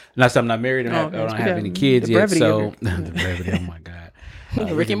Not I'm not married and I don't have any kids yet. So the brevity. Oh my God.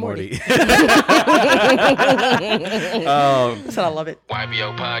 Rick and Morty. That's how I love it.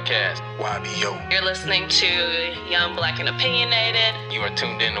 YBO Podcast. YBO. You're listening to Young, Black, and Opinionated. You are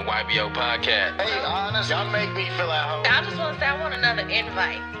tuned in to YBO Podcast. Hey, honest, y'all make me feel at home. I just want to say I want another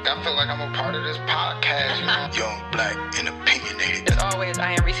invite. I feel like I'm a part of this podcast, you know? Young, Black, and Opinionated. As always,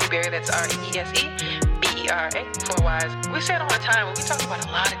 I am Reese Berry. That's R-E-E-S-E. B-E-R-A. 4 Y's. We say it all the time, but we talk about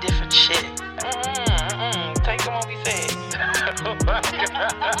a lot of different shit. Take them what we said.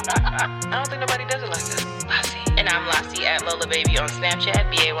 I don't think nobody does it like us. Lassie. And I'm Lassie at Lola Baby on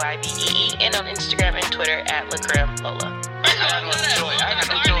Snapchat, B-A-Y-B-E-E, and on Instagram and Twitter at LaCreme Lola. I got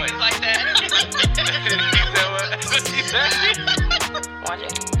no choice. Like that.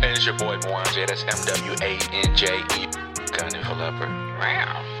 And it's your boy Mwanje. That's M-W-A-N-J-E. Gunning for leopard.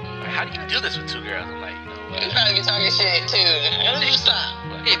 Wow. How do you do this with two girls? I'm like, You probably be talking shit too. Just stop.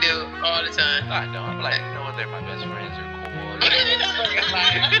 He do all the time. I know. I'm like, they're my best friends. They're cool.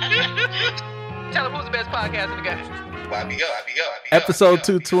 Tell him who's the best podcast in the game. YBO. Episode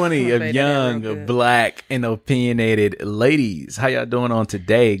 220 of Say that real Young, good. Black, and Opinionated Ladies. How y'all doing on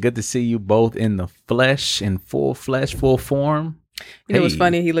today? Good to see you both in the flesh, in full form. You know what's Hey.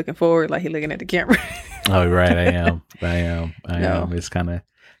 funny? He looking forward like he looking at the camera. Oh, right. I am. No. It's kind of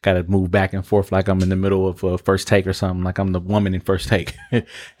got to move back and forth like I'm in the middle of a first take or something. Like I'm the woman in first take.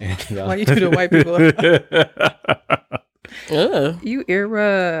 Why you do the white people? You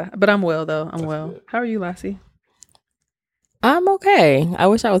era. But I'm well, though. I'm well. good. How are you, Lassie? I'm okay. I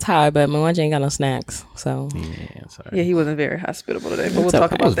wish I was high, but Mwanje ain't got no snacks. So Yeah, sorry. Yeah, he wasn't very hospitable today, but we'll It's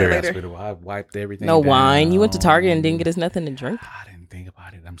talk okay. I was about that very later. hospitable. I wiped everything. no wine. You went to down. Target and didn't get us nothing to drink. I didn't think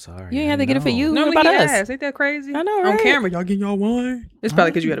about it. I'm sorry. You ain't have to get it for you. No. Normally What he about us? has. Ain't that crazy? I know, On right? camera, y'all getting y'all wine. It's probably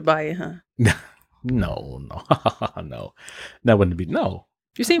because you had to buy it, huh? No. That wouldn't be no.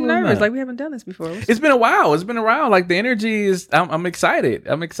 You seem Absolutely nervous, not. like we haven't done this before. It's been a while. Like the energy is. I'm excited.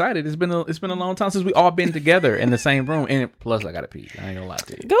 It's been a long time since we all been together in the same room. And plus, I got to pee. I ain't gonna lie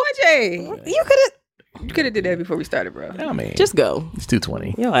to you. Go on, Jay. You could You did that before we started, bro. I mean, just go. it's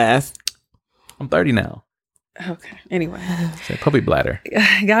 2:20. Your ass. I'm 30 now. Okay. Anyway, So puppy bladder.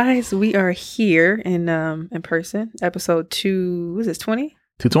 guys, we are here in person. Episode 2. Was this 20?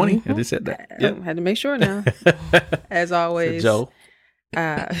 2:20. I just said that. I had to make sure now. As always, Joe.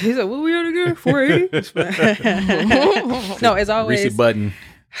 He's like, "What we on again? 480." No, as always, Reese Button.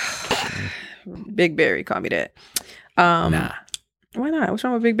 Big Barry. Call me that. Nah. Why not? What's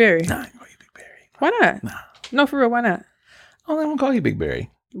wrong with Big Barry? Nah, I ain't gonna call you Big Barry. Why not? Nah. No, for real. Why not? I'm gonna call you Big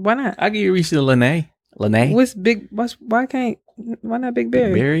Barry. Why not? I'll give you Reese the Lene. Lene. What's big? Why can't? Why not Big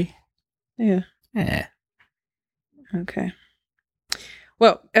Barry? Big Barry. Yeah. Yeah. Okay.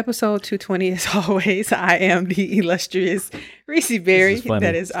 Well, episode 220, as always, I am the illustrious Reese Berry. This is funny.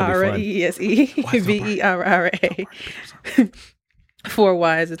 That is It's gonna be fun. R-E-E-S-E Why so B-E-R-R-A. 4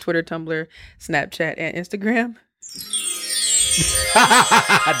 Y's, Twitter, Tumblr, Snapchat, and Instagram.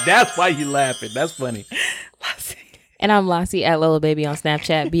 That's why you laughing. That's funny. And I'm Lassie at Lola Baby on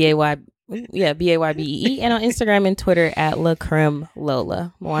Snapchat, B-A-Y-B-E-E, and on Instagram and Twitter at LaCreme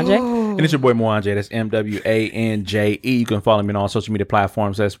Lola. Mwanje? And it's your boy Mwanje. That's M-W-A-N-J-E. You can follow me on all social media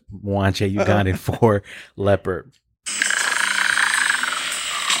platforms. That's Mwanje Ugandan for Leopard.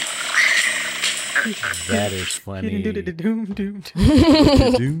 That is funny. That's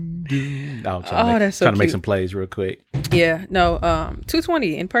so trying to make cute. some plays real quick. Yeah, no,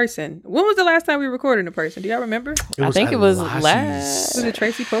 220 in person. When was the last time we recorded in person? Do y'all remember? I think it was Lassie's last- Was it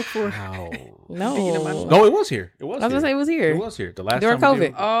Tracy Poke for? house. No. No, it was here. I was going to say it was here. It was here. The last During time we COVID.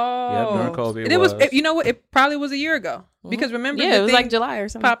 did- Oh, during COVID It was. was. You know what? It probably was a year ago because remember, Yeah, the it was thing like July or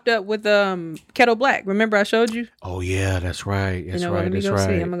something. popped up with Kettle Black. Remember I showed you? Oh yeah, that's right. That's You know what? right. Let me That's go see.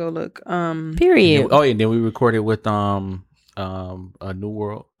 right. I'm gonna go look. Period. Oh, and then we recorded with a New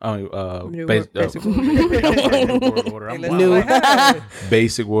World. New Basic, World, Basic World Order. I'm Hey, wild. New.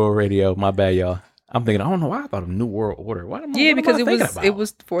 Basic World Radio. My bad, y'all. I'm thinking. I don't know why I thought of New World Order. Why am I? Yeah, what am because I thinking about? it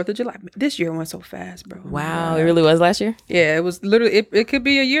was 4th of July. This year went so fast, bro. Wow, it really was last year? Yeah, it was literally. It could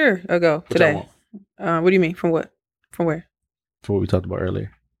be a year ago What y'all today. want? What do you mean? From what? From where? For what we talked about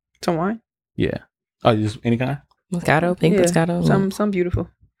earlier. Some wine? Yeah. Oh, just any kind. Moscato, pink Yeah, Moscato. Some beautiful.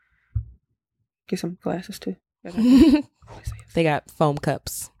 Get some glasses too. They got foam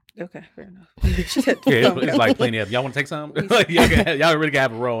cups. Okay, fair enough. She said, Yeah, it's like plenty of. Y'all want to take some? Like, y'all really can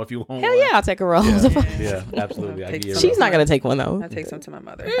have a roll if you want. Hell yeah, I'll take a roll. Yeah, absolutely. I give you a She's roll. not going to take one, though. I'll take some to my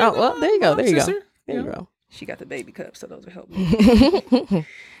mother. Oh, well, there you go. There you go. Sister. There you go. She got the baby cups, so those will help me.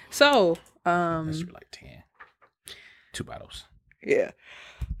 So, That should be like 10. 2 bottles. yeah.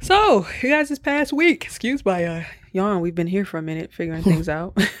 So, you guys, this past week, excuse my yawn, we've been here for a minute figuring things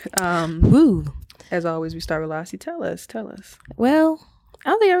out. Woo. As always, we start with Lassie. Tell us. Well, I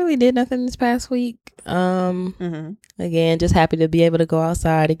don't think I really did nothing this past week. Again, just happy to be able to go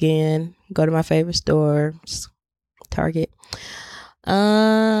outside again, go to my favorite store, Target.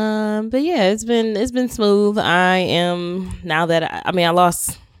 But yeah, it's been smooth. I am now that I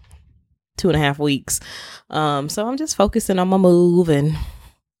lost 2.5 weeks. So I'm just focusing on my move and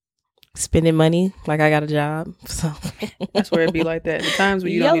spending money like I got a job. So That's where it be like that. The times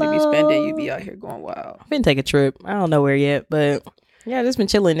when you don't need to be spending, you be out here going wild. I've been take a trip. I don't know where yet, but yeah, just been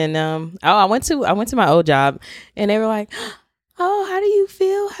chilling. And I went to my old job, and they were like, "Oh, how do you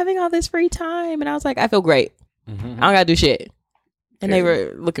feel having all this free time?" And I was like, "I feel great. I don't gotta do shit." And they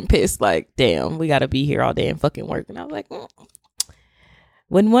were looking pissed, like, "Damn, we gotta be here all day and fucking work." And I was like,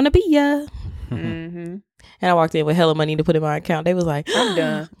 "Wouldn't want to be ya." And I walked in with hella money to put in my account. They was like, I'm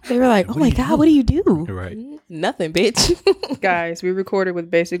done. They were like, "Oh my God, what do you do?" Right. Nothing, bitch. Guys, we recorded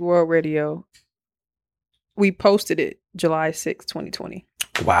with Basic World Radio. We posted it July 6th, 2020.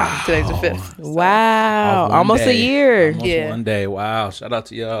 Wow. Today's the 5th. Wow. One Almost a day. year. Almost Yeah. one day. Wow. Shout out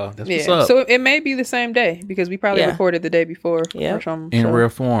to y'all. That's what's Yeah. up. So it may be the same day because we probably Yeah. recorded the day before Yeah. or something. In so, real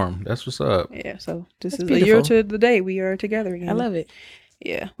form. That's what's up. Yeah, so this That's is a year beautiful. to the day we are together again. I love it.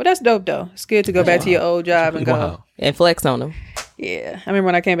 Yeah. But that's dope though. It's good to go back to your old job and go. Wow. And flex on them. Yeah. I remember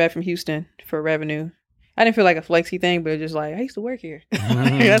when I came back from Houston for revenue. I didn't feel like a flexy thing, but it was just like I used to work here.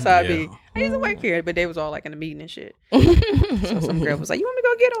 That's how I be. I used to work here, but they was all like in a meeting and shit. So some girl was like, "You want me to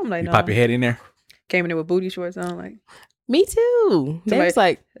go get them?" Like, You no. pop your head in there. Came in there with booty shorts on. Like, Me too. They Somebody- was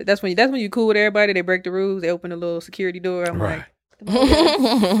like, that's when you cool with everybody. They break the rules. They open the little security door. I'm Right. like,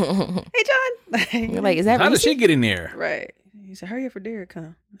 "Hey, John." you're like, is that How did Reese? she get in there? Right. He said, "Hurry up for Derek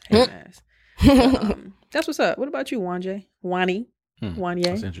come." Ass. That's what's up. What about you, Wanye? Wanye? That's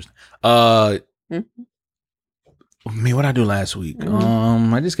Wanye? interesting. Hmm? Me, what I do last week?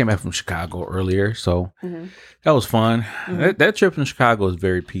 I just came back from Chicago earlier, so Mhm. that was fun. Mhm. That trip in Chicago is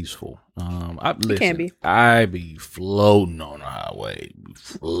very peaceful. can be. I be floating on the highway,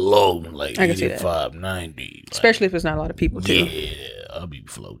 floating like I can see that. 85, 90. like, Especially if there's not a lot of people too. yeah, I'll be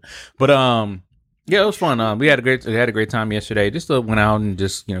floating. But yeah, it was fun. We had a great time yesterday. Just went out and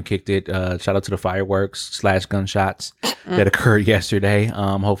just kicked it. Shout out to the fireworks / gunshots that occurred yesterday.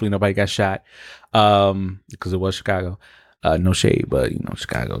 Hopefully nobody got shot. Because it was Chicago. No shade, but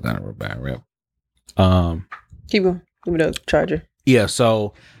Chicago kind of a bad rep. Keep going. Give me the charger. Yeah.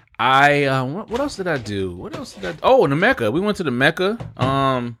 So I what else did I do? Oh, the Mecca. We went to the Mecca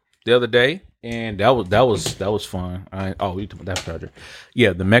the other day. And that was fun. We took that charger.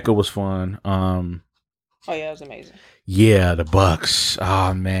 Yeah, the Mecca was fun. Oh yeah, it was amazing. Yeah, the Bucks.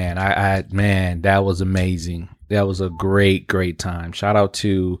 Oh man, man, that was amazing. That was a great time. Shout out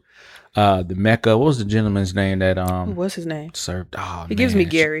to the Mecca. What was the gentleman's name that What's his name? served? Oh, He gives me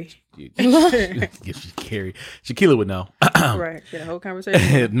Gary. Gives you Gary. Shaquilla would know. Right. Get a whole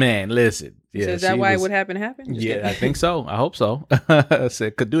conversation. Man, listen. Yeah, So is that she why was- what happened happened? Just Yeah, kidding. I think so. I hope so. I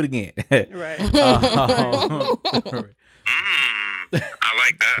said, could do it again. Right. I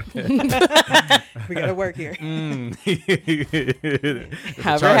like that. We gotta work here.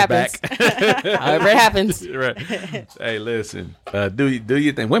 However it happens. However it happens. Right. Hey, listen. Do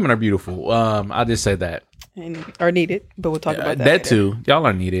your thing. Women are beautiful. I'll just say that. Are needed, but we'll talk about that. That later. too. Y'all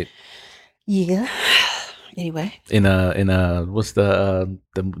are needed. Yeah. Anyway. In what's the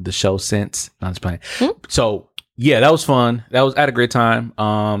show Sense? No, I'm just playing. So yeah, that was fun. I had a great time.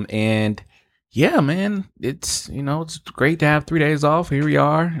 And yeah, man, it's it's great to have 3 days off. Here we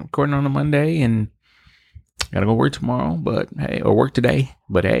are, recording on a Monday, and gotta go work tomorrow. But hey, or work today.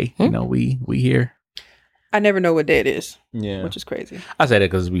 But hey, we here. I never know what day it is, Yeah, which is crazy. I say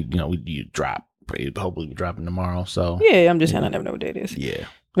that because we drop. Hopefully, we dropping tomorrow. So Yeah, I'm just saying I never know what day it is. yeah.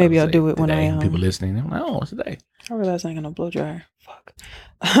 Maybe I I'll would do say it when today. I people listening. I'm like, oh, it's today. I realize I ain't got no blow dryer. Fuck.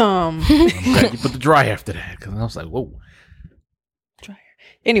 I'm glad you put the dry after that because I was like, whoa.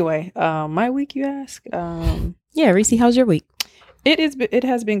 Anyway, my week you ask. Yeah, Reese, how's your week? It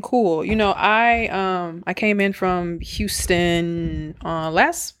has been cool. I came in from Houston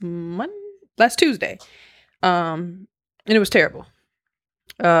last Tuesday. And it was terrible.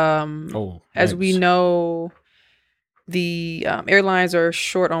 As we know, the airlines are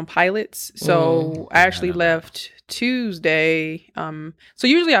short on pilots, so I actually left Tuesday. So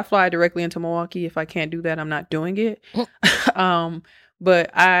usually I fly directly into Milwaukee. If I can't do that, I'm not doing it.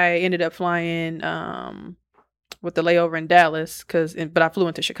 But I ended up flying with the layover in Dallas but I flew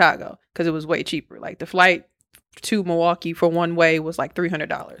into Chicago because it was way cheaper. Like the flight to Milwaukee for one way was like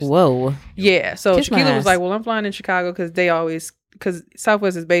 $300. Whoa. Yeah. So Kiss my Shaquilla was ass. like, well, I'm flying in Chicago because they always because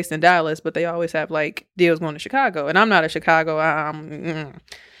Southwest is based in Dallas, but they always have like deals going to Chicago, and I'm not a Chicago.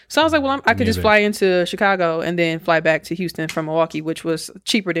 So I was like, well, I could just fly into Chicago and then fly back to Houston from Milwaukee, which was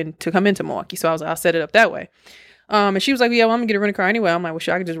cheaper than to come into Milwaukee. So I was like, I'll set it up that way. And she was like, yeah, well, I'm gonna get a rental car anyway. I'm like, well,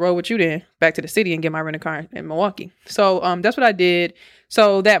 sure, I can just roll with you then back to the city and get my rental car in Milwaukee. So that's what I did.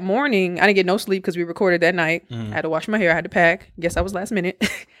 So that morning, I didn't get no sleep because we recorded that night. I had to wash my hair. I had to pack. Guess I was last minute.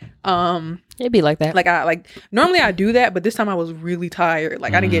 It'd be like that. Like normally I do that, but this time I was really tired.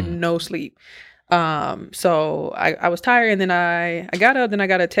 Like I didn't get no sleep. So I was tired, and then I got up, then I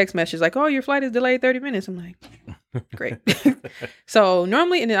got a text message like, oh, your flight is delayed 30 minutes. I'm like, great. So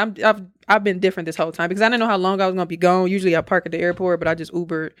normally, and then I've been different this whole time because I didn't know how long I was going to be gone. Usually I park at the airport, but I just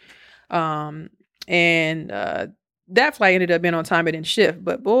Ubered. That flight ended up being on time. It didn't shift.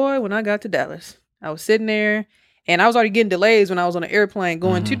 But boy, when I got to Dallas, I was sitting there and I was already getting delays when I was on an airplane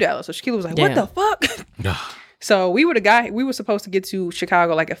going to Dallas. So Shaquilla was like, what the fuck? So we were supposed to get to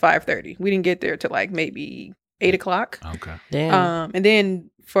Chicago like at 5:30. We didn't get there till like maybe 8 o'clock. Okay. Damn. And then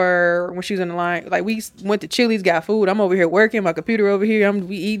for when she was in the line, like we went to Chili's, got food. I'm over here working, my computer over here.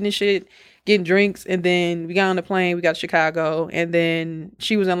 We eating and shit, getting drinks. And then we got on the plane, we got to Chicago. And then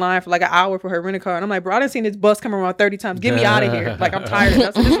she was in line for like an hour for her rental car. And I'm like, bro, I done seen this bus come around 30 times. Get me out of here. Like I'm tired. I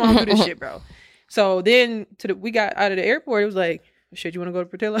said, this is why I don't do this shit, bro. So then we got out of the airport. It was like, shit, you want to go to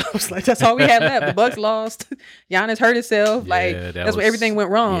Portillo? I was like, that's all we had left. The Bucks lost. Giannis hurt himself. Like that's where everything went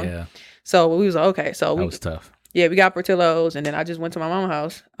wrong. Yeah. So we was like, okay. So that was tough. Yeah, we got Portillo's, and then I just went to my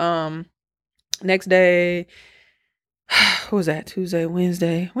mama's house. Next day, what was that? Tuesday,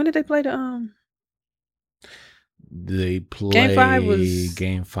 Wednesday. When did they play the They played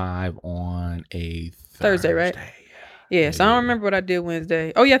Game 5 on a Thursday, right? Yeah, so I don't remember what I did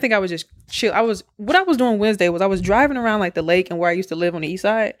Wednesday. Oh yeah, I think I was just chill. What I was doing Wednesday was I was driving around like the lake and where I used to live on the east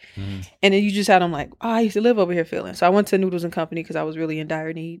side, and then you just had them like, oh, I used to live over here feeling. So I went to Noodles and Company because I was really in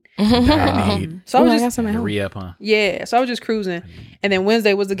dire need. So I was just re-up, huh? Yeah, so I was just cruising, and then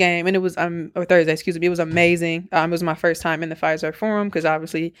Wednesday was the game, and it was or Thursday, excuse me. It was amazing. It was my first time in the Pfizer Forum because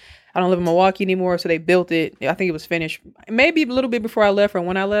obviously I don't live in Milwaukee anymore, so they built it. I think it was finished maybe a little bit before I left or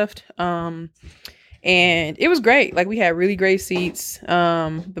when I left. And it was great. Like we had really great seats.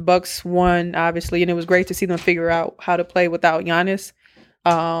 The Bucks won, obviously, and it was great to see them figure out how to play without Giannis.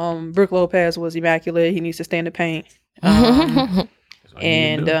 Brook Lopez was immaculate. He needs to stay in the paint. And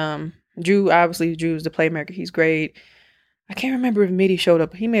Drew, obviously, Drew's the playmaker. He's great. I can't remember if Mitty showed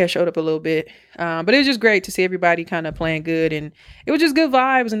up. He may have showed up a little bit. But it was just great to see everybody kind of playing good. And it was just good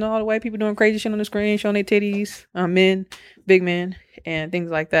vibes and all the white people doing crazy shit on the screen, showing their titties, men, big men, and things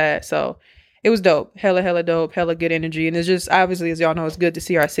like that. So it was dope. Hella dope. Hella good energy. And it's just, obviously, as y'all know, it's good to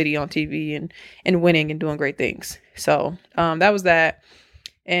see our city on TV and winning and doing great things. So that was that.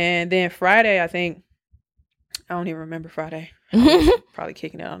 And then Friday, I think, I don't even remember Friday. Probably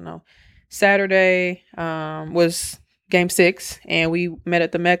kicking it. I don't know. Saturday was Game 6. And we met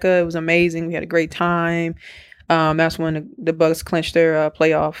at the Mecca. It was amazing. We had a great time. That's when the Bucks clinched their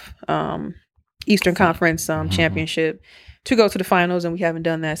playoff Eastern Conference championship to go to the finals, and we haven't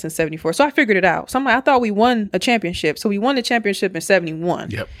done that since 74. So I figured it out. So I'm like, I thought we won a championship. So we won the championship in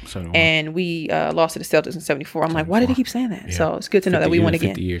 71. Yep, 71. And we lost to the Celtics in 74. I'm like, why did he keep saying that? Yeah. So it's good to know that we won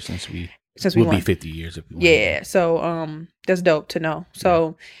again. 50 years since we won. Be 50 years if we won. Yeah, so that's dope to know.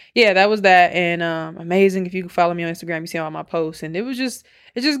 So yeah, that was that. And amazing. If you can follow me on Instagram, you see all my posts. And it's just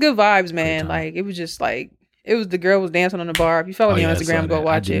good vibes, man. Like it was just like, the girl was dancing on the bar. If you follow me on Instagram, go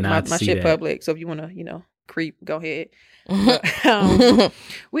watch it. My shit public. So if you want to, creep, go ahead. But, I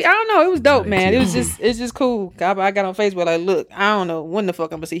don't know, it was dope, man. It's just cool. I got on Facebook like, look, I don't know when the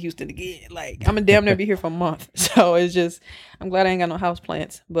fuck I'm gonna see Houston again. Like I'm gonna damn near be here for a month. So it's just, I'm glad I ain't got no house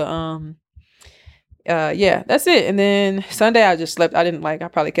plants. But yeah, that's it. And then Sunday I just slept. I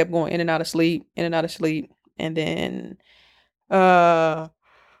probably kept going in and out of sleep. And then I'm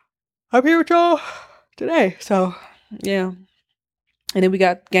here with y'all today. So yeah. And then we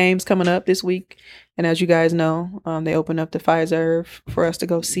got games coming up this week. And as you guys know, they open up the Pfizer for us to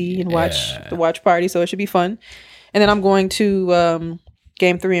go see and watch the watch party. So it should be fun. And then I'm going to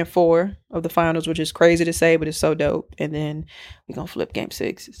Game 3 and 4 of the finals, which is crazy to say, but it's so dope. And then we're going to flip Game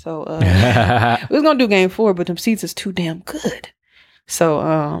 6. So we was going to do Game 4, but them seats is too damn good.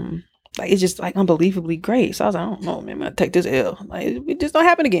 So it's just like unbelievably great. So I was like, I don't know, man, I'm going to take this L. Like it just don't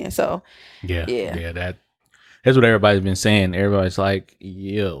happen again. So yeah. That's what everybody's been saying. Everybody's like,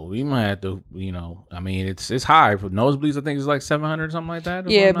 yo, we might have to, I mean, it's high for nosebleeds. I think it's like 700 or something like that.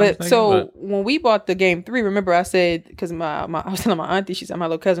 Yeah, but when we bought the Game 3, remember I said, because I was telling my auntie, she said, my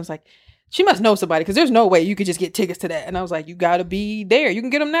little cousin was like, she must know somebody because there's no way you could just get tickets to that. And I was like, you gotta be there. You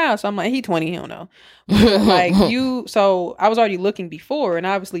can get them now. So I'm like, he 20, he don't know. Like so I was already looking before, and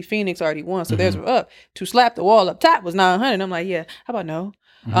obviously Phoenix already won. So there's up to slap the wall up top was 900. I'm like, yeah, how about no?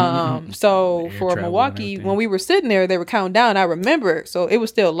 So for Milwaukee, when we were sitting there, they were counting down. I remember, so it was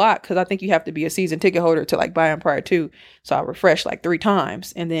still locked because I think you have to be a season ticket holder to like buy them prior to. So I refreshed like 3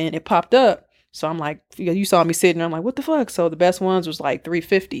 times, and then it popped up. So I'm like, you saw me sitting there. I'm like, what the fuck? So the best ones was like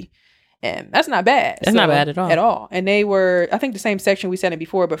 350. And that's not bad. That's not bad at all. At all. And they were, I think, the same section we sat in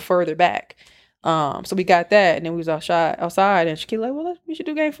before, but further back. So we got that, and then we was outside, and Shaquille like, well, we should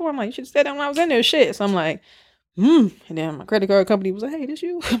do game 4. I'm like, you should have said that when I was in there, shit. So I'm like, And then my credit card company was like, hey, this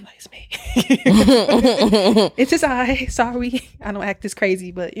you? I'm like, it's me. It's just I. Sorry. I don't act this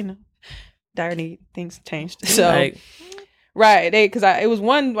crazy, but, you know, dire need. Things changed. So, Like, right. Because it was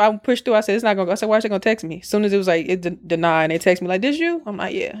one I pushed through. I said, it's not going to go. I said, why is they going to text me? As soon as it was like, it denied, and they text me like, this you? I'm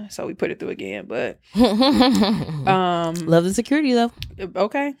like, yeah. So we put it through again. But, love the security though.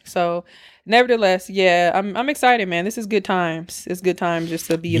 okay. So, nevertheless, yeah, I'm excited, man. This is good times. It's good time just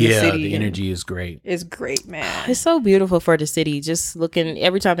to be in the city. The energy is great. It's great, man. It's so beautiful for the city. Just looking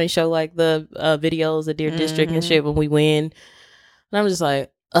every time they show like the videos of their district and shit when we win, and I'm just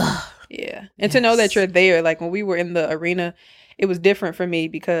like, ugh. Yeah. And to know that you're there, like when we were in the arena, it was different for me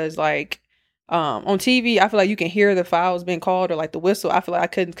because like on TV, I feel like you can hear the fouls being called or like the whistle. I feel like I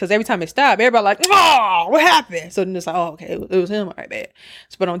couldn't, because every time it stopped, everybody like, oh, what happened? So then it's like, oh, okay, it was him. All right, bad.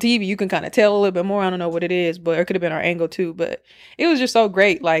 So, but on TV, you can kind of tell a little bit more. I don't know what it is, but it could have been our angle too. But it was just so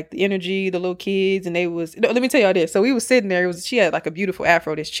great. Like the energy, the little kids, and let me tell y'all this. So we was sitting there. She had like a beautiful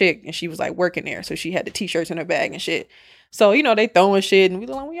afro, this chick, and she was like working there. So she had the t-shirts in her bag and shit. So, you know, they throwing shit, and we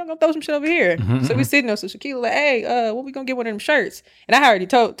like, well, y'all gonna throw some shit over here. So we sitting there. So Shaquille like, hey, what we gonna get one of them shirts? And I already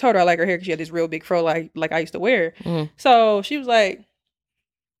told her I like her hair because she had this real big fro like I used to wear. So she was like,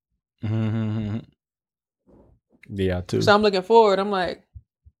 yeah, too. so I'm looking forward. I'm like,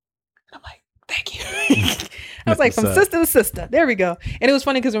 thank you. I was like, from sister to sister. There we go. And it was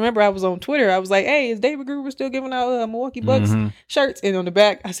funny because remember I was on Twitter. I was like, hey, is David Gruber still giving out Milwaukee Bucks shirts? And on the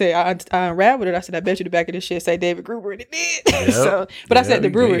back, I said, I unraveled it. I said, I bet you the back of this shit say David Gruber, and it did. Yep. I said the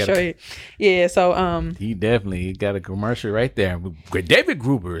Brewer shirt. Yeah. So he definitely got a commercial right there. David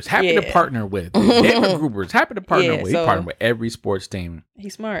Gruber is happy to partner with. David Gruber is happy to partner with. He partnered with every sports team.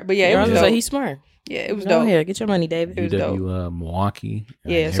 He's smart. But yeah, it was just like, he's smart. Yeah, it was Go dope. ahead, get your money, David. It was dope. Milwaukee.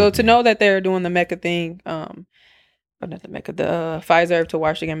 Yeah, so to know that they're doing the Mecca thing, not the Mecca, the Pfizer to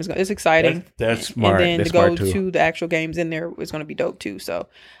watch the game it's exciting. That's smart. And then that's to go smart to the actual games in there is going to be dope too. So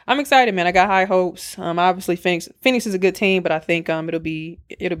I'm excited, man. I got high hopes. Obviously Phoenix is a good team, but I think it'll be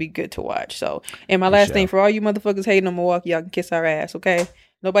good to watch. So, and my last thing for all you motherfuckers hating on Milwaukee, y'all can kiss our ass, okay?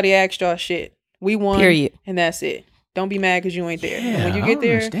 Nobody asked y'all shit. We won. Period. And that's it. Don't be mad because you ain't there. Yeah, and when you get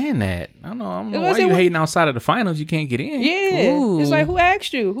there, I understand that. I don't know why you hating outside of the finals. You can't get in. Yeah, Ooh. it's like, who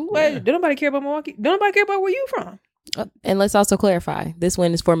asked you? Did nobody care about Milwaukee? Don't nobody care about where you from? And let's also clarify, this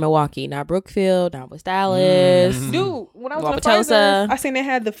win is for Milwaukee, not Brookfield, not West Dallas. Dude, when I was on Wauwatosa. Pfizer, I seen they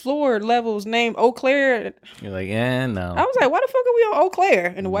had the floor levels named Eau Claire. You're like, yeah, no. I was like, why the fuck are we on Eau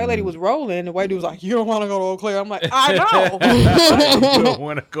Claire? And the white lady was rolling. The white dude was like, you don't want to go to Eau Claire. I'm like, I know. You don't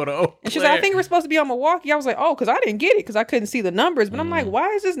want to go to Eau Claire. And she's like, I think we're supposed to be on Milwaukee. I was like, oh, because I didn't get it because I couldn't see the numbers. But I'm like, why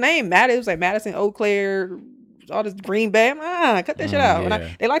is this name Madison? It was like Madison, Eau Claire, all this Green Bay. Cut that shit out. Yeah.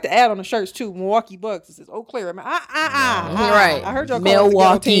 And they like to add on the shirts too. Milwaukee Bucks. It says Eau Claire. I'm like, Right. I heard y'all call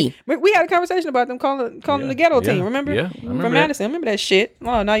Milwaukee. it the ghetto team. We had a conversation about them calling them the ghetto team. Remember? Yeah, I remember from that. Madison. I remember that shit.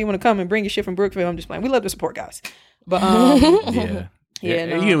 Oh, now you want to come and bring your shit from Brookfield? I'm just playing. We love to support guys, but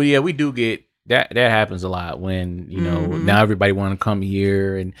yeah, we do get that. That happens a lot when now everybody want to come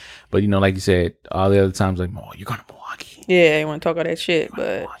here, but like you said, all the other times like, oh, you're going to Milwaukee. Yeah, you want to talk all that shit,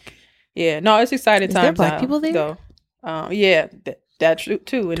 but yeah, no, it's exciting Is times. there black people there? Though. Yeah, that's true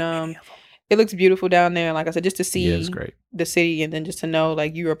too, and it looks beautiful down there. Like I said, just to see it's great. the city, and then just to know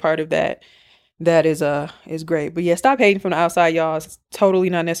like you are part of that. That is great. But yeah, stop hating from the outside, y'all. It's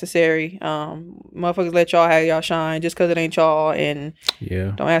totally not necessary. Motherfuckers let y'all have y'all shine just because it ain't y'all. And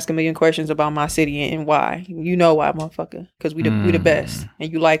don't ask a million questions about my city and why. You know why, motherfucker. Because we the best.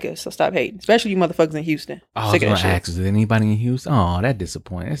 And you like us. So stop hating. Especially you motherfuckers in Houston. Oh, I was going to ask, is there anybody in Houston? Oh, that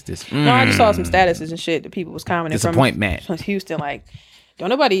disappointing. No, I just saw some statuses and shit that people was commenting from Houston. Like, don't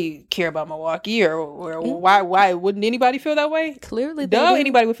nobody care about Milwaukee or why wouldn't anybody feel that way? Clearly,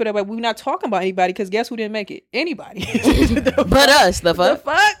 anybody would feel that way. We're not talking about anybody because guess who didn't make it? Anybody. But us, the fuck.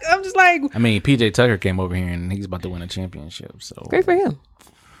 I'm just like, I mean, PJ Tucker came over here and he's about to win a championship. So great for him.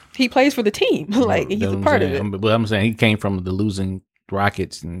 He plays for the team. Like he's a part of it. But I'm saying he came from the losing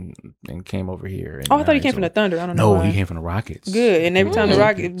Rockets and came over here. And, Oh, I thought he came from the Thunder. I don't know. No, why. he came from the Rockets. Good. And every time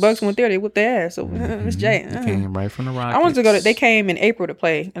the Bucks went there, they whipped their ass. So Miss J. He came right from the Rockets. I wanted to go. They came in April to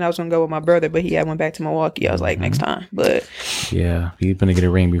play, and I was gonna go with my brother, but he had went back to Milwaukee. I was like, next time. But yeah, he's gonna get a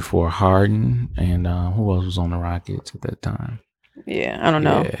ring before Harden, and who else was on the Rockets at that time? Yeah, I don't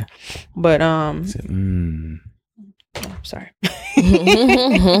know. Yeah. But sorry.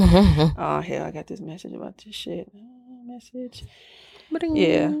 Oh hell, I got this message about this shit. Message.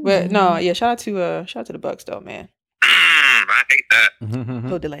 Yeah, but no, yeah. Shout out to the Bucks though, man. I hate that.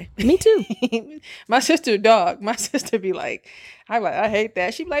 Little delay. Me too. My sister be like, I hate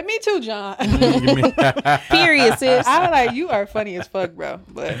that. She be like, me too, John. Period, sis. I like, you are funny as fuck, bro.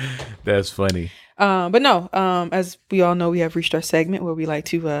 But That's funny. but no, as we all know, we have reached our segment where we like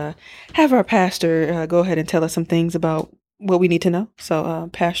to have our pastor go ahead and tell us some things about what we need to know. So,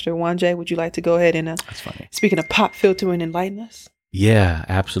 Pastor Wanje, would you like to go ahead and That's funny. speaking of pop filter and enlighten us? Yeah,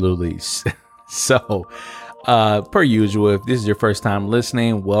 absolutely. So, per usual, if this is your first time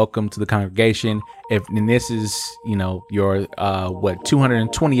listening, welcome to the congregation. And this is, your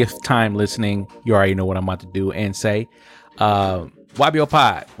 220th time listening, you already know what I'm about to do and say. YBO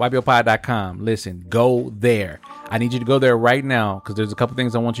Pod, YBOpod.com. Listen, go there. I need you to go there right now because there's a couple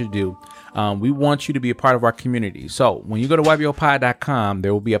things I want you to do. We want you to be a part of our community. So when you go to YBOpod.com,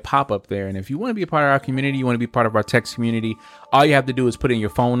 there will be a pop-up there. And if you want to be a part of our community, you want to be part of our text community, all you have to do is put in your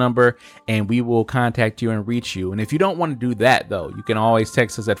phone number and we will contact you and reach you. And if you don't want to do that, though, you can always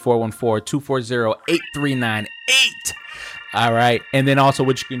text us at 414-240-8398. All right. And then also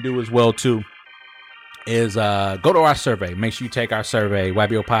what you can do as well, too, is go to our survey. Make sure you take our survey,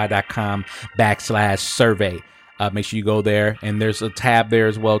 YBOpod.com/survey. Make sure you go there, and there's a tab there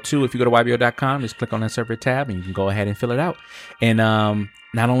as well too. If you go to YBO.com, just click on that survey tab and you can go ahead and fill it out. And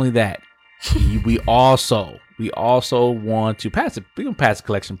not only that, we also want to pass it. We can pass a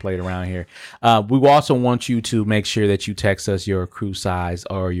collection plate around here. We also want you to make sure that you text us your crew size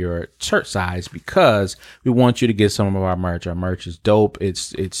or your church size because we want you to get some of our merch. Our merch is dope.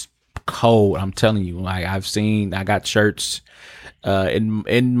 It's cold. I'm telling you. Like I got shirts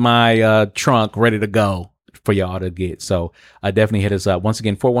in my trunk ready to go for y'all to get. So definitely hit us up. Once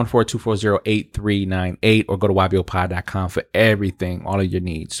again, 414-240-8398 or go to YBOpod.com for everything, all of your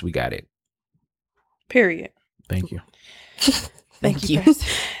needs. We got it. Period. Thank you. Thank you, Pastor.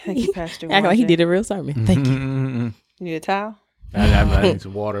 Thank you, Pastor. Act like he did a real sermon. Thank you. You need a towel? I need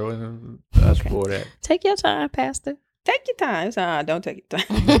some water. That's for that. Take your time, Pastor. Take your time. Don't take your time.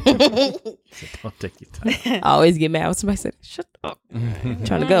 Don't take your time. I always get mad when somebody said, "Shut up."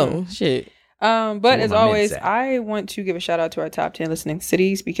 Trying to go. Shit. But as always, I want to give a shout out to our top 10 listening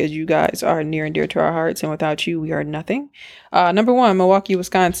cities because you guys are near and dear to our hearts. And without you, we are nothing. Number 1, Milwaukee,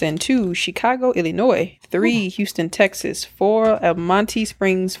 Wisconsin. 2, Chicago, Illinois. 3, Houston, Texas. 4, Monty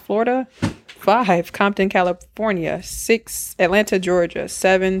Springs, Florida. 5, Compton, California. 6, Atlanta, Georgia.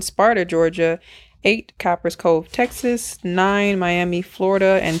 7, Sparta, Georgia. 8, Coppers Cove, Texas. 9, Miami,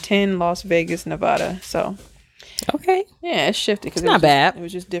 Florida. And 10, Las Vegas, Nevada. So... Okay. Yeah, it shifted because it's not bad. It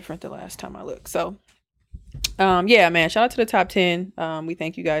was just different the last time I looked. So, yeah, man, shout out to the top 10. We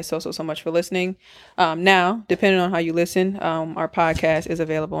thank you guys so much for listening. Now, depending on how you listen, our podcast is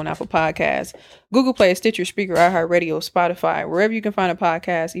available on Apple Podcasts, Google Play, Stitcher, Speaker, iHeartRadio, Spotify, wherever you can find a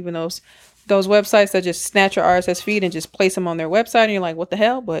podcast, even those websites that just snatch your RSS feed and just place them on their website and you're like, what the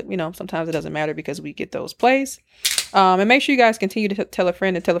hell? But, sometimes it doesn't matter because we get those plays. And make sure you guys continue to tell a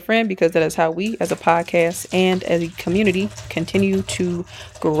friend because that is how we as a podcast and as a community continue to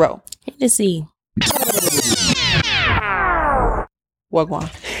grow. Hennessy. Wagwan.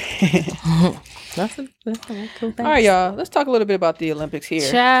 That's a cool thing. All right, y'all. Let's talk a little bit about the Olympics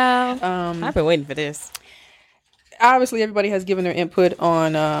here. Ciao. I've been waiting for this. Obviously, everybody has given their input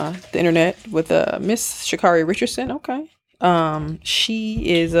on the internet with Miss Sha'Carri Richardson. Okay.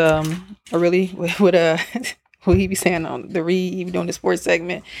 She is a really what he be saying on the he be doing the sports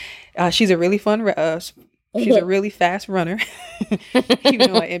segment. She's a really fun. She's a really fast runner.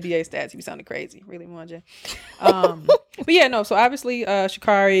 Even though like NBA stats, he be sounding crazy. Really, Mwanje. But yeah, no. So obviously,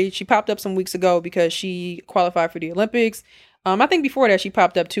 Sha'Carri, she popped up some weeks ago because she qualified for the Olympics. I think before that she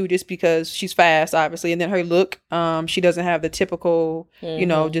popped up too, just because she's fast, obviously, and then her look. She doesn't have the typical,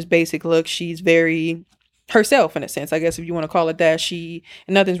 just basic look. She's very herself in a sense, I guess, if you want to call it that. And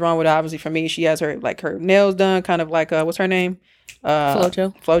nothing's wrong with it, obviously. For me, she has her nails done, kind of like what's her name?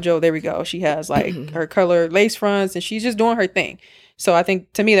 Flojo. There we go. She has like her color lace fronts, and she's just doing her thing. So I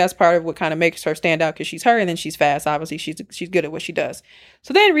think to me that's part of what kind of makes her stand out because she's her, and then she's fast. Obviously, she's good at what she does.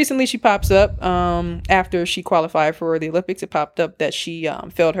 So then recently she pops up after she qualified for the Olympics. It popped up that she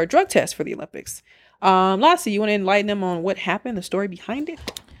failed her drug test for the Olympics. Lassie, you want to enlighten them on what happened, the story behind it?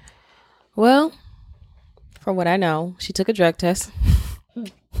 Well, from what I know, she took a drug test.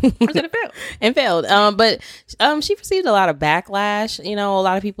 I said it failed. And failed. But she received a lot of backlash. You know, a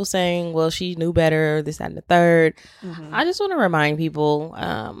lot of people saying, well, she knew better, this, that, and the third. Mm-hmm. I just want to remind people,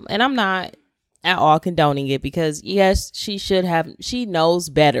 and I'm not at all condoning it, because yes, she knows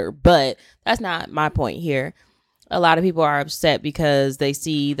better, but that's not my point here. A lot of people are upset because they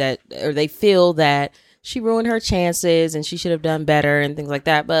see that, or they feel that she ruined her chances and she should have done better and things like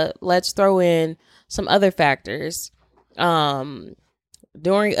that. But let's throw in some other factors.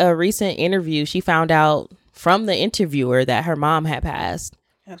 During a recent interview, she found out from the interviewer that her mom had passed.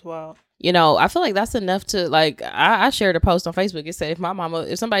 That's wild. You know, I feel like that's enough to, like, I shared a post on Facebook. It said,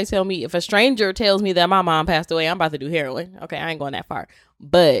 if a stranger tells me that my mom passed away, I'm about to do heroin. Okay, I ain't going that far.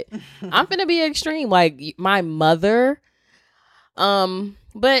 But I'm finna be extreme. Like, my mother,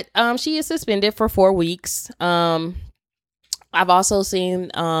 but she is suspended for 4 weeks. I've also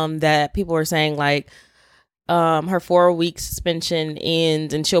seen that people are saying, like, her 4-week suspension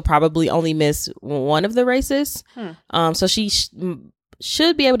ends and she'll probably only miss one of the races. So she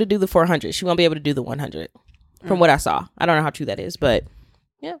should be able to do the 400. She won't be able to do the 100 from what I saw. I don't know how true that is, but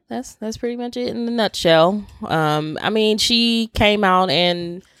yeah, that's pretty much it in a nutshell. I mean, she came out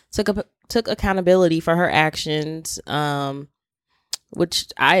and took accountability for her actions, which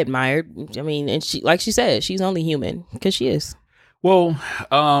I admired. I mean, and she, like she said, she's only human, because she is. Well,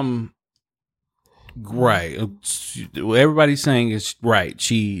 right. What everybody's saying is right.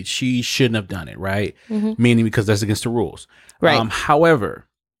 She shouldn't have done it, right? Meaning because that's against the rules. Right. However,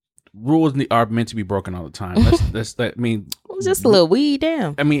 rules are meant to be broken all the time. I mean, just a little weed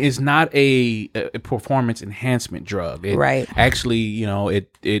down. I mean, it's not a performance enhancement drug. Right. Actually, you know,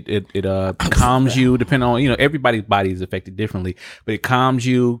 it calms you, depending on, you know, everybody's body is affected differently, but it calms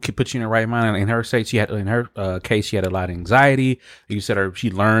you, puts you in the right mind. In her case, she had a lot of anxiety. You said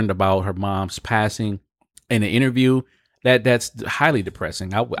she learned about her mom's passing in an interview. That's highly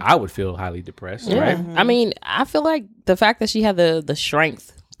depressing. I would feel highly depressed. Yeah. Right. I mean, I feel like the fact that she had the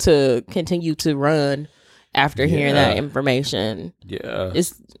strength to continue to run after hearing that information,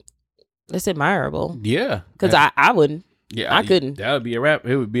 it's admirable. Yeah, because I wouldn't. Yeah, I couldn't. That would be a wrap.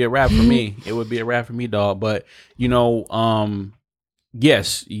 It would be a wrap for me. It would be a wrap for me, dog. But you know,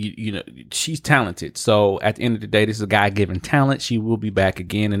 yes, you know, she's talented. So at the end of the day, this is a God-given talent. She will be back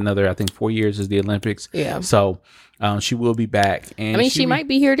again in another, I think, 4 years is the Olympics. Yeah. So she will be back. And I mean, she might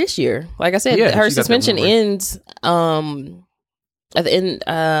be here this year. Like I said, her suspension ends at the end,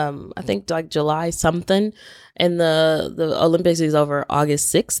 I think like July something, and the Olympics is over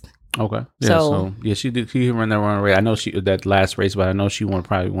August 6th. Okay. Yeah. So yeah, she did. She ran that race. I know that last race, but I know she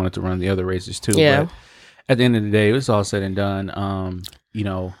probably wanted to run the other races too. Yeah. But at the end of the day, it was all said and done. You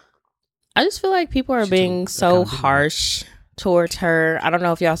know, I just feel like people are being so harsh towards her. I don't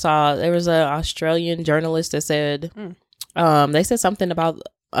know if y'all saw, there was an Australian journalist that said, they said something about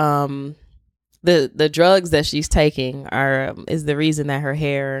the drugs that she's taking is the reason that her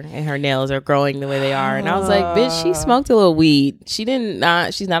hair and her nails are growing the way they are. And I was like, bitch, she smoked a little weed. She's not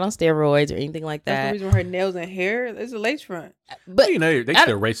on steroids or anything like that. That's the reason her nails and hair is a lace front. But you know, they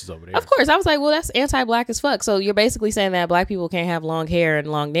still racist over there. Of course. I was like, well, that's anti-black as fuck. So you're basically saying that black people can't have long hair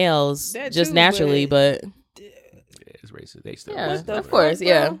and long nails just naturally, but it's racist. They still yeah, racist. of course,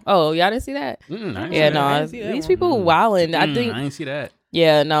 yeah. Oh, y'all didn't see that? These people wilding. I think I didn't see that.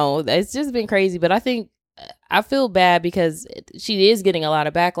 Yeah, no, it's just been crazy. But I feel bad because she is getting a lot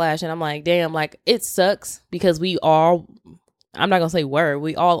of backlash, and I'm like, damn, like it sucks because we all, I'm not gonna say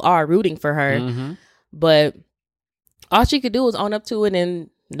we all are rooting for her, but all she could do was own up to it and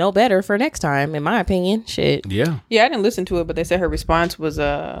know better for next time, in my opinion. Shit. Yeah, I didn't listen to it, but they said her response was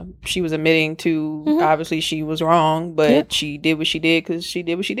she was admitting to obviously she was wrong, but she did what she did because she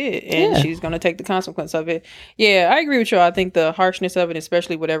did what she did, and she's gonna take the consequence of it. I agree with you. I think the harshness of it,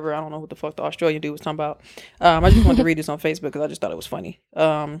 especially whatever, I don't know what the fuck the Australian dude was talking about. I just wanted to read this on Facebook because I just thought it was funny.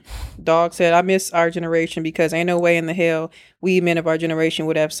 Dog said, I miss our generation because ain't no way in the hell we men of our generation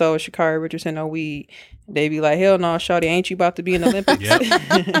would have sold Sha'Carri Richardson no weed. They be like, hell no, shawty, ain't you about to be in the Olympics?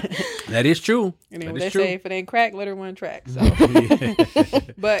 That is true. And that they is true. say if it ain't crack, let her run track. So.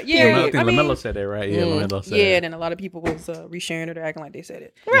 But I think LaMelo said that, right? Yeah, LaMelo said that. And then a lot of people was resharing it or acting like they said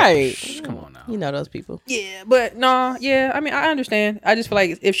it. Right. Come on now. You know those people. Yeah, but no, I mean, I understand. I just feel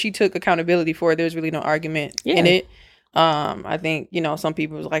like if she took accountability for it, there's really no argument in it. I think, some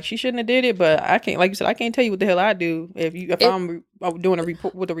people was like, she shouldn't have did it, but I can't, like you said, I can't tell you what the hell I do if I'm doing a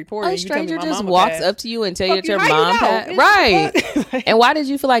report with a reporter. A and you tell me stranger my just mama walks passed. up to you and tell you Fuck that your how you mom know? passed. Bitch, Right. fuck? And why did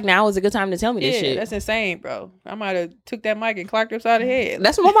you feel like now is a good time to tell me this Yeah, shit? that's insane, bro. I might have took that mic and clocked her upside the head.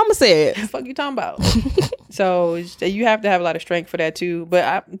 That's what my mama said. What the fuck you talking about? So you have to have a lot of strength for that too.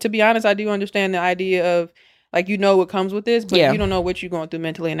 But to be honest, I do understand the idea of like what comes with this, but Yeah. you don't know what you're going through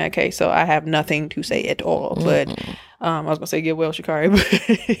mentally in that case. So I have nothing to say at all. But I was gonna say get well, Shakari, but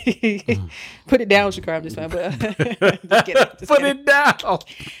put it down, Shakari. I'm just saying, but just kidding, just Put kidding. it down.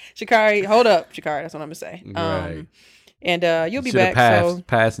 Shakari, hold up, Shakari. That's what I'm gonna say. Right. And you'll be Should've back. So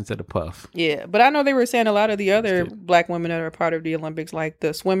pass instead of puff. yeah, but I know they were saying a lot of the other black women that are part of the Olympics, like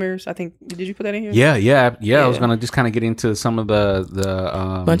the swimmers. I think did you put that in here? Yeah. I was Yeah. gonna just kind of get into some of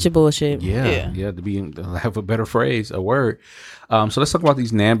the Bunch of bullshit. Yeah. To have a better phrase, a word. So let's talk about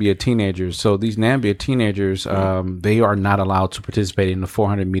these Nambia teenagers. So these Nambia teenagers, they are not allowed to participate in the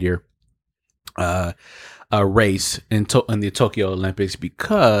 400 meter race in the Tokyo Olympics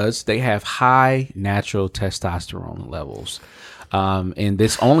because they have high natural testosterone levels. And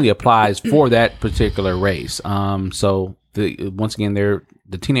this only applies for that particular race. So once again, they're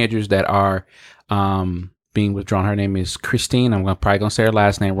the teenagers that are being withdrawn. Her name is Christine. I'm probably gonna say her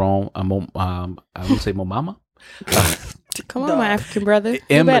last name wrong. I'm gonna say Momama. Come on, my African brother.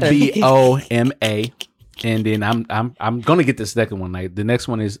 You better. Mboma. And then I'm gonna get the second one. Like the next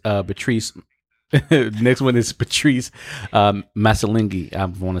one is Patrice. The next one is Patrice Masalingi. I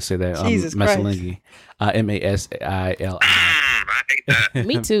want to say that. Jesus Christ. Masalingi. Masilli.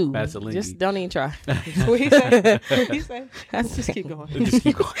 Me too. Masalingi. Just don't even try. What he say? What he say? Let's just keep going. Just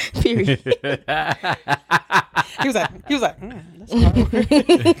keep going. Period. He was like, that's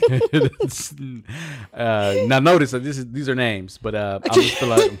hard. Now notice that these are names, but I'm just feel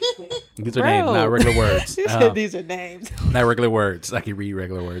like these are names, not regular words. He said these are names. Not regular words. I can read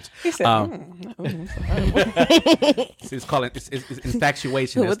regular words. He said, It's called it's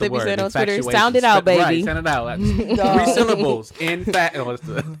infatuation. That's What the they be word. saying on Twitter, Infatuation. sound it out, baby. Right, sound it out. 3 syllables. In fact, more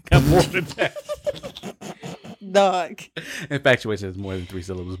than that. dog. Infatuation is more than 3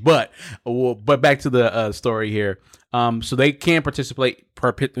 syllables. But back to the story here. So they can participate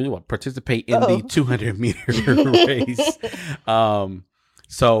in the 200 meter race.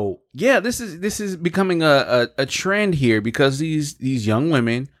 So yeah, this is becoming a trend here because these young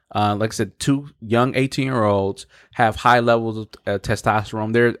women, like I said, 2 young 18-year-olds have high levels of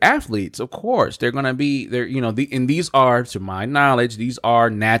testosterone. They're athletes, of course. They're gonna be and these are, to my knowledge, these are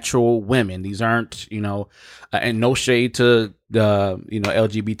natural women. These aren't and no shade to the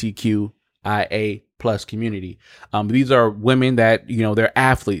LGBTQIA plus community. These are women that they're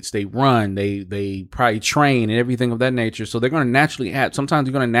athletes. They run. They probably train and everything of that nature. So they're going to naturally have. Sometimes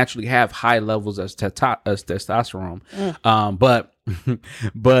you're going to naturally have high levels of testosterone.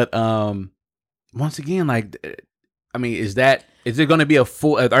 But once again, is it going to be a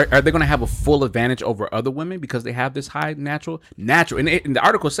full? Are they going to have a full advantage over other women because they have this high natural? And the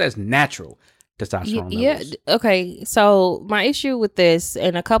article says natural testosterone levels. Okay. So my issue with this,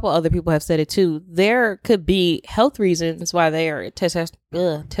 and a couple other people have said it too, there could be health reasons why their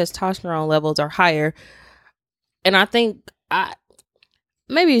testosterone levels are higher. And I think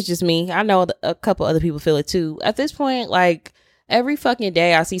maybe it's just me. I know a couple other people feel it too. At this point, like every fucking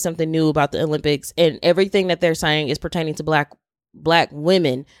day I see something new about the Olympics and everything that they're saying is pertaining to black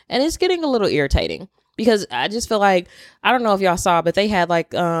women. And it's getting a little irritating because I just feel like, I don't know if y'all saw, but they had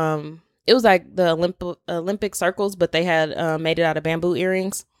it was like the Olympic circles, but they had made it out of bamboo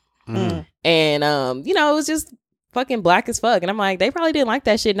earrings. And, it was just fucking black as fuck. And I'm like, they probably didn't like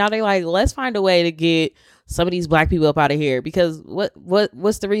that shit. Now they like, let's find a way to get some of these black people up out of here. Because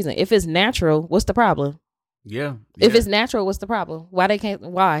what's the reason? If it's natural, what's the problem? Yeah. If it's natural, what's the problem?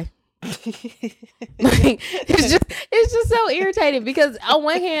 Why? it's just so irritating because on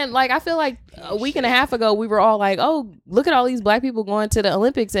one hand, like I feel like a week and a half ago we were all like, oh, look at all these black people going to the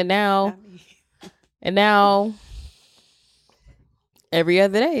Olympics, and now every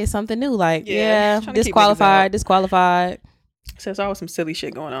other day is something new, like disqualified. So there's always some silly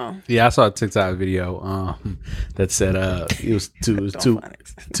shit going on. Yeah, I saw a TikTok video that said it was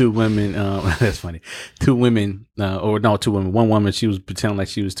two women. That's funny. 2 women, or no, 2 women. One woman, she was pretending like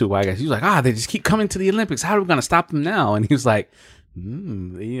she was 2 white guys. She was like, they just keep coming to the Olympics. How are we gonna stop them now? And he was like, Yeah,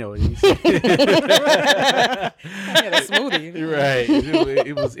 that smoothie. Right.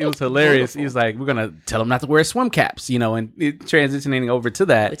 It was hilarious. He was like, we're gonna tell them not to wear swim caps, and it transitioning over to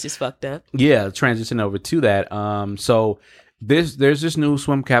that, which is fucked up. Yeah, transition over to that. So there's this new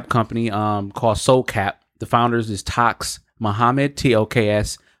swim cap company called Soul Cap. The founders is Toks Mohammed,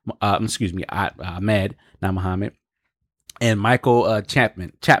 Toks. Excuse me, Ahmed, not Mohammed. and Michael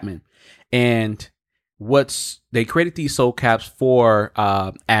Chapman. And they created these soul caps for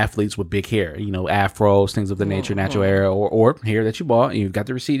athletes with big hair, you know, afros, things of the nature, natural hair, or hair that you bought. You've got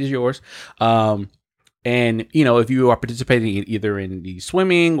the receipt is yours. And, you know, if you are participating either in the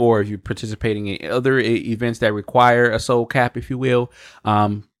swimming or if you're participating in other events that require a soul cap, if you will,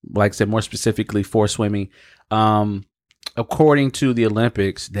 like I said, more specifically for swimming, according to the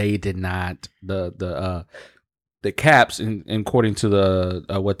Olympics, they did not, the caps, and according to the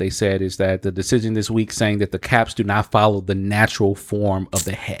what they said, is that the decision this week saying that the caps do not follow the natural form of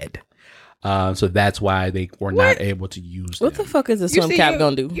the head. So that's why they were not able to use them. What the fuck is a swim cap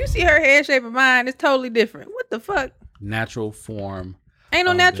gonna do? You see her head shape of mine, it's totally different. What the fuck? Natural form. Ain't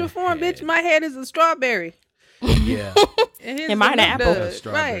no natural form, bitch. My head is a strawberry. Yeah. And mine an apple.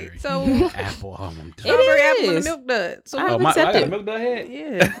 Right. So apple. Oh, I'm strawberry apple and a milk dud. So I I got a milk dud head?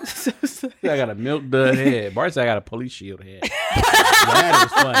 yeah. I got a milk dud head. Bart said I got a police shield head. That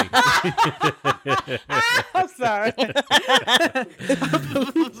was funny. I'm sorry.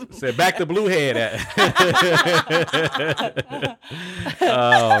 Said back to blue head.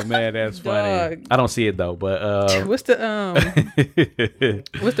 Oh man, that's funny. Dog. I don't see it though, but What's the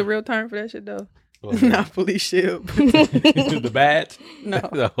real term for that shit though? Not police shield. The badge? No.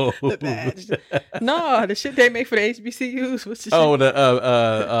 The badge. No, the shit they make for the HBCUs. What's the shit?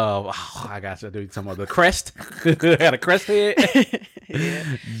 I got to do some of the crest. Got a crest head.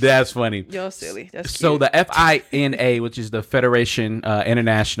 Yeah. That's funny. Y'all silly. That's So cute. the FINA, which is the Federation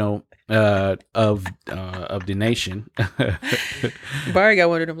International of the Nation. Barry got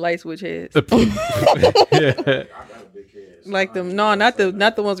one of them light switch heads. Like them, no, not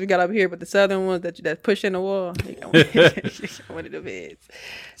the ones we got up here, but the southern ones that push in the wall. He got one of them heads.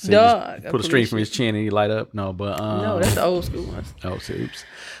 So Dog. put a string from his chin and he light up. No, but No, that's the old school ones. Oh, so oops.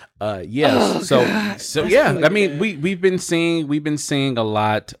 Yes. So yeah. really I mean, we've been seeing a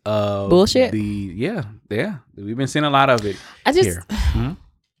lot of Bullshit? Yeah. We've been seeing a lot of it. I just here. Hmm?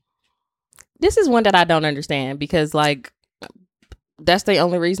 This is one that I don't understand because like that's the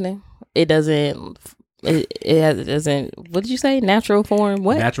only reasoning. It doesn't. It doesn't. What did you say? Natural form?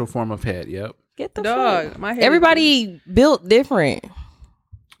 What? Natural form of head. Yep. Get the Dog. fuck. My head. Everybody built different.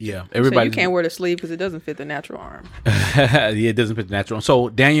 Yeah. So Everybody. you can't wear the sleeve because it doesn't fit the natural arm. Yeah, it doesn't fit the natural. So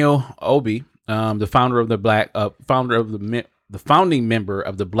Daniel Obi, the founder of the founding member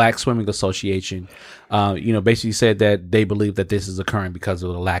of the Black Swimming Association, basically said that they believe that this is occurring because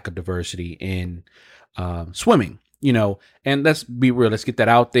of the lack of diversity in swimming. And let's be real. Let's get that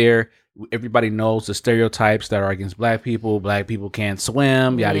out there. Everybody knows the stereotypes that are against black people. Black people can't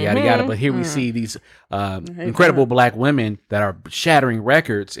swim, yada, yada, yada. But here we see these incredible black women that are shattering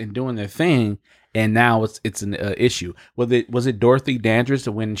records and doing their thing. And now it's an issue. Was it Dorothy Dandridge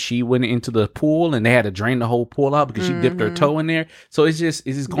when she went into the pool and they had to drain the whole pool out because she dipped her toe in there? So it's just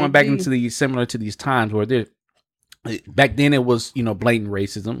going back into similar to these times where back then it was blatant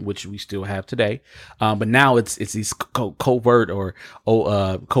racism, which we still have today, but now it's these covert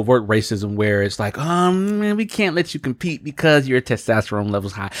racism where it's like, man, we can't let you compete because your testosterone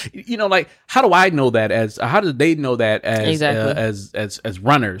level's high. Like, how do I know that? How do they know that as as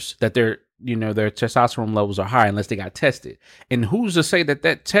runners that their testosterone levels are high unless they got tested? And who's to say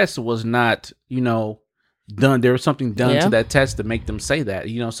that test was not done? There was something done to that test to make them say that.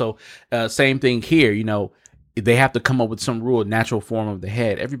 So same thing here. They have to come up with some rule, natural form of the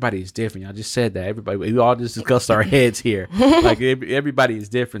head. Everybody is different. I just said that. We all just discussed our heads here. Like everybody is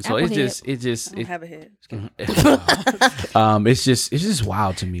different. So I don't have a head. It's just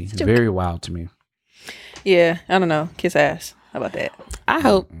wild to me. Very wild to me. Yeah, I don't know. Kiss ass. How about that? I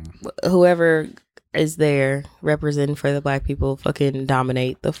hope whoever is there representing for the black people fucking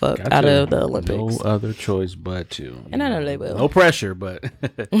dominate the fuck out of the Olympics. No other choice but to. And I know they will. No pressure, but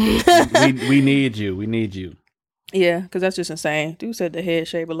we need you. We need you. Yeah, because that's just insane. Dude said the head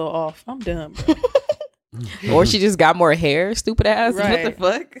shape a little off. I'm done, bro. Or she just got more hair, stupid ass. Right.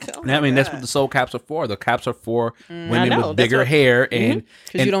 What the fuck? Oh That's what the soul caps are for. The caps are for women know, with bigger hair, and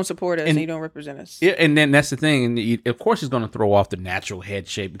because you don't support us and you don't represent us. Yeah, and then that's the thing. And of course, it's going to throw off the natural head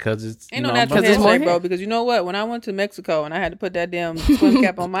shape because it's ain't no natural head shape, bro. Because you know what? When I went to Mexico and I had to put that damn swim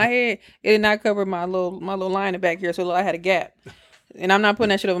cap on my head, it did not cover my little line back here, so I had a gap. And I'm not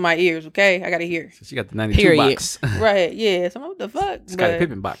putting that shit over my ears, okay? I got to hear. So she got the 92 box. Right, yeah. So what the fuck? It's got a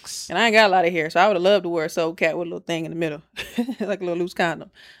Pippin box. And I ain't got a lot of hair, so I would have loved to wear a soul cap with a little thing in the middle. Like a little loose condom.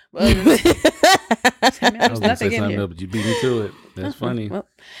 But other than that, I was nothing in here. But you beat me to it. That's funny. Well,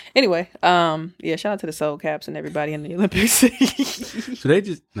 anyway, yeah, shout out to the soul caps and everybody in the Olympics. So they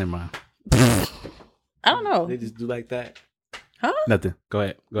just, never mind. I don't know. They just do like that? Huh? Nothing. Go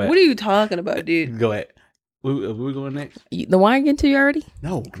ahead. What are you talking about, dude? Go ahead. Where we going next? The wine getting to you already?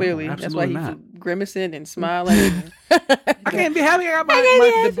 No, Clearly, no, that's why he's absolutely grimacing and smiling. I can't be happy. I got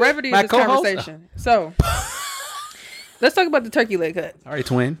my The brevity my of this co-host. conversation. So, let's talk about the turkey leg cut. All right,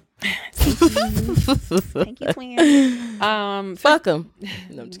 twin. Thank you, twin. Fuck him.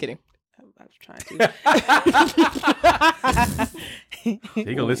 No, I'm just kidding. I was trying to. He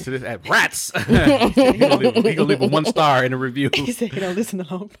gonna listen to this at Rats. he gonna leave a 1 star in the review. He said he don't listen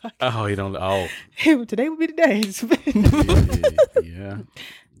to long podcast. Oh, he don't. Oh, Today will be the day. yeah.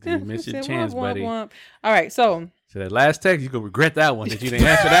 You missed your Said, chance, womp, womp, buddy. womp. All right, so So that last text, you gonna regret that one that you didn't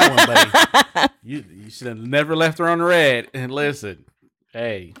answer that one, buddy. You should have never left her on the red. And listen,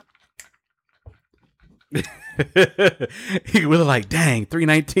 hey. He was like, dang,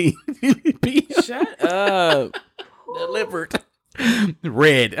 3:19. Shut up. Delivered.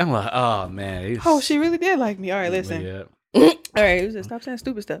 Red. I'm like, oh man. she really did like me. All right, listen. Yeah. All right, it was stop saying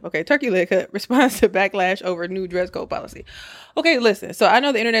stupid stuff. Okay, turkey leg cut responds to backlash over new dress code policy. Okay, listen. So I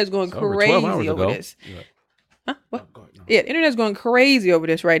know the internet is going Over 12 crazy hours over ago. this. Huh? What? Yeah, the internet's going crazy over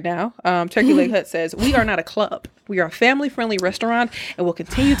this right now. Turkey Leg Hut says, "We are not a club. We are a family-friendly restaurant and will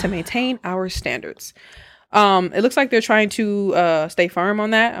continue to maintain our standards." It looks like they're trying to stay firm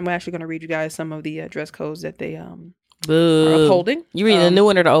on that. I'm actually going to read you guys some of the dress codes that they are Boo. upholding. You reading the new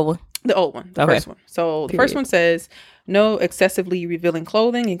one or the old one? The old one, the Okay. first one. So the first one says, no excessively revealing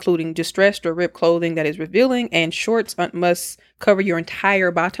clothing, including distressed or ripped clothing that is revealing, and shorts must cover your entire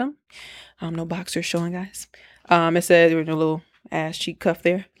bottom. No boxers showing, guys. It says, there's a little ass cheek cuff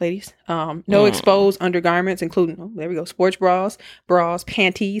there, ladies. No exposed undergarments, including, there we go, sports bras,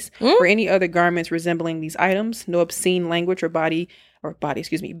 panties, or any other garments resembling these items. No obscene language or baggy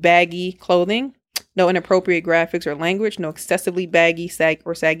clothing. No inappropriate graphics or language. No excessively baggy,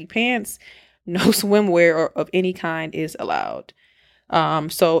 saggy pants. No swimwear of any kind is allowed.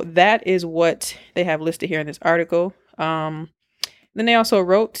 So that is what they have listed here in this article. Then they also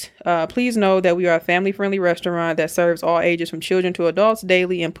wrote, please know that we are a family-friendly restaurant that serves all ages from children to adults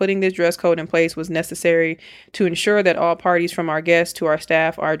daily, and putting this dress code in place was necessary to ensure that all parties from our guests to our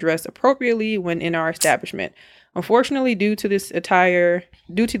staff are dressed appropriately when in our establishment. Unfortunately, due to the attire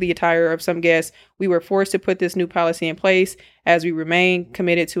of some guests, we were forced to put this new policy in place as we remain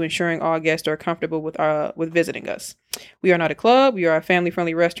committed to ensuring all guests are comfortable with visiting us. We are not a club. We are a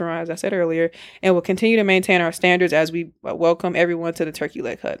family-friendly restaurant, as I said earlier, and will continue to maintain our standards as we welcome everyone to the Turkey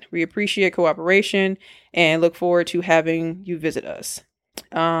Leg Hut. We appreciate cooperation and look forward to having you visit us.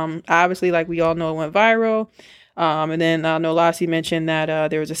 Obviously, like we all know, it went viral. And then I know Lassie mentioned that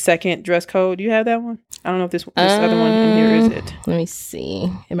there was a second dress code. Do you have that one? I don't know if this other one in here is it. Let me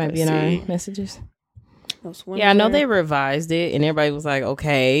see. It might be in our messages. No Yeah, I know they revised it, and everybody was like,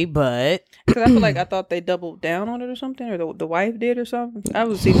 "Okay," but because I thought they doubled down on it or something, or the wife did or something. I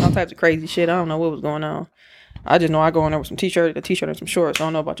was seeing all types of crazy shit. I don't know what was going on. I just know I go in there with some t-shirt and some shorts. I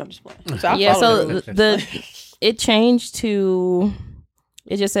don't know about you. I'm just playing. So yeah, so it changed to.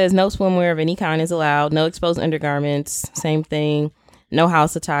 It just says no swimwear of any kind is allowed. No exposed undergarments. Same thing. No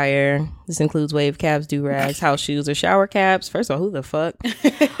house attire. This includes wave caps, do-rags, house shoes, or shower caps. First of all, who the fuck?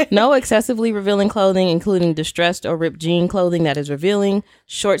 No excessively revealing clothing, including distressed or ripped jean clothing that is revealing.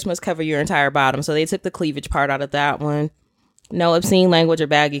 Shorts must cover your entire bottom. So they took the cleavage part out of that one. No obscene language or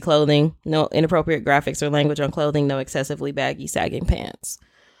baggy clothing. No inappropriate graphics or language on clothing. No excessively baggy, sagging pants.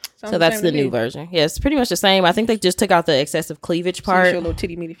 So that's the new version. Yeah, it's pretty much the same. I think they just took out the excessive cleavage part. So show a little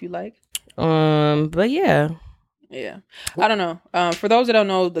titty meat if you like. But yeah. Yeah. I don't know. For those that don't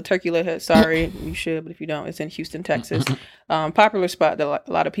know, the Turkey Leg Hut, sorry, you should, but if you don't, it's in Houston, Texas. Popular spot that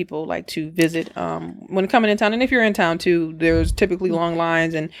a lot of people like to visit when coming in town. And if you're in town too, there's typically long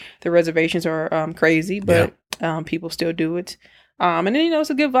lines and the reservations are crazy, but people still do it. And then, it's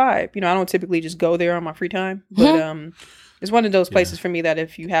a good vibe. I don't typically just go there on my free time, but it's one of those places for me that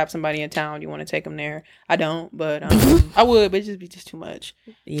if you have somebody in town, you want to take them there. I don't, but I would, but it'd just be too much.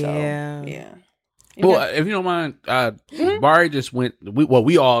 Yeah. So, yeah. Well, if you don't mind, Bari just went.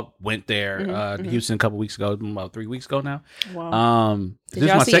 We all went there to Houston a couple weeks ago, about 3 weeks ago now. Wow. Did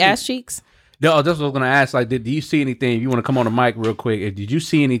y'all see ass cheeks? No, that's what I was gonna ask. Like, do you see anything? If you want to come on the mic real quick, did you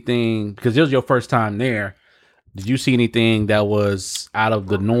see anything? Because it was your first time there. Did you see anything that was out of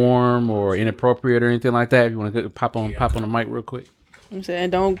the norm or inappropriate or anything like that? If you want to pop on the mic real quick. I'm saying,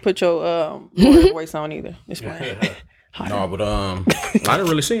 don't put your voice on either. Explain. No, but I didn't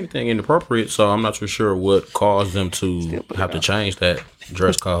really see anything inappropriate, so I'm not too sure what caused them to have to change that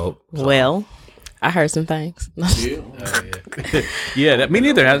dress code. So. Well, I heard some things. Yeah, me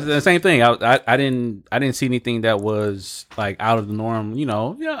neither. That's the same thing. I didn't see anything that was like out of the norm. I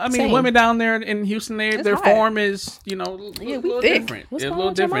mean, Same. women down there in Houston, their hot. form is a little thick. different. What's It's a going little on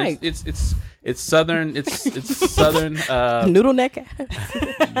with your different. mic? It's southern. It's southern. Noodle neck.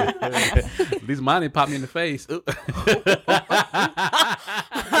 At least mine didn't pop me in the face. Ooh.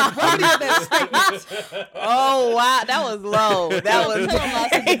 Oh wow, that was low. That was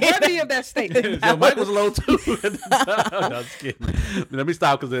the brevity of that statement. So Mike was low too. No, I'm just kidding. Let me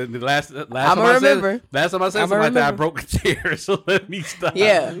stop because the last time I'ma I remember. said last time I said I'ma something like that, I remember. broke a chair. So let me stop.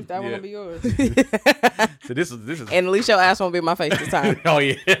 Yeah. That one will be yours. So this is And at least your ass won't be in my face this time. oh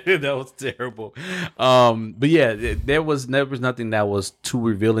yeah, that was terrible. But yeah, there was nothing that was too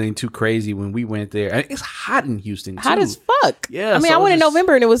revealing, too crazy when we went there. And it's hot in Houston too. Hot as fuck. Yeah, I mean, so I went in just-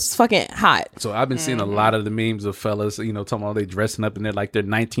 November and it was fucking hot. So I've been seeing a lot of the memes of fellas, talking about they dressing up in their like their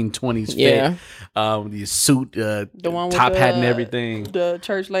 1920s Yeah. fit, the suit, The one with top the, hat and everything. The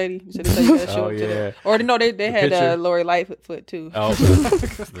church lady. You said they show Oh, up to yeah. that. Or no, they had picture. Lori Lightfoot too. Oh,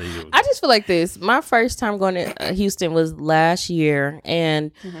 there you go. I just feel like this. My first time going to Houston was last year,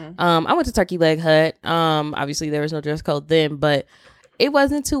 and I went to Turkey Leg Hut. Obviously there was no dress code then, but it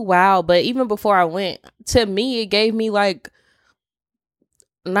wasn't too wild. But even before I went, to me, it gave me like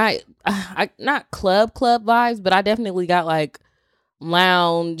not club vibes, but I definitely got like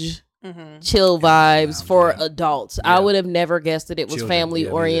lounge. Chill vibes for adults. I would have never guessed that it was Children, family yeah,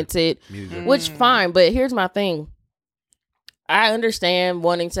 me oriented, Music. which fine. But here's my thing. I understand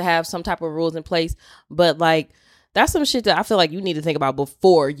wanting to have some type of rules in place, but like that's some shit that I feel like you need to think about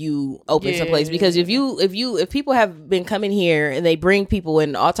before you open some place. Because if people have been coming here and they bring people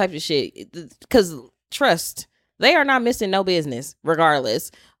and all types of shit, because trust, they are not missing no business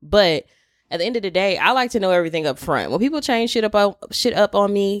regardless. But at the end of the day, I like to know everything up front. When people change shit up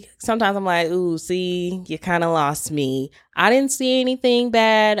on me, sometimes I'm like, ooh, see, you kind of lost me. I didn't see anything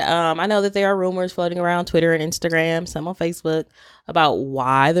bad. I know that there are rumors floating around Twitter and Instagram, some on Facebook, about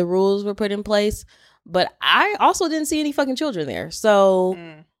why the rules were put in place. But I also didn't see any fucking children there. So,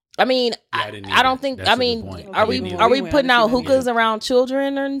 I mean, I didn't I don't either. think, That's I a good mean, point. are I we didn't are we either. putting I out didn't see that hookahs around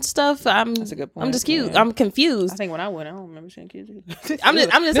children and stuff? That's a good point. I'm just cute. Yeah. I'm confused. I think when I went, I don't remember seeing kids. I'm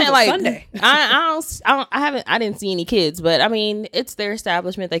just This saying, was like, Sunday. I didn't see any kids, but I mean, it's their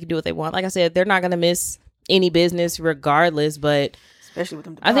establishment. They can do what they want. Like I said, they're not gonna miss any business regardless. But Especially with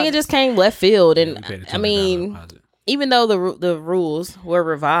them. I think it just came left field, We and paid I $200 mean, deposit. even though the rules were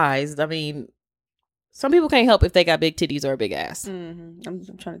revised, I mean, some people can't help if they got big titties or a big ass. I'm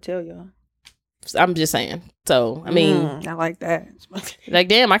trying to tell y'all. I'm just saying. So I mean, I like that. like,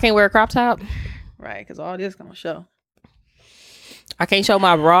 damn, I can't wear a crop top. Right, because all this gonna show. I can't show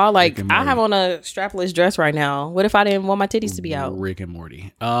my bra. Like, Rick and I have Morty. on a strapless dress right now. What if I didn't want my titties to be out? Rick and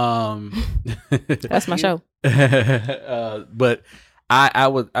Morty. That's my show. But I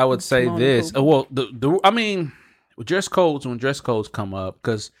would say Timon and this. Pumbaa. I mean, dress codes, when dress codes come up,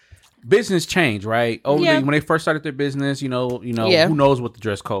 because business change, right? Yeah. When they first started their business, Yeah. who knows what the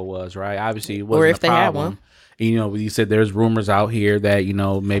dress code was, right? Obviously, it wasn't Or if a they had problem. one. And, you said there's rumors out here that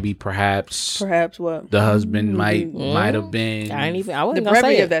maybe perhaps Perhaps what? the husband might have been I The wasn't gonna say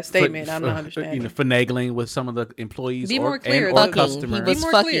brevity it. of that statement, I'm not understanding. finagling with some of the employees Be or, more clear. or Fucking. customers. He was Be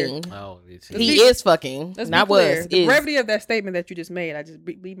more clear. fucking. Oh, it's- He is fucking. Let's Not be clear. was. The Is. brevity of that statement that you just made, I just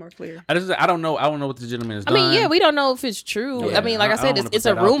be more clear. I don't know what the gentleman has I done. mean, yeah, we don't know if it's true. Yeah, I mean, like I I said, don't wanna it's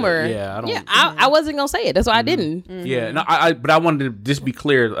put a that out there. rumor. Yeah, I don't- Yeah, I wasn't gonna say it. That's why I didn't. Yeah, no, but I wanted to just be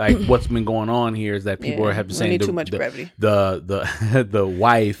clear. Like, what's been going on here is that people Yeah, have been we saying need too much brevity. the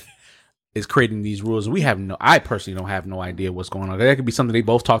wife is creating these rules, and I personally don't have no idea what's going on. That could be something they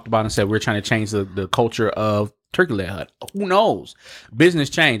both talked about and said we're trying to change the culture of Turkey Leg Hut. Who knows? Business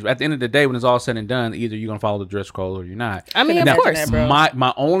change. But at the end of the day, when it's all said and done, either you're gonna follow the dress code or you're not. I mean, Can of imagine course. that, bro.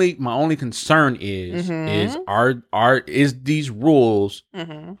 My only concern is these rules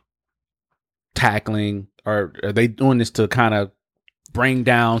tackling, or are they doing this to kind of bring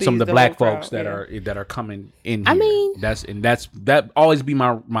down some of Please the the black whole crowd, folks that yeah. are coming in I here? mean- that always be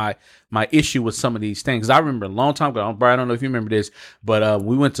my issue with some of these things. I remember a long time ago, Brian, I don't know if you remember this, but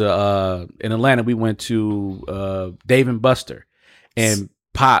we went to in Atlanta, we went to Dave and Buster and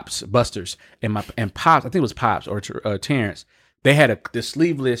Busters and Pops, I think it was Pops or Terrence. They had the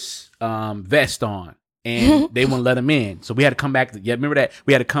sleeveless vest on, and they wouldn't let him in. So we had to come back. Yeah, remember that?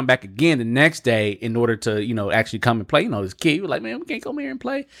 We had to come back again the next day in order to, actually come and play. This kid, you were like, man, we can't come here and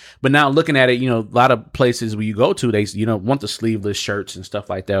play. But now looking at it, a lot of places where you go to, they, want the sleeveless shirts and stuff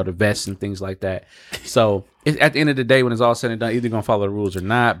like that, or the vests and things like that. So at the end of the day, when it's all said and done, either going to follow the rules or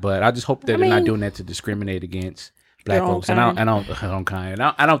not. But I just hope that they're not doing that to discriminate against black Their own folks. And I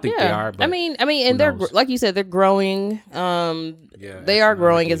don't think they are. But I mean, and they're knows? like you said, they're growing. They are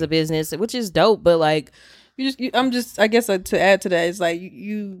growing as a business, which is dope. But like, I guess to add to that, it's like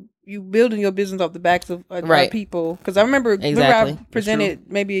you you building your business off the backs of Right. people. Because I remember Exactly. I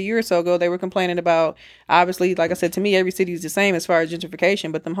presented maybe a year or so ago, they were complaining about, obviously, like I said, to me, every city is the same as far as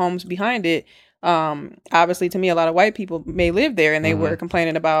gentrification, but them homes behind it, obviously, to me, a lot of white people may live there, and they were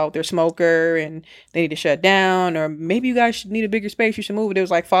complaining about their smoker and they need to shut down, or maybe you guys should need a bigger space, you should move it. It was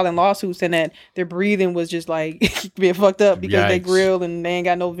like filing lawsuits, and that their breathing was just like being fucked up because they Yikes. grill and they ain't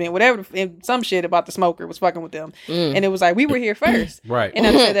got no vent, whatever, and some shit about the smoker was fucking with them. And it was like, we were here first. Right. And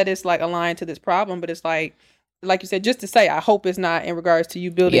I said that it's like aligned to this problem, but it's like you said, just to say, I hope it's not in regards to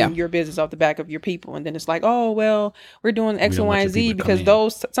you building your business off the back of your people. And then it's like, oh, well, we're doing X don't and want Y your and Z people to come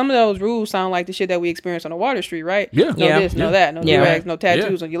because in. some of those rules sound like the shit that we experienced on the Water Street, right? Yeah. No this, no that, no Yeah. do-rags, no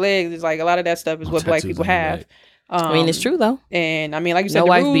tattoos on your legs. It's like a lot of that stuff is what black tattoos people on your have. leg. I mean, it's true though. And I mean, like you said, No the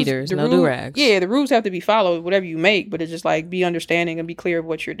wife rules, beaters, the no rule- do-rags. Yeah, the rules have to be followed, whatever you make, but it's just like be understanding and be clear of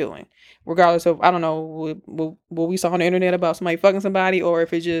what you're doing, regardless of, I don't know, what we saw on the internet about somebody fucking somebody, or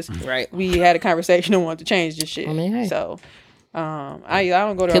if it's just Right. we had a conversation and wanted to change this shit. I mean, hey. So, I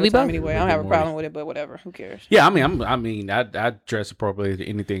don't go there Could all be the time both. anyway. I don't have a problem with it, but whatever. Who cares? Yeah, I mean, I dress appropriately to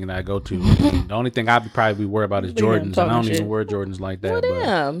anything that I go to. The only thing I'd probably be worried about is Look at him Jordans, and I talking don't shit. even wear Jordans like that. Well, but,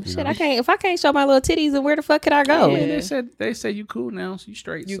 damn. you Shit, know. if I can't show my little titties, then where the fuck could I go? I mean, Yeah. they said you cool now, so you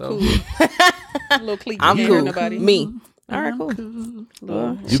straight. You so. cool? Little clique. I'm can't cool. hurt nobody. Me. All right, cool. Little- You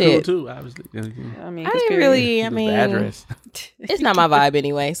cool Shit. too, obviously. I mean, I didn't conspiracy. really. I The mean, address. it's not my vibe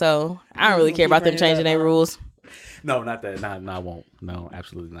anyway, so I don't really care about them Keep bringing changing it their up. rules. No, not that. No, I won't. No,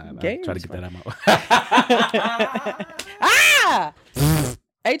 absolutely not. I'll Games try to get that out of my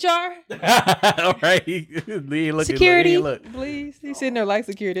HR, All right. Lee, look, Security. Look. please. He's sitting there like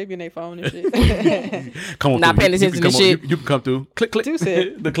security. They be in their phone and shit. Come on, Not through. paying You attention can to come on. shit. You can come through. Click, click. Do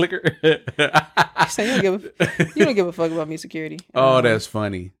said. The clicker. So you don't give a fuck about me, security. Oh, that's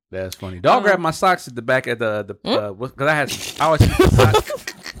funny. That's funny. Dog grabbed my socks at the back at the because I always keep the socks.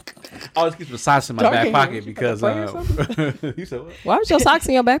 I always keep the socks in my Dog back ain't pocket you because got a play or you said what? Why was your socks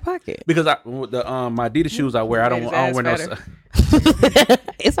in your back pocket? Because my Adidas shoes I wear, I don't Made his wear no. ass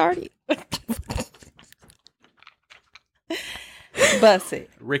It's already. Bust it.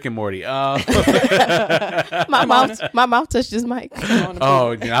 Rick and Morty. My mouth touched his mic.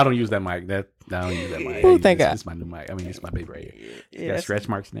 Oh, yeah, I don't use that mic. I don't use that mic. Oh, thank God. It's my new mic. I mean, it's my baby right here. It's got that's- stretch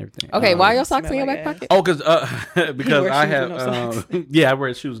marks and everything. Okay, why are your socks smell in your like back ass. pocket? Oh, because wear I shoes have, with no socks. I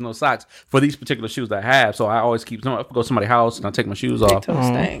wear shoes with no socks for these particular shoes that I have. So I always keep some. If I go to somebody's house and I take my shoes off. Toes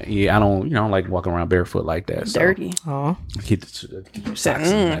stank. Yeah, I don't like walking around barefoot like that. So Dirty. Oh, I keep the socks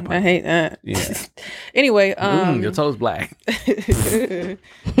in my back I pocket. hate that. Yeah. Anyway, Your toes black.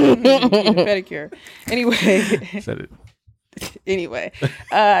 pedicure. Anyway, Said it.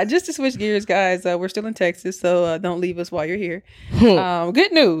 just to switch gears, guys, we're still in Texas, so don't leave us while you're here.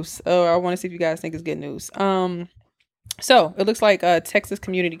 Good news. I want to see if you guys think it's good news. So it looks like Texas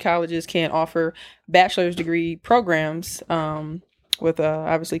community colleges can offer bachelor's degree programs with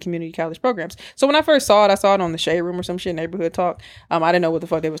obviously community college programs. So when I first saw it on the Shade Room or some shit, Neighborhood Talk. I didn't know what the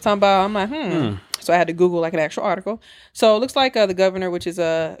fuck they was talking about. I'm like, So I had to Google like an actual article. So it looks like the governor, which is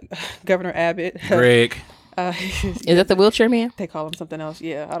Governor Abbott. Greg. is that the wheelchair man? They call him something else.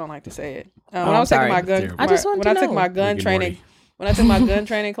 Yeah, I don't like to say it. When I'm I was taking sorry. my gun, Terrible. I just wanted when to I took know. my gun Rick and training, Morty. when I took my gun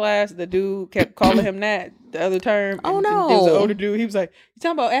training class, the dude kept calling him that the other term. Oh, and no. There was an older dude. He was like, "You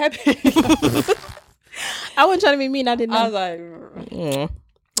talking about Abbott?" I wasn't trying to be mean. I didn't I was know. like,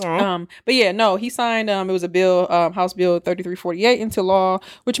 but yeah, no, he signed. It was a bill, House Bill 3348 into law,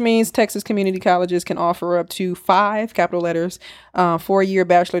 which means Texas community colleges can offer up to 5 capital letters, 4-year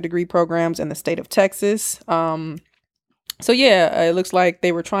bachelor degree programs in the state of Texas. So yeah, it looks like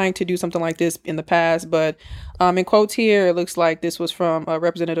they were trying to do something like this in the past, but in quotes here, it looks like this was from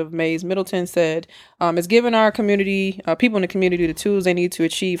Representative Mays Middleton said, it's given our community, people in the community, the tools they need to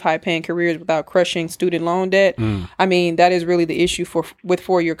achieve high-paying careers without crushing student loan debt. I mean, that is really the issue with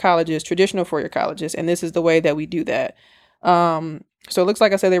four-year colleges, traditional four-year colleges, and this is the way that we do that. So it looks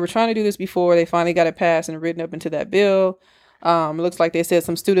like I said they were trying to do this before. They finally got it passed and written up into that bill. It looks like they said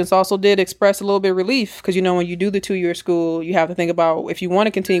some students also did express a little bit of relief because, when you do the 2-year school, you have to think about if you want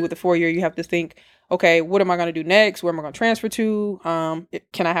to continue with the 4-year, you have to think, okay, what am I going to do next? Where am I going to transfer to?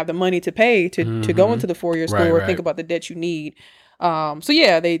 Can I have the money to pay to go into the 4-year school or think about the debt you need? So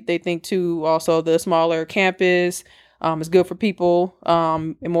yeah, they think too, also the smaller campus is good for people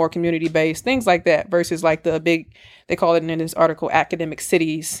and more community based, things like that versus like the big, they call it in this article, academic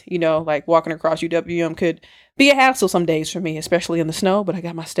cities, like walking across UWM could be a hassle some days for me, especially in the snow, but I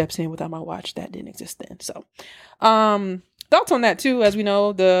got my steps in without my watch. That didn't exist then. So, thoughts on that too. As we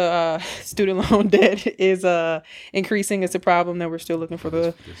know, the student loan debt is increasing. It's a problem that we're still looking for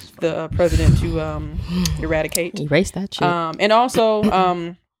the president to eradicate. Erase that shit. And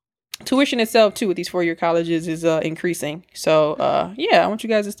also, tuition itself too with these 4-year colleges is increasing. So I want you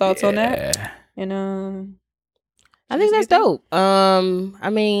guys' thoughts on that. And I think that's dope. I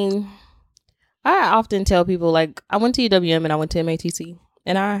mean, I often tell people, like, I went to UWM and I went to MATC,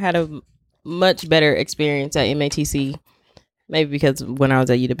 and I had a much better experience at MATC. Maybe because when I was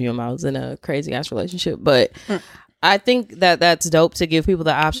at UWM, I was in a crazy ass relationship, but I think that that's dope to give people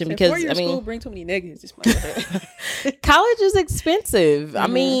the option because I mean, school bring too many negatives. college is expensive. I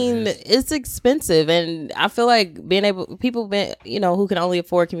mean, it's expensive, and I feel like people who can only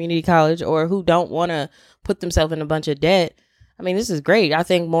afford community college or who don't want to put themselves in a bunch of debt. I mean, this is great. I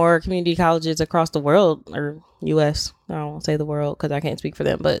think more community colleges across the world or U.S. I don't want to say the world because I can't speak for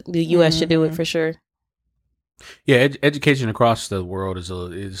them, but the U.S. should do it for sure. Yeah, education across the world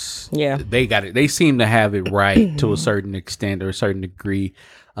is they got it. They seem to have it right to a certain extent or a certain degree,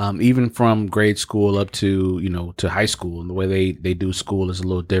 even from grade school up to to high school. And the way they do school is a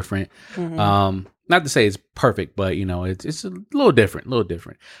little different. Not to say it's perfect, but it's a little different,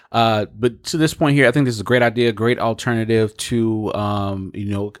 But to this point here, I think this is a great idea, great alternative to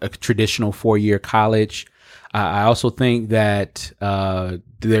a traditional 4-year college. I also think that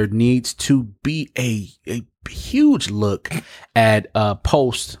there needs to be a huge look at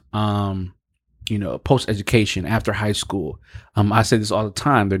post education after high school. I say this all the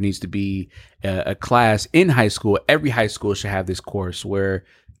time. There needs to be a class in high school. Every high school should have this course where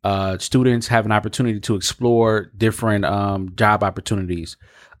students have an opportunity to explore different job opportunities,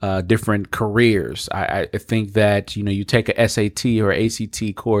 different careers. I think that you take a SAT or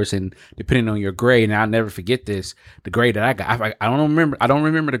ACT course, and depending on your grade, and I'll never forget this, the grade that I got, I don't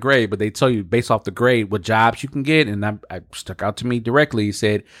remember the grade, but they tell you based off the grade what jobs you can get, and I stuck out to me directly. It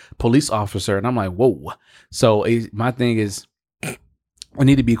said police officer, and I'm like, whoa. So my thing is, there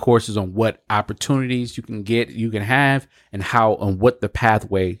need to be courses on what opportunities you can have, and how and what the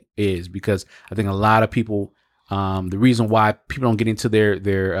pathway is, because I think a lot of people, the reason why people don't get into their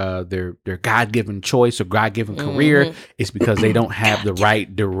God-given choice or God-given career is because they don't have the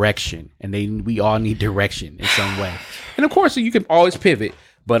right direction, and we all need direction in some way. And of course, you can always pivot,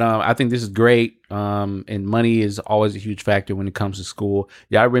 but I think this is great. And money is always a huge factor when it comes to school.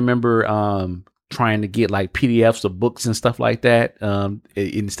 Yeah, I remember trying to get like PDFs of books and stuff like that,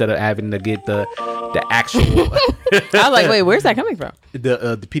 instead of having to get the actual. I was like, wait, where's that coming from?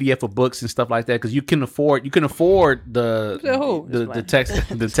 The PDF of books and stuff like that, because you can afford the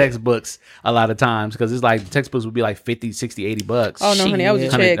textbooks a lot of times, because it's like the textbooks would be like $50, $60, $80. Oh no, honey, I was a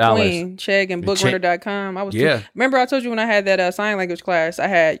Chegg queen. Chegg and The bookrunner.com. I was remember I told you when I had that sign language class, I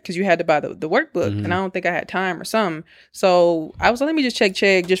had, because you had to buy the workbook, and I don't think I had time or something, so I was like, let me just check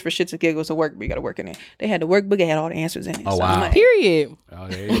Chegg just for shits and giggles. The workbook, you got to work in it. They had the workbook, it had all the answers in it. Oh, so wow. like, Period. Oh,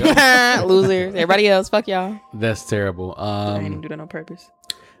 there you go. Losers. Everybody else, fuck y'all. That's terrible. I didn't even do that on purpose.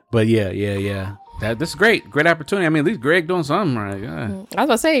 But yeah. That's great opportunity. I mean, at least Greg doing something right. Yeah. I was about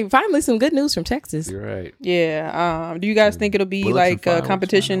to say, finally some good news from Texas. You're right. Yeah. Do you guys think it'll be Bullets like and a fireworks,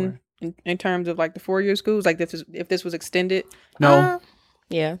 competition in terms of like the 4-year schools? Like if this was extended? No.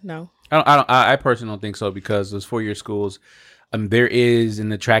 No. I personally don't think so, because those 4-year schools, there is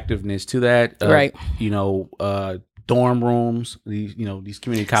an attractiveness to that. Right. Dorm rooms, these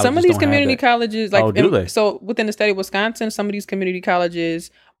community colleges. Some of these community colleges, like, do they? So within the state of Wisconsin, some of these community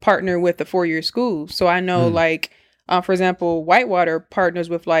colleges partner with the 4-year schools. So I know, like, for example, Whitewater partners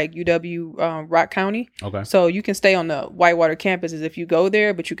with like UW Rock County. Okay. So you can stay on the Whitewater campuses if you go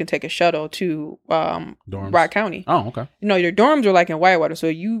there, but you can take a shuttle to Rock County. Oh, okay. Your dorms are like in Whitewater, so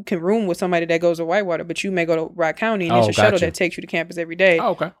you can room with somebody that goes to Whitewater, but you may go to Rock County, and it's a shuttle that takes you to campus every day. Oh,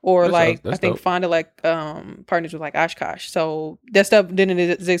 okay. Or That's I think Fonda partners with like Oshkosh. So that stuff didn't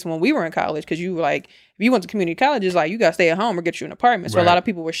exist when we were in college, because you were like, if you went to community colleges, like, you got to stay at home or get you an apartment. So a lot of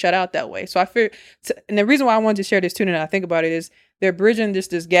people were shut out that way. So I fear, and the reason why I wanted to share this too, and I think about it, is they're bridging this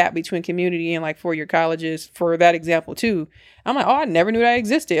gap between community and like 4-year colleges for that example too. I'm like, I never knew that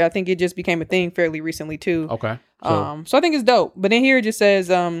existed. I think it just became a thing fairly recently too. Okay. So I think it's dope. But then here it just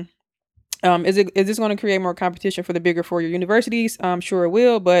says, is this going to create more competition for the bigger 4-year universities? I'm sure it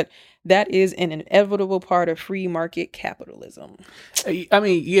will, but that is an inevitable part of free market capitalism. I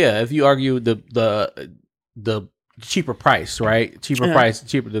mean, yeah, if you argue the cheaper price, right?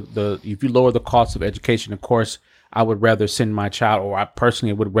 If you lower the cost of education, of course, I would rather send my child, or I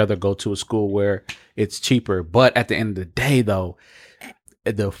personally would rather go to a school where it's cheaper. But at the end of the day, though,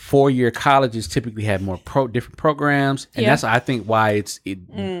 the 4-year colleges typically have more different programs, and that's, I think, why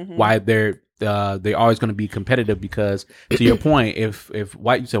why they're always going to be competitive, because to your point, if you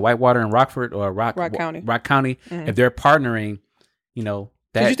said Whitewater and Rockford or Rock County, if they're partnering,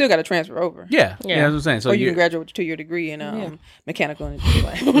 Because you still got to transfer over. Yeah, that's what I'm saying. So or you can graduate with a 2-year degree in mechanical and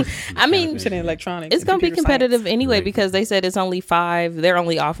I mean, sitting in electronics. it's gonna be competitive science. anyway because they said it's only 5. They're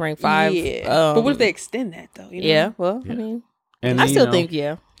only offering 5. Yeah. But what if they extend that though? You know? Yeah. Well, I mean, and I still think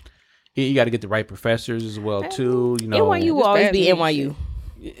you got to get the right professors as well too. You know, NYU will always be NYU.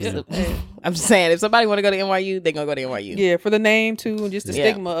 Yeah. I'm just saying, if somebody want to go to NYU, they're gonna go to NYU. Yeah, for the name too, and just the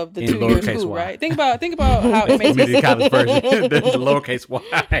stigma of the In 2-year lowercase school, y. right? Think about how Community college version, the lowercase y.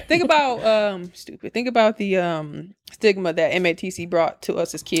 Think about Think about the stigma that MATC brought to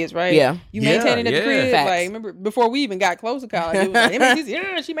us as kids, right? Yeah. You maintain it at the crib. Facts. Like, remember before we even got close to college, it was like, MATC,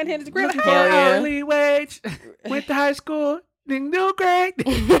 yeah, she maintained it at the crib. Hell yeah. Hourly wage. Went to high school. Didn't do great.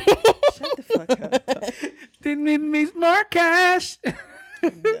 Shut the fuck up. Didn't need more cash.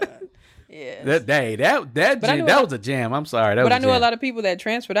 Yeah. That was a jam. I'm sorry. But I knew a lot of people that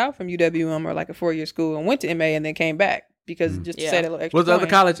transferred out from UWM or like a 4-year school and went to MA and then came back because just to say that little extra was the other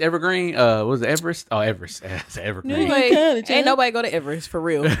point. college Evergreen? Was it Everest? Oh, Everest. It's Evergreen. Like, ain't nobody go to Everest for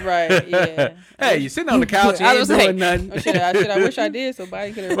real. Right, yeah. Hey, you sitting on the couch, you I ain't was doing like- nothing. Oh, shit, I wish I did.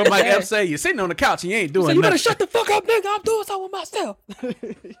 Somebody could have. But Mike F say, you sitting on the couch, and you ain't doing So you better nothing. shut the fuck up, nigga. I'm doing something with myself.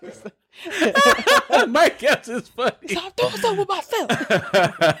 Mike F is funny. I'm doing something with myself.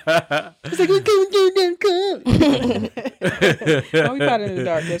 It's like, we can't do that, come. Oh, we caught it in the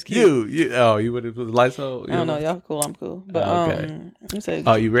dark. That's cute. You would have put the lights on? I don't know. Y'all cool. I'm cool. But Okay.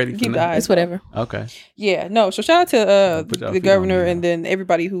 Oh, you ready for keep the that? eyes It's whatever. Okay. Yeah, no. So shout out to Put y'all the feet on governor me and now. then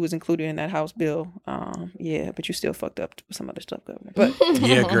everybody who was included in that House bill. Yeah, but you still fucked up with some other stuff, Governor. But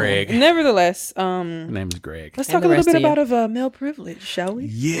Yeah, Greg. nevertheless, Her name is Greg. let's And talk the a little rest bit of you. about male privilege, shall we?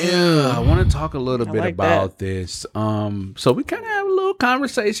 Yeah, I want to talk a little I bit like about this. So we kind of have a little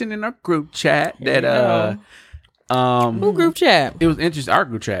conversation in our group chat that Who group chat? it was interesting. Our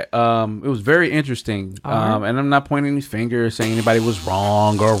group chat. It was very interesting. And I'm not pointing any fingers saying anybody was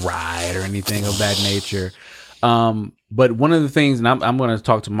wrong or right or anything of that nature. But one of the things, and I'm going to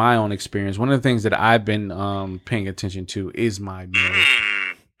talk to my own experience. One of the things that I've been paying attention to is my male.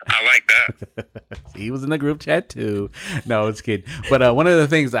 I like that. He was in the group chat too. No, it's kidding. But one of the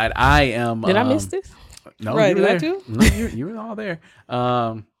things that I am. Did I miss this? No, Right, you were did I there. too? No, you were all there.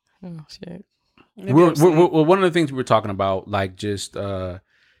 Oh shit. We're one of the things we were talking about, like just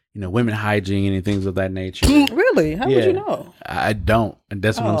women hygiene and things of that nature. Really? How would you know? I don't, and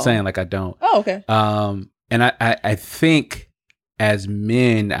that's what I'm Oh. saying. Like I don't. Oh, okay. And I think as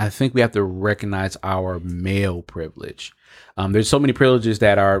men, I think we have to recognize our male privilege. There's so many privileges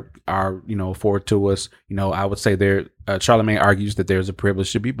that are afforded to us. I would say Charlemagne argues that there's a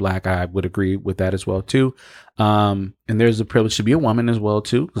privilege to be black. I would agree with that as well too. And there's a privilege to be a woman as well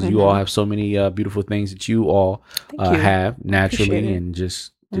too, because you all have so many beautiful things that you all Thank you. have naturally, Appreciate it. and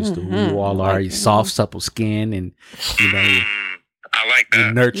just who you all are, your soft, supple skin, and I like your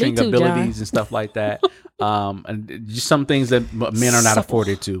that. nurturing Me too, abilities and stuff like that. And just some things that men are not Supple.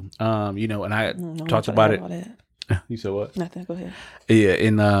 afforded to. And I Mm, talked I'm about sorry it. that. You said what? Nothing. Go ahead. Yeah,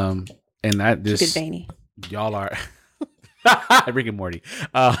 and I Keep it just veiny. y'all are Rick and Morty.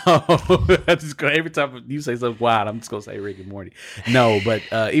 I just go every time you say something wild, I'm just gonna say Rick and Morty. No, but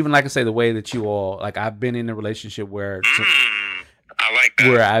even like I say, the way that you all like, I've been in a relationship where I like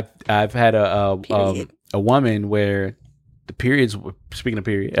that. I've had a Period. woman where the periods. Speaking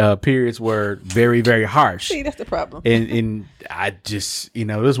of periods were very, very harsh. See, that's the problem. And I just, it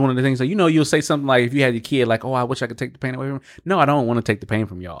was one of the things that, you'll say something like, if you had your kid, like, oh, I wish I could take the pain away from him. No, I don't want to take the pain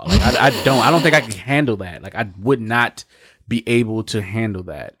from y'all. Like, I don't think I can handle that. Like, I would not be able to handle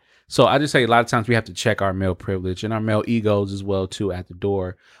that. So I just say a lot of times we have to check our male privilege and our male egos as well too at the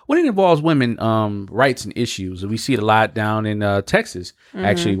door when it involves women rights and issues. And we see it a lot down in Texas,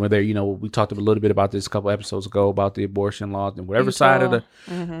 actually, where they, we talked a little bit about this a couple episodes ago about the abortion laws and whatever side of the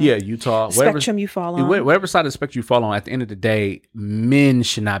Utah, whatever Spectrum you fall on. whatever side of the spectrum you fall on. At the end of the day, men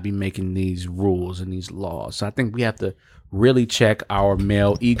should not be making these rules and these laws. So I think we have to really check our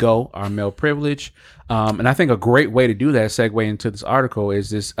male ego, our male privilege. And I think a great way to do that, segue into this article, is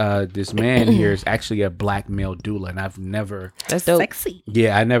this man here is actually a black male doula. And I've never, That's dope. Sexy.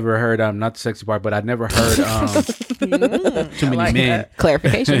 I never heard, not the sexy part, but I never heard too many like men. that.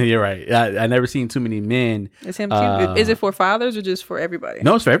 Clarification. You're right. I never seen too many men. Is him cute? Is it for fathers or just for everybody?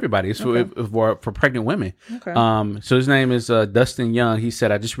 No, it's for everybody. It's for pregnant women. Okay. So his name is Dustin Young. He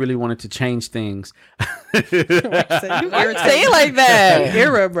said, I just really wanted to change things. You Say it like that.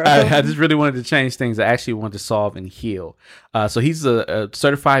 Era, bro. I just really wanted to change things. I actually wanted to solve and heal. So he's a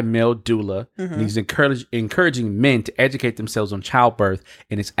certified male doula, and he's encouraging men to educate themselves on childbirth,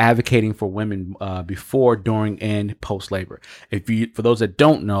 and is advocating for women before, during, and post labor. For those that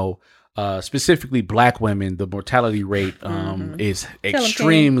don't know, specifically Black women, the mortality rate is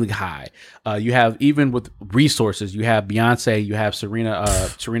extremely high. You have, even with resources, you have Beyonce, you have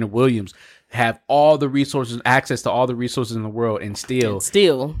Serena Williams, have all the resources, access to all the resources in the world, and still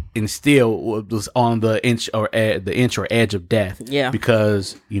was on the inch or edge of death. Yeah,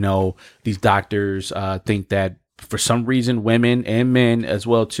 because these doctors think that for some reason, women and men as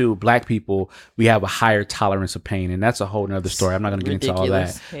well too, Black people, we have a higher tolerance of pain, and that's a whole nother story. I'm not going to get into all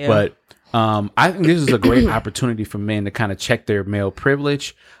that, but I think this is a great opportunity for men to kind of check their male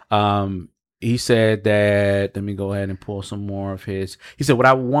privilege. He said that, let me go ahead and pull some more of his. He said, what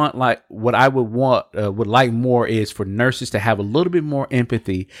I would like more is for nurses to have a little bit more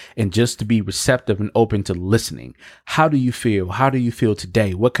empathy and just to be receptive and open to listening. How do you feel? How do you feel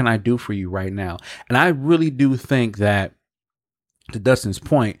today? What can I do for you right now? And I really do think that, to Dustin's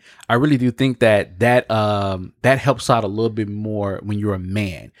point, I really do think that helps out a little bit more when you're a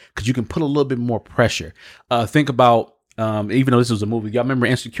man, because you can put a little bit more pressure. Think about, even though this was a movie, y'all remember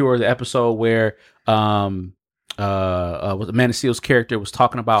Insecure, the episode where Amanda Seal's character was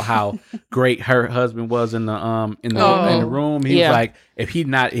talking about how great her husband was in the room. He was like, if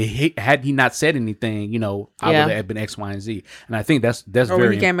had he not said anything, I would have been X, Y, and Z. And I think that's very.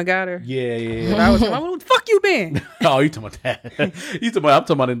 When he came and got her. Yeah. I was like, what the fuck you been? Oh, you talking about that? I'm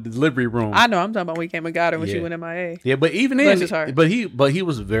talking about in the delivery room. I know. I'm talking about when he came and got her when she went MIA. Yeah, but even then, but he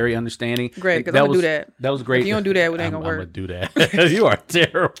was very understanding. Great, because I'm gonna do that. That was great. If you don't do that, it ain't gonna work. I'm gonna do that. You are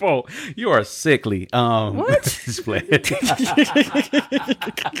terrible. You are sickly. What? Display.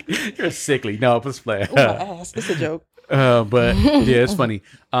 You're sickly. No, display. Oh, my ass. It's a joke. But yeah, it's funny.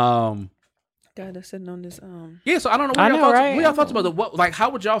 God, that's sitting on this. Yeah, so I don't know. What y'all thoughts about how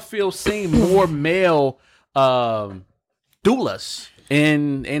would y'all feel seeing more male doulas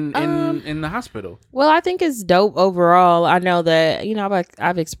in the hospital? Well, I think it's dope overall. I know that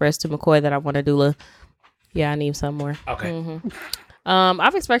I've expressed to McCoy that I want a doula. Yeah, I need some more. Okay. Mm-hmm.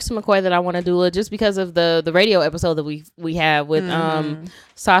 I've expressed to McCoy that I want to doula just because of the radio episode that we have with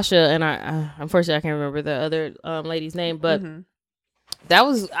Sasha, and I unfortunately I can't remember the other lady's name, but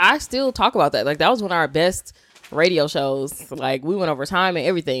I still talk about that. Like, that was one of our best radio shows. Like, we went over time and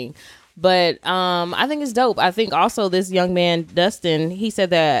everything. But I think it's dope. I think also this young man, Dustin, he said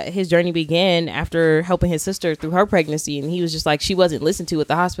that his journey began after helping his sister through her pregnancy, and he was just like, she wasn't listened to at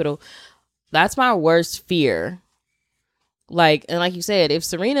the hospital. That's my worst fear. Like, and like you said, if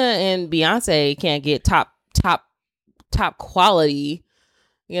Serena and Beyonce can't get top quality,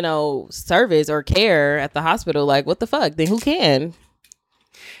 service or care at the hospital, like, what the fuck? Then who can?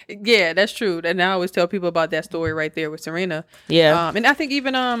 Yeah, that's true. And I always tell people about that story right there with Serena. Yeah. And I think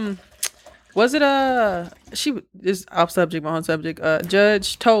even was it she is off subject, my own subject.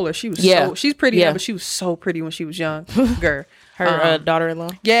 Judge told her she was she's pretty now, but she was so pretty when she was young. Girl. Her daughter-in-law.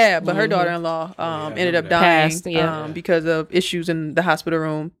 Yeah, but her daughter-in-law ended up dying Passed, because of issues in the hospital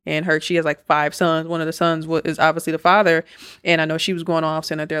room. And she has like 5 sons. One of the sons is obviously the father. And I know she was going off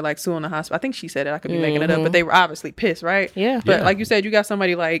saying that they're like suing the hospital. I think she said it. I could be making it up, but they were obviously pissed, right? Yeah. But like you said, you got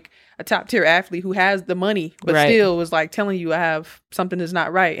somebody like a top tier athlete who has the money, but still was like telling you I have something that's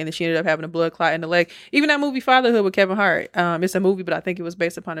not right. And then she ended up having a blood clot in the leg. Even that movie Fatherhood with Kevin Hart. It's a movie, but I think it was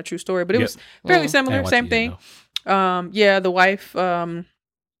based upon a true story. But it was fairly similar, same thing. The wife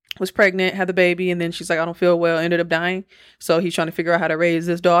was pregnant, had the baby, and then she's like, I don't feel well, ended up dying. So he's trying to figure out how to raise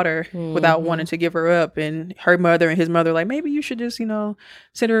this daughter without wanting to give her up. And her mother and his mother like, maybe you should just,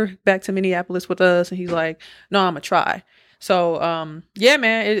 send her back to Minneapolis with us. And he's like, no, I'm gonna try. So yeah,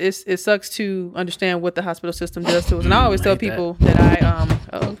 man, it sucks to understand what the hospital system does to us. And I always tell people that I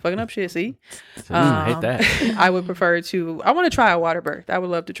fucking up shit, see? I hate that. I would prefer I want to try a water birth. I would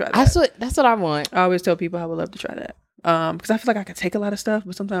love to try that. That's what I want. I always tell people I would love to try that. Because I feel like I could take a lot of stuff,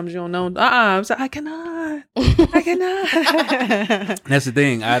 but sometimes you don't know. So I cannot. That's the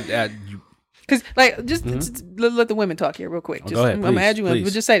thing. Because like just let the women talk here real quick. Go ahead, I'm gonna add you in,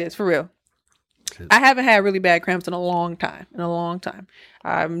 but just say this for real. I haven't had really bad cramps in a long time.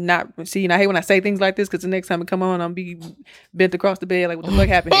 I'm not. See, and I hate when I say things like this because the next time I come on, I'll be bent across the bed like, what the fuck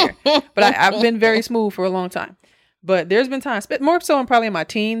happened here? But I've been very smooth for a long time. But there's been times, more so probably in my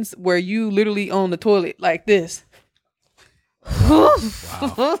teens, where you literally on the toilet like this. Wow.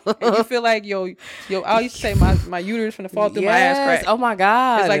 And you feel like yo, I used to say my uterus finna fall through my ass crack. Oh my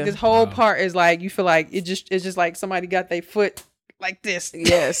God. It's like this whole part is like you feel like it's just like somebody got their foot like this.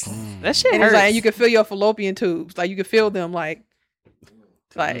 Yes. That shit and hurts. It's like, and you can feel your fallopian tubes. Like you can feel them like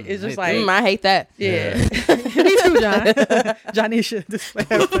it's just like I hate that. Yeah. Me too, John. Johnisha.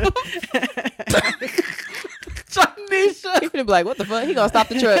 Johnisha. He finna be like, what the fuck? He gonna stop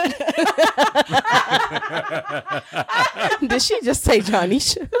the truck. Did she just say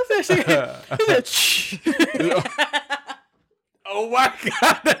Johnisha? Oh my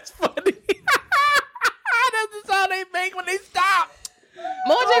God, that's funny. That's the sound they make when they stop.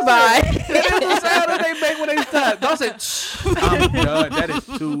 More J bye. That's the sound that they make when they stop. Don't say, I'm done. That is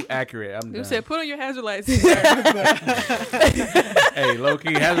too accurate. I'm You done. said put on your hazard lights. Hey, low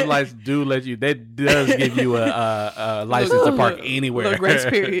key, hazard lights do let you. That does give you a license to park anywhere. Little grace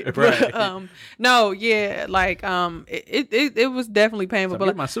period. Right. No, yeah, like it was definitely painful. So But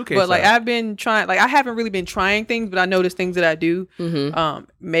get my suitcase but like out. I've been trying. Like I haven't really been trying things, but I noticed things that I do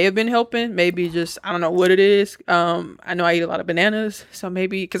may have been helping. Maybe just I don't know what it is. I know I eat a lot of bananas, so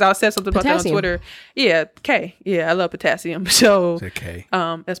maybe because I said something about that on Potassium. Twitter. Yeah, K. Yeah, I love potassium. So It's okay.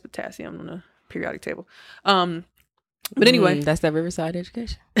 that's potassium on the periodic table. But anyway, That's that Riverside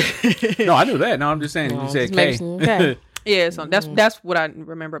education. No, I knew that. No, I'm just saying. You said K. Okay. yeah, so that's what I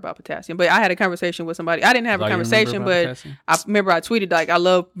remember about potassium. But I had a conversation with somebody. I didn't have a All you conversation, remember about but potassium? I remember I tweeted like I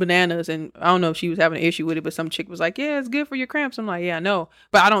love bananas, and I don't know if she was having an issue with it, but some chick was like, "Yeah, it's good for your cramps." I'm like, "Yeah, I know,"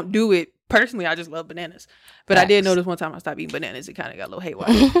 but I don't do it personally. I just love bananas. But I did Facts. notice one time I stopped eating bananas, it kind of got a little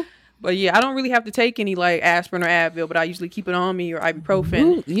haywire. But yeah, I don't really have to take any like aspirin or Advil, but I usually keep it on me or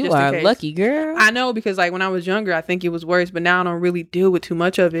ibuprofen. You just in are case. lucky, girl. I know because like when I was younger, I think it was worse, but now I don't really deal with too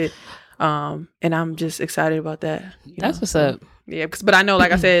much of it. And I'm just excited about that. That's what's up. Yeah, but I know,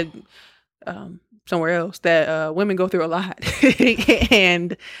 like I said, somewhere else that women go through a lot,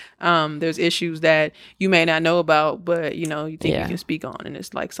 and there's issues that you may not know about, but you know you think you can speak on, and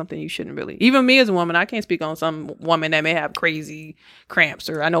it's like something you shouldn't really. Even me as a woman, I can't speak on some woman that may have crazy cramps,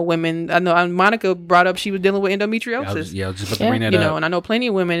 or I know women. I know Monica brought up she was dealing with endometriosis. I was just about to bring that You up. know, and I know plenty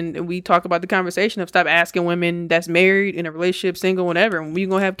of women. And we talk about the conversation of stop asking women that's married in a relationship, single, whatever. When we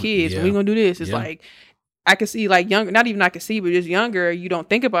gonna have kids? When we gonna do this? It's like I could see like younger, not even I could see, but just younger. You don't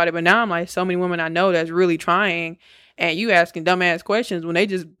think about it, but now I'm like so many women I know that's really trying, and you asking dumbass questions when they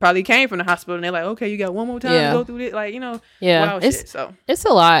just probably came from the hospital and they're like, okay, you got one more time to go through this, like wild shit. So it's a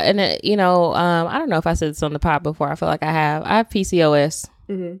lot, and I don't know if I said this on the pod before. I feel like I have PCOS.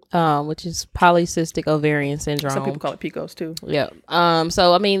 Which is polycystic ovarian syndrome. Some people call it PCOS too. Yeah.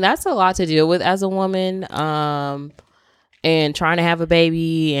 So I mean that's a lot to deal with as a woman. And trying to have a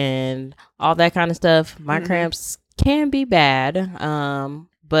baby and all that kind of stuff. My cramps can be bad.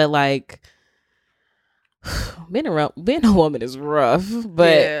 But like being a woman is rough.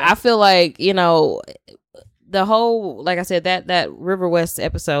 But I feel like, the whole, like I said, that River West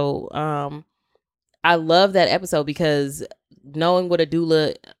episode, I love that episode because knowing what a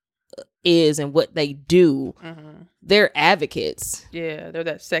doula is and what they do, they're advocates. Yeah, they're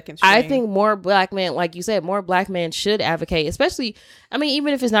that second string. I think more black men, like you said, more black men should advocate, especially, I mean,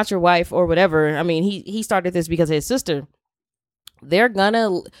 even if it's not your wife or whatever. I mean, he started this because of his sister. They're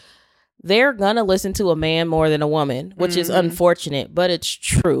gonna listen to a man more than a woman, which is unfortunate, but it's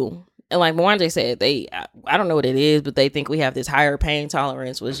true. And like Mwanje said, I don't know what it is, but they think we have this higher pain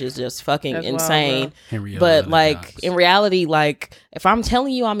tolerance, which is just fucking insane. Wild, but like in reality, like if I'm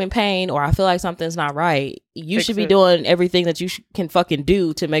telling you I'm in pain or I feel like something's not right, you should be doing everything that you can fucking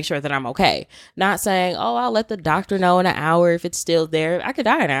do to make sure that I'm okay. Not saying, oh, I'll let the doctor know in an hour if it's still there. I could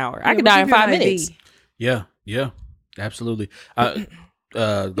die in an hour. I could die in 5 minutes. Yeah, absolutely.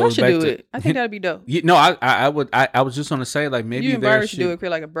 Y'all Goes should back do to, it. I think that'd be dope. No, I would. I was just gonna say like maybe You and there Barry should do it.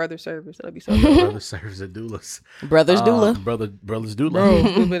 Create like a brother service. That'd be so dope. brother service of doulas. Brothers doula. Brothers doula. Bro,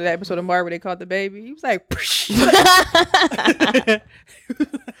 with that episode of Mark where they caught the baby, he was like,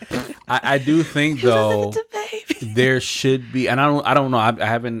 I do think though there should be, and I don't know. I'm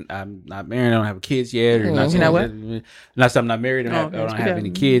not married. I don't have kids yet, or not. You know what? Not I'm not married. I don't have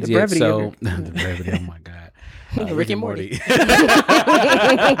any kids the yet. brevity So of the brevity. Oh my god. Rick and Morty. that's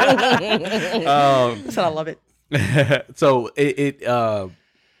how I love it. So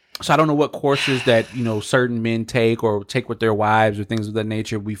so I don't know what courses that certain men take or take with their wives or things of that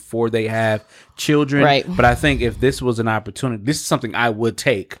nature before they have children. Right. But I think if this was an opportunity, this is something I would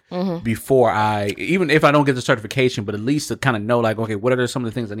take before even if I don't get the certification, but at least to kind of know like, okay, what are some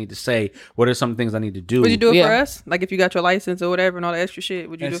of the things I need to say? What are some things I need to do? Would you do it for us? Like if you got your license or whatever and all the extra shit,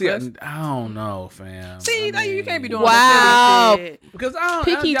 would you do it for us? I don't know, fam. See, you can't be doing Wow. that shit. Because I don't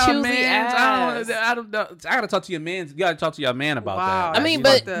Picky, y'all choosy mans, ass. I don't know. I gotta talk to your man. You gotta talk to your man about Wow. that. I mean, You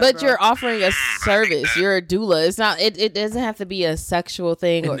but know? but you're offering a service. You're a doula. It's not. It doesn't have to be a sexual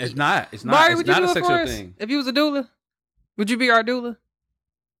thing. Or, it's not. It's not. Barry, It's would you not do a it for sexual us? thing. If you was a doula, would you be our doula?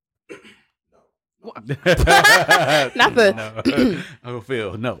 Not the. No. Uncle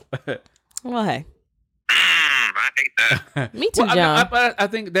Phil, no. Well, hey. I hate that. Me too, Well, John. I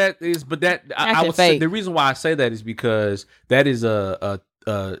think that is, but that I Acting would say fake. the reason why I say that is because that is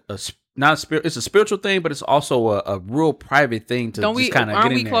not a spirit. It's a spiritual thing, but it's also a real private thing to Don't we? just kind of Aren't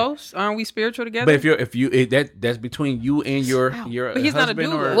get in we there. close? Aren't we spiritual together? But that's between you and your But he's not a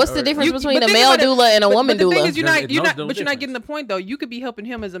husband doula. or What's the or- difference You- between but a think male about it. doula and a woman but the thing doula? is, you're There's not, no you're not, but you're not difference. getting the point though. You could be helping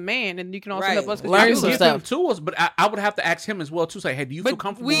him as a man, and you can also Right. help us. 'cause Learn you're some doula. stuff. Give him tools, but I would have to ask him as well too. Say, hey, do you feel But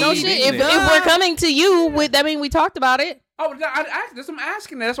comfortable? we- with No me Shit, being if there? we're coming to you with, I mean, we talked about it. Oh, that's what I'm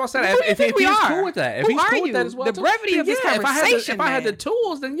asking. That's why I said Who do you if think we he's are? cool with that, if Who he's are cool with you? that as well, The too, brevity then of this yeah, conversation, If I had the man.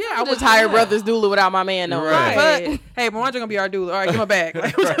 tools, then yeah, I would Just hire brother's doula without my man knowing. Right. Fuck. Hey, Moanja gonna be our doula. All right, give my bag.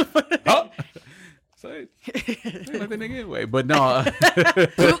 Like, what the fuck? Oh. Say, like the nigga anyway, but no.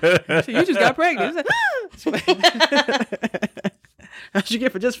 You just got pregnant. How'd you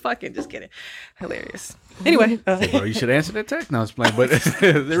get for just fucking? Just kidding. Hilarious. Anyway, Bro, you should answer that text. No, I was playing, but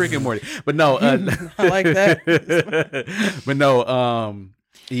the Rick and Morty. But no, I like that. but no,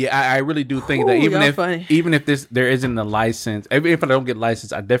 yeah, I really do think that Ooh, even y'all if funny. there isn't a license, even if I don't get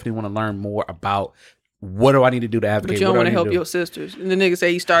licensed, I definitely want to learn more about what do I need to do to advocate. But you don't What want do to I help need to your sisters. And the nigga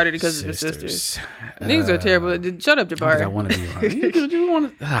say he started because of his sisters. Niggas are terrible. Shut up, Because I Jabari. want to be. You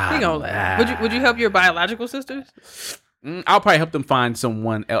want to? He gonna laugh. Would you help your biological sisters? I'll probably help them find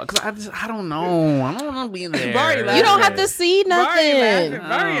someone else because I don't know. I don't want to be in there. Bari You laughing. don't have to see nothing.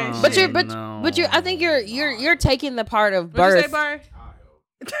 Bari ain't But shit. you're I think you're taking the part of What'd you birth. say, Bari?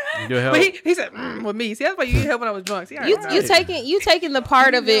 You do help. But he said with me. See, that's why you didn't help when I was drunk. See, I already You know. you taking the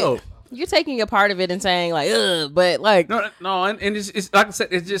part of No. it. You're taking a part of it and saying like, ugh, but like, No, and it's like I said,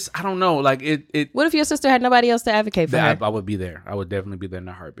 it's just I don't know. Like it. what if your sister had nobody else to advocate for her? I would be there. I would definitely be there in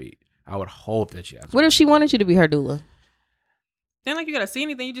a heartbeat. I would hope that she. What if she wanted you to be her doula? Ain't like you gotta see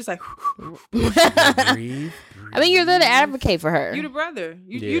anything. You just like breathe? I mean, you're there to advocate for her. you the brother.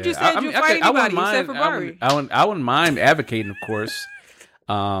 You Yeah. just said you'd fight anybody except for Bari. I wouldn't mind advocating, of course.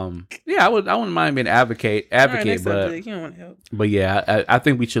 Yeah, I wouldn't mind being advocate, All right, next but subject. You don't want to help. but yeah, I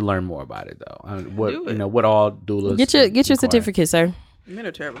think we should learn more about it though. I mean, what Do it. you know, what all doulas Get your require. certificate, sir. Men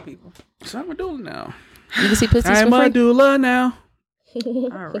are terrible people. So I'm a doula now. You can see pussies I'm for a free. doula now. All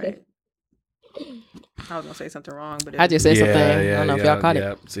right. I was gonna say something wrong, but I just said something. I don't know if y'all caught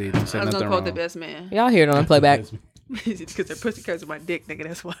it. See, you said I was nothing gonna quote the wrong. best man. Y'all hear it on playback. Because their pussy curves with my dick, nigga.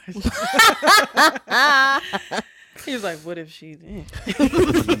 That's why. He was like, "What if she's in?"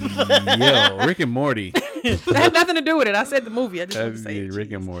 Yo, Rick and Morty. That had nothing to do with it. I said the movie. I just wanted to say it.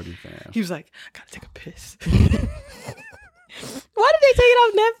 Rick and Morty fam. He was like, "I gotta take a piss." Why did they take it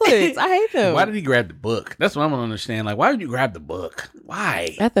off Netflix? I hate them. Why did he grab the book? That's what I don't understand. Like, why did you grab the book?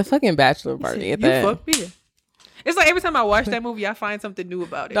 Why? At the fucking bachelor party. You At that. fuck me. It's like every time I watch that movie, I find something new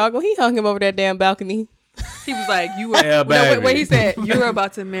about it. Doggo, he hung him over that damn balcony. He was like, "You were." Yeah, wait, baby. he said, "You're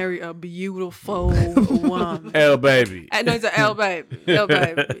about to marry a beautiful woman." Hell, baby. No, he's an L baby. L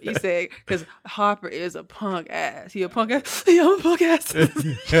baby. He said, because Harper is a punk ass. He a punk ass. He a punk ass.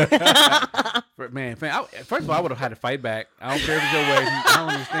 Man, first of all, I would have had to fight back. I don't care if it's your way. I don't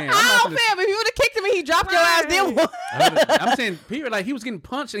understand. I'm not Oh, fam, if you would have kicked him and he dropped your ass, then what? I'm saying, period. Like he was getting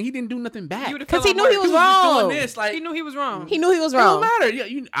punched and he didn't do nothing back. You would've Because fell he on knew he work. was He was just wrong. doing this, like He knew he was wrong. He knew he was it don't wrong.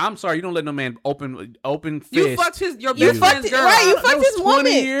 matter. I'm sorry, you don't let no man open fist. You fucked your You best fucked friend's it, girl. right? You That fucked was his 20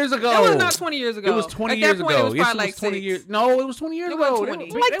 woman. years ago. That was not 20 years ago. It was 20 At years that point, ago. It was Yes, probably it like was 20 6. years. No, it was 20 years It ago. wasn't They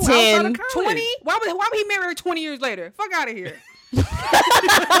 20. were- Like they were outside of 10. college. 20? Why would he marry her 20 years later? Fuck out of here. He's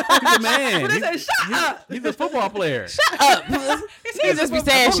a man. They said, shut up. He's a football player. He just be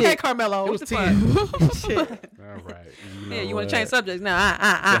saying Okay, shit. Carmelo. It What was the 10. fuck? Shit. All right. Yeah, you want to change subjects now?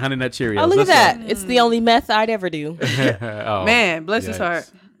 The Honey Nut Cheerios. Oh, look at Let's that. It's the only meth I'd ever do. go. Oh, Man, bless his yikes. heart.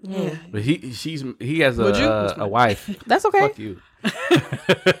 But he has Would you? a wife. That's okay. Fuck you.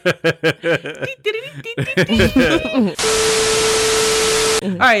 All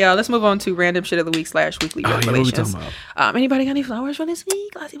right, y'all. Let's move on to random shit of the week / weekly Oh, yeah, what we revelations. talking about? Anybody got any flowers for this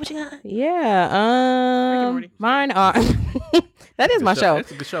week? Let's see what you got. Yeah. Morty. Mine are. That is my show.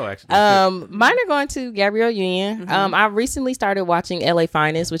 It's a good show, actually. Mine are going to Gabrielle Union. I recently started watching LA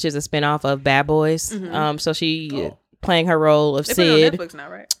Finest, which is a spinoff of Bad Boys. So she playing her role of They put it on Sid. Netflix now,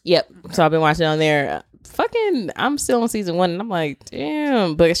 right? Yep. So I've been watching it on there. I'm still on season 1, and I'm like,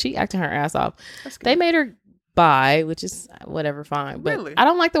 damn. But she acting her ass off. They made her bi, which is whatever, fine. But Really? I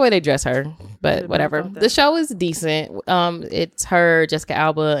don't like the way they dress her. But Should've whatever. thought that. The show is decent. It's her, Jessica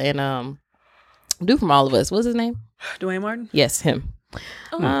Alba, and dude from All of Us. What's his name? Dwayne Martin. Yes, him.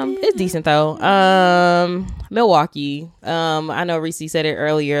 Oh, It's decent though. Milwaukee. I know Reese said it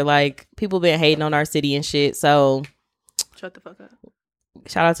earlier. Like people been hating on our city and shit. So Shut the fuck up.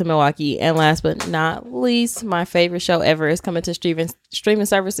 shout out to Milwaukee. And last but not least, my favorite show ever is coming to streaming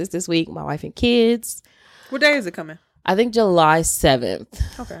services this week. My Wife and Kids. What day is it coming? I think July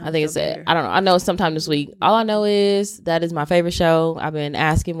 7th. Okay. I think it's it. I don't know. I know it's sometime this week. All I know is that is my favorite show. I've been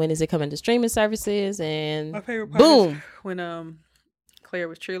asking when is it coming to streaming services, and My favorite part boom. is when Claire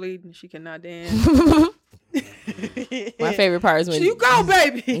was cheerleading and she cannot dance. My favorite part is when You go,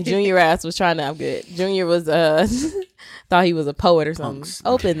 baby. Junior ass was trying to. I'm good. Junior was thought he was a poet or something. Punks.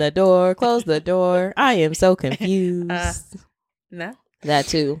 Open the door, close the door. I am so confused. Nah. That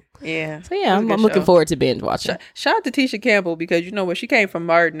too. Yeah. So yeah, It was a I'm good looking show. forward to binge watching. Shout out to Tisha Campbell because you know what, she came from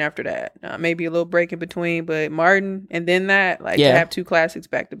Martin after that. Maybe a little break in between, but Martin and then that, like Yeah. to have two classics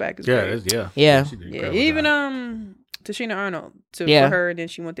back to back is great. Yeah. She did an Yeah, incredible even job. Tashina Arnold for Yeah. her, and then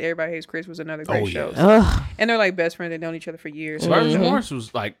she went to Everybody Hates Chris was another great Oh, show. yeah. So- Ugh. and they're like best friends. They've known each other for years. Survivor's Mhm. Remorse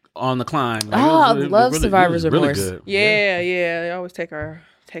was like on the climb. Like, Oh, I love it was Survivor's really Remorse. good. Yeah, yeah. They always take our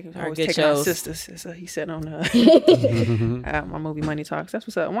good taking our shows. sisters. So he said on my movie Money Talks. That's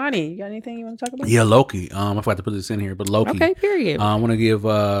what's up. Wani, you got anything you want to talk about? Yeah, Loki. I forgot to put this in here, but Loki. Okay, period. I want to give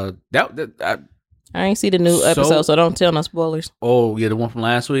I ain't see the new episode, so don't tell no spoilers. oh yeah, the one from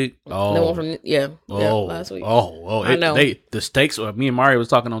last week. Oh, The one from last week. I know. The stakes. Me and Mario was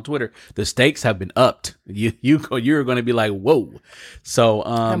talking on Twitter. The stakes have been upped. You're going to be like, whoa. So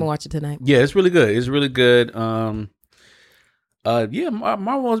I'm gonna watch it tonight. yeah, it's really good. It's really good.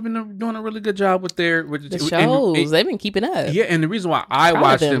 Marvel has been doing a really good job with their The shows they've been keeping up. Yeah, and the reason why I Proud of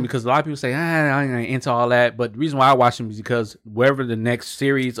watch them. them because a lot of people say I ain't into all that, but the reason why I watch them is because wherever the next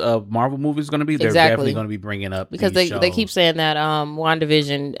series of Marvel movies is going to be, they're Exactly. definitely going to be bringing up Because these they keep shows. saying that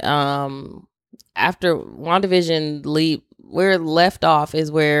WandaVision after WandaVision where it left off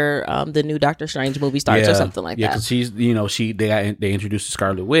is where the new Doctor Strange movie starts or something like yeah, that. because she's they introduced the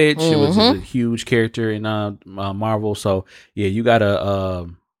Scarlet Witch, which is a huge character in Marvel. So yeah, you gotta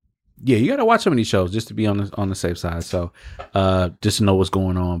watch some of these shows just to be on the safe side. So just to know what's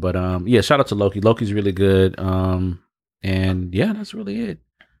going on. But yeah, shout out to Loki. Loki's really good. And yeah, that's really it.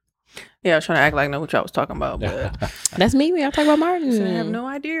 Yeah, I was trying to act like I know what y'all was talking about, but That's me when I talk about Martin. I have no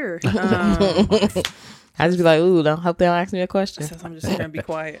idea. I just be like, ooh, hope they don't ask me a question. Since I'm just sitting there and be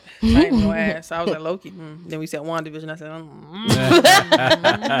quiet. I ain't gonna ask. I was like Loki. Then we said WandaVision. I said,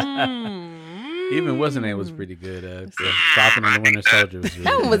 Even what's her name was pretty good. Falcon and the Winter Soldier was really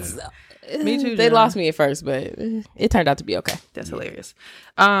That good. was Me too, They Jen. lost me at first, but it turned out to be okay. That's hilarious.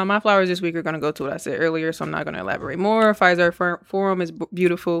 My flowers this week are going to go to what I said earlier, so I'm not going to elaborate more. Pfizer Forum is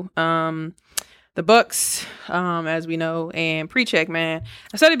beautiful. The Bucks, as we know, and Pre-Check, man.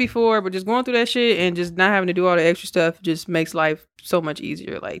 I said it before, but just going through that shit and just not having to do all the extra stuff just makes life so much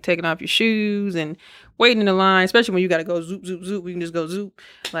easier. Like taking off your shoes and waiting in the line, especially when you got to go zoop, zoop, zoop. We can just go zoop.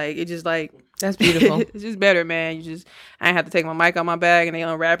 Like, it just like... That's beautiful. It's just better, man. I ain't have to take my mic out my bag and they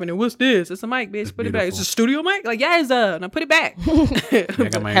unwrapping it. What's this? It's a mic, bitch. Put it back. It's a studio mic? Like, yeah, it's now put it back. I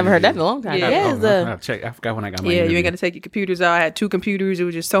got my Haven't heard that in a long time. Yeah. I forgot when I got my Yeah, you interview. ain't got to take your computers out. I had 2 computers. It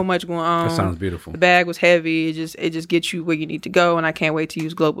was just so much going on. That sounds beautiful. The bag was heavy. It just gets you where you need to go, and I can't wait to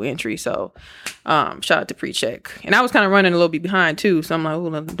use Global Entry. So, shout out to Pre-Check. And I was kind of running a little bit behind too, so I'm like,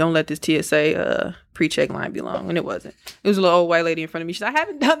 oh, don't let this TSA Pre-Check line be long, and it wasn't. It was a little old white lady in front of me. She said, I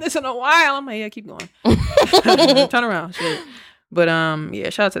haven't done this in a while. I'm like, yeah, keep going. Turn around, shit. But yeah,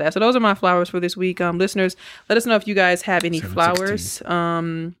 shout out to that. So those are my flowers for this week. Listeners, let us know if you guys have any 7/16. flowers.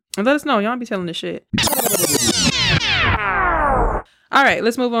 And let us know. Y'all be telling this shit. All right,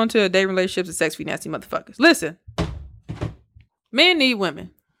 let's move on to dating, relationships, and sex for you nasty motherfuckers. Listen, men need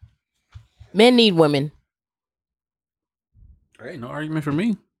women. Men need women. There ain't no argument for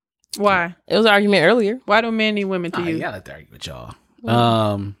me. Why? It was an argument earlier. Why do men need women to you? Yeah, I like to argue with y'all.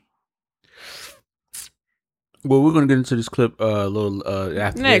 Well, we're gonna get into this clip a little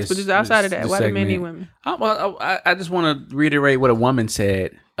after Next, this, but just outside of that, this why do men segment. need women? I just want to reiterate what a woman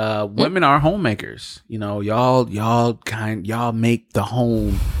said. Women are homemakers. You know, y'all make the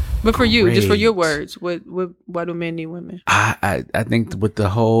home. But for you, just for your great. words, why do men need women? I think with the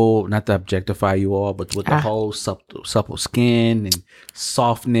whole, not to objectify you all, but with the whole supple skin and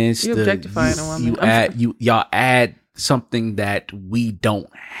softness, You objectifying a woman. Y'all add something that we don't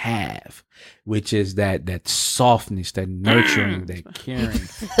have, which is that softness, that nurturing, that caring.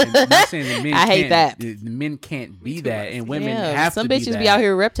 And I'm not saying that men I hate that. the men can't be that, and women Yeah, have some to bitches be that. be out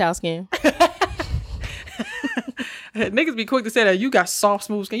here with reptile skin. Niggas be quick to say that you got soft,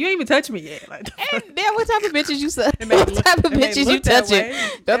 smooth skin. You ain't even touch me yet. Like, Damn, what type of bitches you suck? may What look- type of it may bitches you look that touching? way.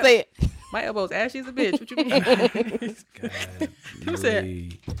 Don't they? my elbow's ashy as a bitch. What you mean? Who said?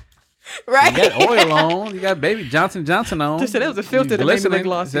 You Right? got oil on. You got Baby Johnson on. Just said it was a filter that made me look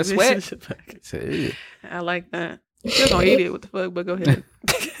glossy. Is that sweat? Say, I like that. You still gonna eat it? What the fuck? But go ahead.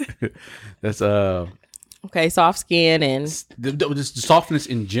 That's Okay, soft skin and Just softness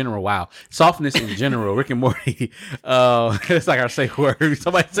in general. Wow, softness in general. Rick and Morty. It's like our safe word.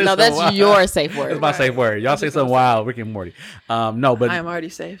 Somebody say no, something that's wild. your safe word. That's my safe word. Y'all say something wild. Rick and Morty. No, but I am already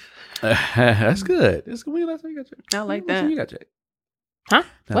safe. that's good. That's good. Last time you got checked. I like Last time that. You got checked. Huh?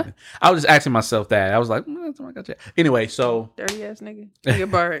 What? Nothing. I was just asking myself that. I was like, last time I got checked. Anyway, so Dirty ass nigga. Nigga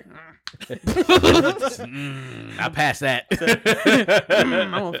bird. I passed that.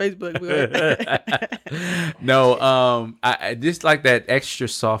 I'm on Facebook. No, I just like that extra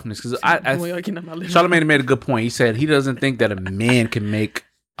softness because Charlamagne made a good point. He said he doesn't think that a man can make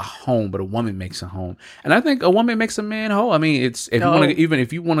a home, but a woman makes a home, and I think a woman makes a man whole. I mean, it's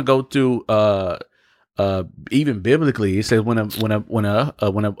if you want to go to even biblically, it says when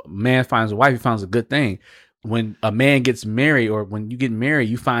a man finds a wife, he finds a good thing. When a man gets married, or when you get married,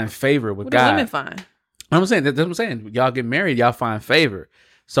 you find favor with what God. do women find? I'm saying that's what I'm saying. Y'all get married, y'all find favor.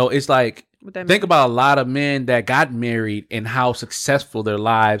 So it's like What that think mean? about a lot of men that got married and how successful their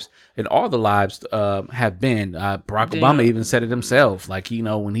lives and all the lives have been. Barack Obama even said it himself. Like, you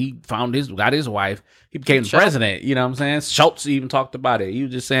know, when he got his wife, he became the president. You know what I'm saying? Schultz even talked about it. He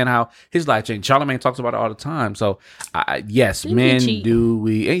was just saying how his life changed. Charlamagne talks about it all the time. So yes, men do.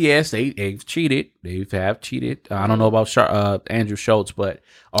 Yes, they've cheated. They have cheated. I don't know about Andrew Schultz, but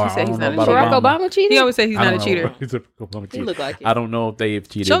I don't know about Barack Obama cheated. He always say he's not a cheater. He look like it. I don't know if they've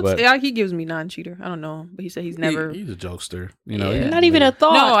cheated, Schultz, but yeah, he gives me non-cheater. I don't know, but he said he's never. He's a jokester. You know, Yeah. Not even a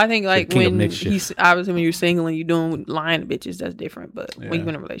thought. No, I think like king of when mischief. he's obviously when you're single and you're doing lying to bitches, that's different. But when Yeah. you're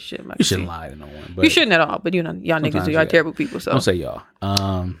in a relationship, I you can shouldn't see. lie to no one. But You shouldn't at all. But you know, y'all niggas Sometimes, y'all yeah. terrible people. So don't say y'all.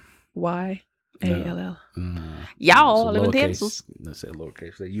 Y A L L. Y'all It's live in lowercase. Texas. Let's say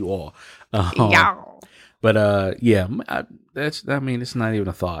lowercase. Say you all. Y'all. But yeah, it's not even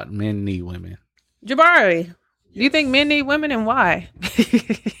a thought. Men need women. Jabari, do you think men need women and why?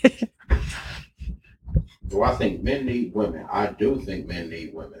 Do I think men need women? I do think men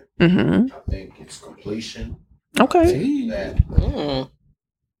need women. Mm-hmm. I think it's completion. Okay. I think that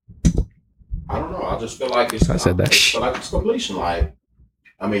I don't know. I just feel like it's. I said that. I just feel like it's completion. Like,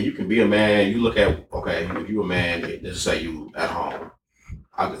 I mean, you can be a man. You look at if you a man, let's say you at home.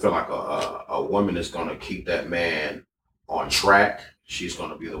 I can feel like a woman is gonna keep that man on track. She's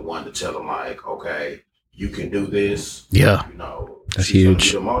gonna be the one to tell him like, okay, you can do this. Yeah, you know, that's she's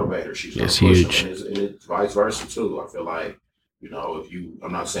huge. Gonna be the motivator. She's gonna It's push huge. him, and it's vice versa too. I feel like, you know,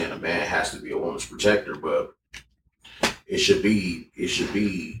 I'm not saying a man has to be a woman's protector, but it should be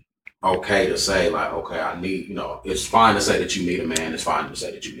okay to say like, okay, I need, you know, it's fine to say that you need a man. It's fine to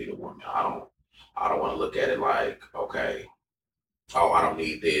say that you need a woman. I don't want to look at it like, okay, oh, I don't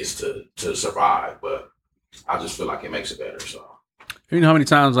need this to survive, but I just feel like it makes it better. So. You know how many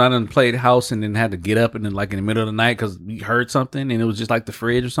times I done played house and then had to get up and then like in the middle of the night because we heard something and it was just like the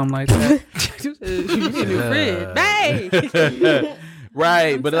fridge or something like that. You need a new fridge. Hey.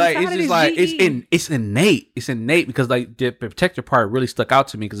 Right, but so like tired it's of just this like GE. it's innate. It's innate because like the protector part really stuck out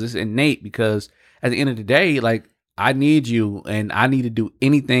to me because it's innate because at the end of the day, like I need you and I need to do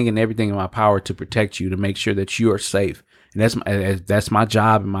anything and everything in my power to protect you to make sure that you are safe. And that's my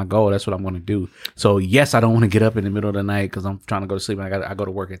job and my goal. That's what I'm going to do. So yes, I don't want to get up in the middle of the night because I'm trying to go to sleep. I go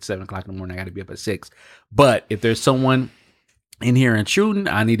to work at 7:00 in the morning. I got to be up at 6. But if there's someone in here intruding,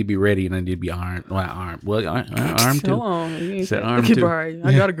 I need to be ready and I need to be armed. Well, armed. Well, armed too. Hold on. You ain't Said said- armed Okay, too. Barry,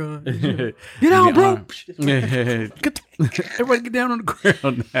 I got a gun. Get out, bro. Everybody get down on the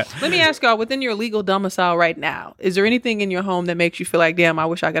ground now. Let me ask y'all, within your legal domicile right now, is there anything in your home that makes you feel like, damn, I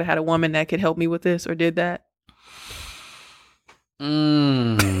wish I could have had a woman that could help me with this or did that? I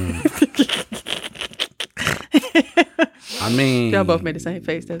mean, Y'all both made the same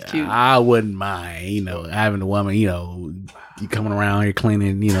face. That's cute. I wouldn't mind, you know, having a woman, you know, you coming around here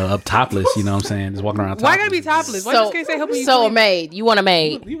cleaning, you know, up topless, you know what I'm saying? Just walking around topless. Why gotta be topless? Why you just can't say helping you So a clean? maid. You want a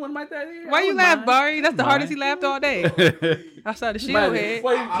maid? You want like that? Yeah, Why I you wouldn't laugh, mind. Barry? That's the Mind. hardest he laughed all day. Outside the shield head.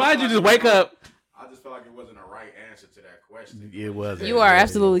 Why'd you just wake up? I just feel like it wasn't a right answer to that question. It wasn't. You are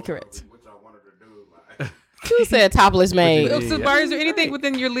absolutely correct. Which I wanted to do. Like, Who said topless maid? So, Barry, is there anything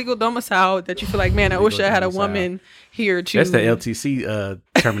within your legal domicile that you feel like, man, I wish I had a domicile. woman here to... That's the LTC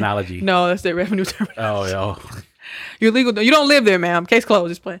terminology. No, that's the revenue term. Oh. Your legal... You don't live there, ma'am. Case closed.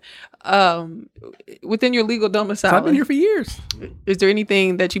 Just playing. Within your legal domicile, I've been here for years. is there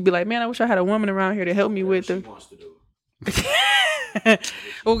anything that you'd be like, man, I wish I had a woman around here to help me with? she wants to do.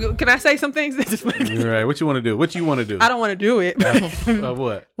 Well, can I say some things? That just Right. What you want to do? What you want to do? I don't want to do it.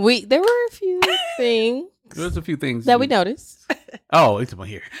 What? There were a few things There's a few things that we noticed. Oh, it's about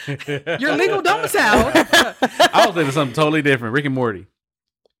here. Your legal domicile. I was thinking something totally different. Rick and Morty.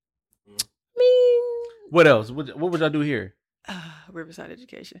 I mean, What else? What would y'all do here? Riverside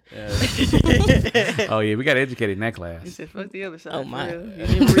education. Oh yeah, we got educated in that class. He said, "Fuck the other side." Oh, my. for real. You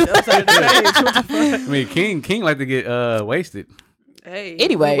didn't read the other side of the page. What the fuck? I mean, King like to get wasted. Hey.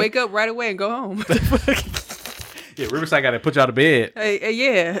 Anyway. you wake up right away and go home. Yeah, Riverside got to put you out of bed. hey,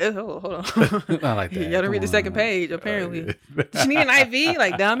 yeah. Hold on. I like that. You gotta Come read the second on. page. Apparently, Yeah. you need an IV,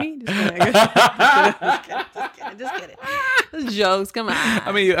 like dummy. Just kidding. This jokes. Come on.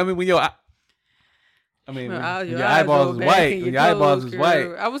 I mean, when your when Your your eyes eyeballs roll is back white, and when your eyeballs toes is white.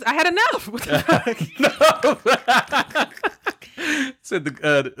 curl. I had enough. What the fuck? Said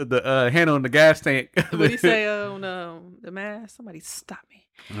the handle in the gas tank. What do you say on the mask? Somebody stop me.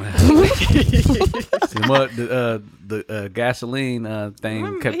 the gasoline thing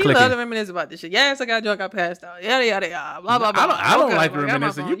Remember, kept he clicking. loved to reminisce about this shit. Yes, I got drunk, I passed out. Yada yada yada. Blah blah blah. I don't Okay, like well, I got my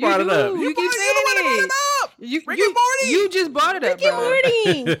reminiscing. phone. You brought it up. You keep saying it. You just brought it up, Rick and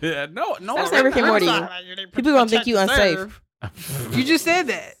bro. Morty. no. Stop saying Rick and Morty. People gonna think you unsafe. You just said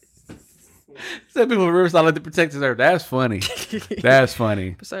that. Some people in Riverside like to protect his earth. That's funny. That's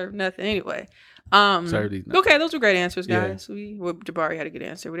funny. Serve nothing anyway. Serve these- Okay, those were great answers, Yeah. guys. Jabari had a good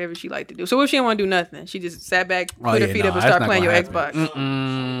answer. Whatever she liked to do. So what if she didn't want to do nothing? She just sat back, put her feet up, and start playing your Xbox.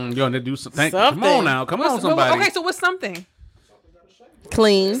 You gonna do something? Come on now. Come on, somebody. Okay, so what's something?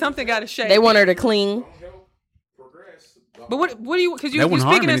 Clean. Something got to shake. They want her to clean. But what do you? Because That you're wouldn't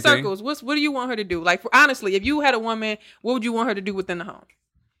speaking harm in anything. circles. What do you want her to do? Like, honestly, if you had a woman, what would you want her to do within the home?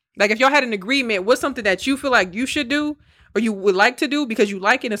 Like, if y'all had an agreement, what's something that you feel like you should do, or you would like to do because you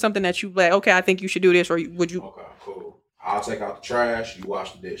like it, and something that you like? Okay, I think you should do this, or would you? Okay, cool. I'll take out the trash. You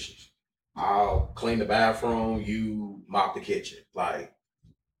wash the dishes. I'll clean the bathroom. You mop the kitchen. Like,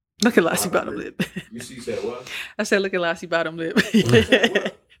 Look at Lassie bottom lip. you said what? I said, look at Lassie bottom lip. That's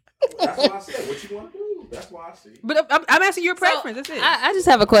what I said. What you want to do? That's why I see. But I'm asking your preference. That's it. I just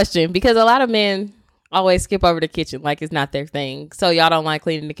have a question because a lot of men always skip over the kitchen like it's not their thing. So y'all don't like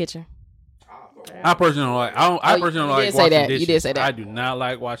cleaning the kitchen? I personally don't like. I personally don't you like did say washing that. dishes. You did say that. I do not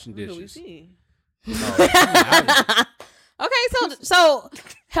like washing What do we dishes. see? Okay, so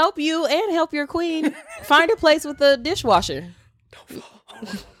help you and help your queen find a place with a dishwasher.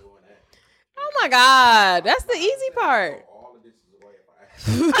 Oh my God, that's the easy part.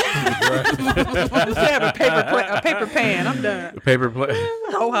 Just have a paper pan. I'm done. Paper plate.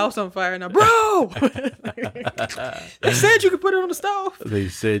 The whole house on fire now, bro. They said you could put it on the stove. They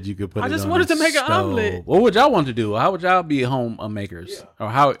said you could put. I it just on wanted the to make an stove. omelet. What would y'all want to do? How would y'all be homemakers, or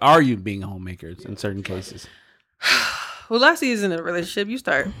how are you being homemakers in certain cases? Well, Lassie is in a relationship. You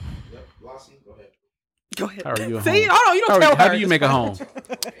start. Yep, Lassie, go ahead. Go ahead. How are you at See, home? hold on. You don't tell How her. do you make a home?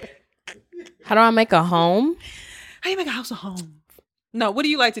 How do I make a home? How you make a house a home? No, what do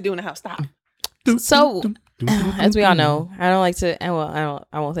you like to do in the house? Stop. So, as we all know, I don't like to. Well,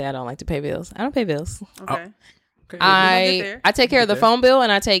 I won't say I don't like to pay bills. I don't pay bills. Okay. get I there. take care of the phone bill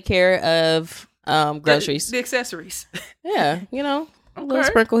and I take care of groceries. The accessories. Yeah, you know, a little Okay.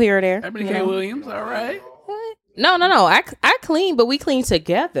 sprinkle here or there. Ebony you K. know. Williams, all right. No. I clean, but we clean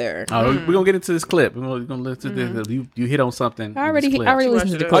together. Oh, we're gonna get into this clip. We're gonna listen to this. You hit on something. I in this clip. already She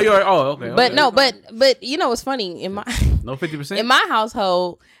listened to the watched it clip. Oh, okay. But okay. no, but you know what's funny in my No 50%. in my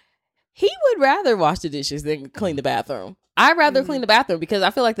household, he would rather wash the dishes than clean the bathroom. I'd rather clean the bathroom because I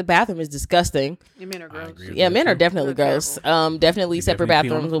feel like the bathroom is disgusting. Your men are gross. agree with Yeah, that men are too. definitely Be gross. Definitely You separate definitely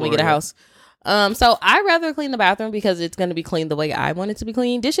pee on bathrooms the when we get a floor, house. So I'd rather clean the bathroom because it's going to be cleaned the way I want it to be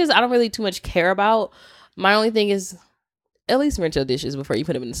cleaned. Dishes, I don't really too much care about. My only thing is, at least rinse your dishes before you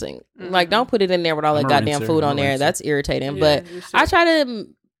put them in the sink. Like, don't put it in there with all I'm that a goddamn rinser. food I'm on a there. rinser. That's irritating. Yeah, But you're I sick. try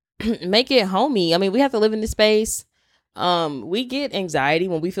to make it homey. I mean, we have to live in this space. We get anxiety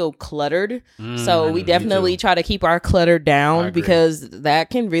when we feel cluttered. So we me definitely too. try to keep our clutter I down agree. because that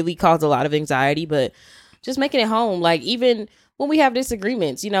can really cause a lot of anxiety. But just making it home, like even when we have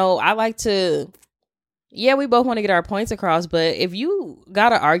disagreements, you know, I like to, yeah, we both want to get our points across. But if you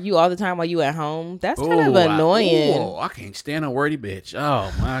gotta argue all the time while you at home, that's kind of annoying. I can't stand a wordy bitch. Oh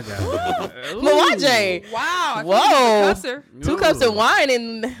my god. Mwanje, Wow. I feel Whoa. like he's a cusser. 2 cups of wine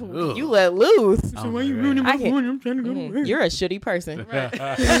and you let loose. Oh, why you ruining I can't- You're a shitty person. You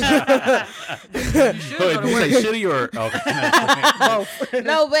should go to you work. say shitty or okay.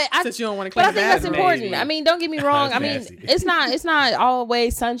 No, but I Since you don't want to But clean I think that's the bathroom. important. I mean, don't get me wrong. That's I mean, nasty. it's not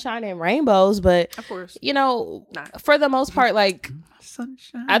always sunshine and rainbows, but Of course. you know, Nah. for the most part, like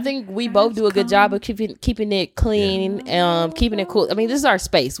Sunshine. I think we both do a good job of keeping it clean, keeping it cool. I mean, this is our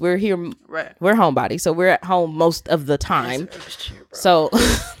space. We're here. Right. We're homebodies, so we're at home most of the time. So,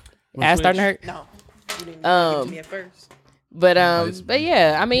 ass starting to hurt. No. You didn't give it to me at first. But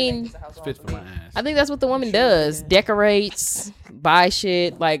yeah, I mean, Spit for my ass. I think that's what the woman does. Decorates, buy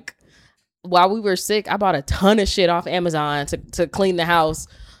shit. Like, while we were sick, I bought a ton of shit off Amazon to clean the house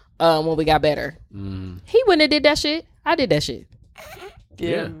when we got better. He wouldn't have did that shit. I did that shit.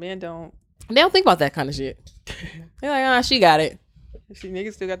 Yeah, men don't. They don't think about that kind of shit. They're like, she got it. See,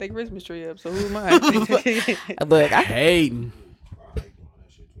 niggas still got their Christmas tree up, so who am I? Look, Hating.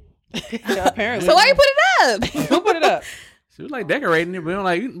 Yeah, apparently. so why you put it up? Who put it up? So we like decorating it,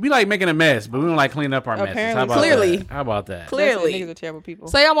 but we like making a mess, but we don't like cleaning up our messes. Apparently. How about Clearly. that? How about that? Clearly. Niggas are terrible people.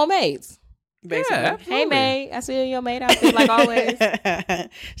 So y'all want maids? Basically. Yeah, absolutely. Hey, maid. I see you in your maid outfit like always.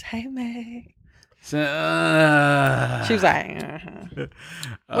 Hey, man. So, She was like,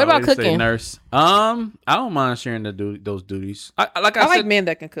 What about they say cooking? Nurse. I don't mind sharing those duties. I I said, like men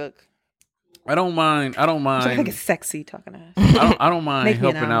that can cook. I don't mind. I think it's sexy talking to us. I don't mind Make me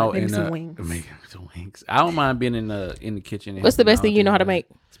an helping omelet, out make in me some the wings. Make some wings. I don't mind being in the kitchen. And What's the helping best thing out you know how to and- make?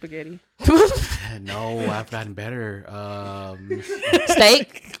 Spaghetti. No, I've gotten better.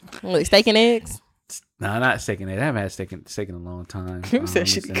 Steak? Like steak and eggs? No, not steak and eggs. I haven't had steak in a long time. Who said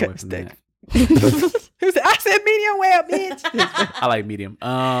she stay cut away from steak? that. Who said, I said medium well, bitch. I like medium.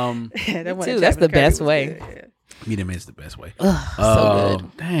 Yeah, that one Too, at that's Chapman the Curry best was way. good, yeah. Medium is the best way. Ugh, so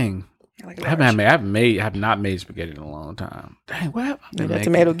good. Dang. I like I have not made spaghetti in a long time. Dang, what happened? Maybe that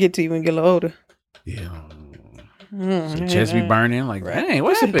tomato get to you when you get a little older. Yeah. Mm, So chest be burning. Like, Right. dang,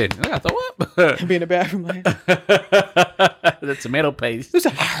 what's happened? I gotta throw up. Be in the bathroom like, The tomato paste. who's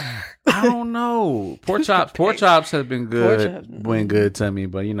a- I don't know. Pork chops have been good. chops. Been good to me,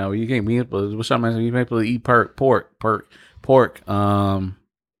 but you know, you can't be what's something you can't really eat pork.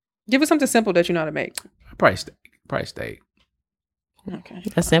 Give us something simple that you know how to make. Probably steak. Okay.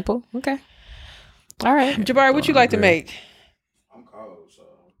 That's simple. Okay. All right. Jabari, what you like to Hungry. make? I'm cold, so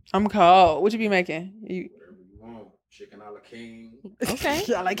I'm cold. What you be making? You whatever you want. Chicken a la king. Okay.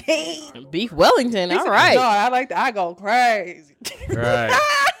 I like, hey. Beef Wellington. All right. No, I like that. I go crazy. Right.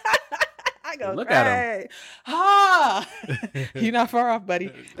 I go Look crazy. at him. Ah, you're not far off, buddy.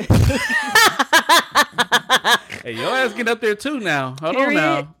 Hey, your ass get up there too now. Hold Period,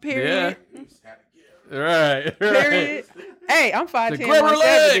 on now. period. Yeah. Right. Period. Hey, I'm 5'10", The grab her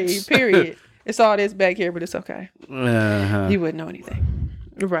 170. legs. Period. It's all this back here, but it's okay. Uh-huh. You wouldn't know anything.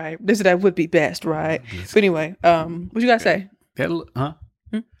 Right. That would be best, right? But anyway, what you gotta say? Huh?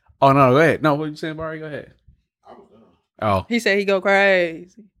 Oh no, go ahead. No, what you saying, Barry? Go ahead. I was done. Oh, He said he go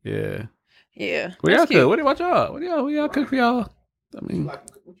crazy. yeah. Yeah. What y'all That's cook? cute. What about y'all? What y'all cook for y'all? I mean, What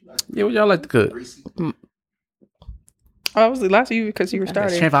you like? yeah, what y'all like to cook? Greasy. I was last to you because you were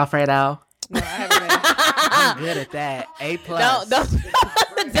starting. Chef Alfredo. No, I haven't been. I'm good at that. A plus.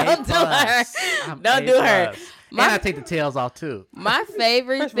 Don't do her. Don't do her. And I take the tails off too. My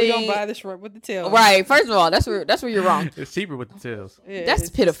favorite First, we're gonna thing. buy the shrimp with the tail. Right. First of all, that's where you're wrong. It's cheaper with the tails. Yeah, That's it's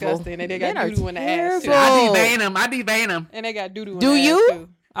pitiful. disgusting. And they got Men are doo-doo in the ass. Too. terrible. I devane them. And they got doo-doo in Do the ass, you? too.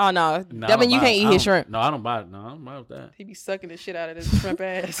 Oh no. No, I mean, you can't eat his shrimp. No, I don't buy it. No, I don't buy with that. He be sucking the shit out of this shrimp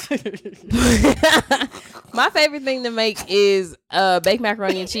ass. My favorite thing to make is baked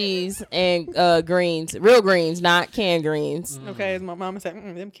macaroni and cheese and greens, real greens, not canned greens. Okay, as my mama said,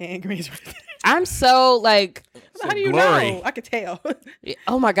 them canned greens. I'm so like, How do you Glory. know? I could tell.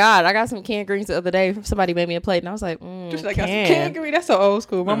 oh my god, I got some canned greens the other day. Somebody made me a plate, and I was like, Just like I got some canned green. That's so old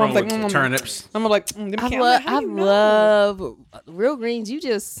school. My mom's like, turnips. I'm like, them I canned. love, How I do you know? love real greens.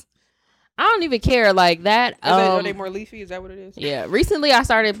 I don't even care like that. Are they more leafy? Is that what it is? Yeah. Recently, I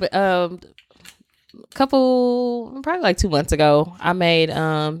started probably like 2 months ago. I made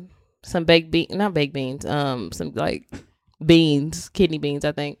some not baked beans, some like beans, kidney beans,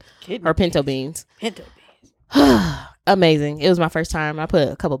 I think, or pinto beans. Pinto beans. Amazing. It was my first time. I put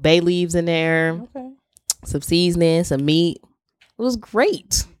a couple bay leaves in there, Okay. some seasoning, some meat. It was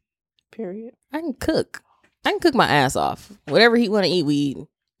great. Period. I can cook my ass off. Whatever he want to eat, we eat.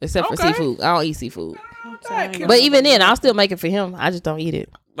 Except for Okay. seafood. I don't eat seafood. Sorry. But even then, I'll still make it for him. I just don't eat it.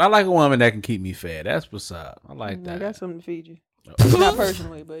 I like a woman that can keep me fed. That's what's up. I like I that. got something to feed you. Not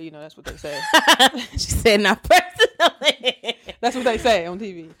personally, but that's what they say. She said not personally. That's what they say on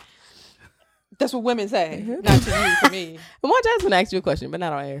TV. That's what women say. Not to you, to me. Well, my Jasmine asked you a question, but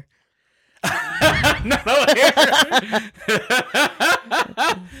not on air.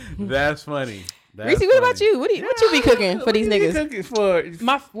 That's funny. Reese, what about you? What you be cooking for these niggas? Cooking for?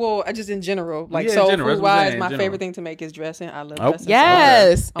 I just in general, like Yeah, in soul general, that's food what I'm wise, saying, my in general. favorite thing to make is dressing. I love Oh. dressing.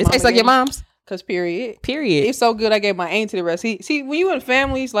 Yes. My It tastes mama like your gave me- mom's. Cause period. Period. It's so good. I gave my auntie the recipe. See, when you in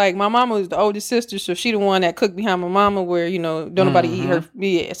families, like my mama was the oldest sister, so she the one that cooked behind my mama, where don't nobody eat her.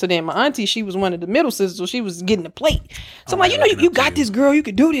 Yeah. So then my auntie, she was one of the middle sisters, so she was getting the plate. So I'm like, you got this, girl. You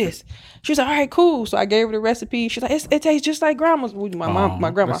could do this. She was like, all right, cool. So I gave her the recipe. She's like, it tastes just like grandma's.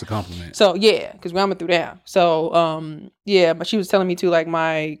 My grandma. That's a compliment. So yeah, because grandma threw down. So Yeah, but she was telling me too, like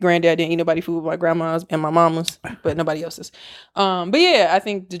my granddad didn't eat nobody food, my grandma's and my mama's, but nobody else's. But yeah, I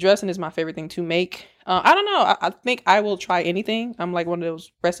think the dressing is my favorite thing to make. I don't know. I think I will try anything. I'm like one of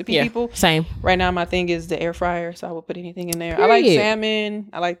those recipe people. Same. Right now, my thing is the air fryer, so I will put anything in there. I like salmon.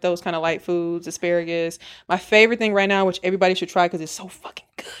 I like those kind of light foods, asparagus. My favorite thing right now, which everybody should try because it's so fucking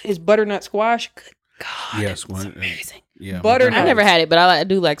good, is butternut squash. Good God, Yes, it's Yeah, amazing. my Butternut. I've never had it, but I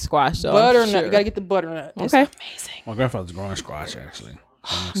do like squash. So Butternut. You gotta get the butternut. It's Okay. amazing. My grandfather's growing squash actually.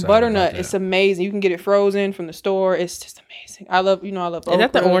 I'm excited Butternut. about It's that. amazing. You can get it frozen from the store. It's just amazing. I love. I love. Is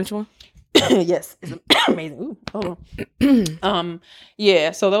that the okra. orange one? Yes, it's amazing. Ooh, hold on.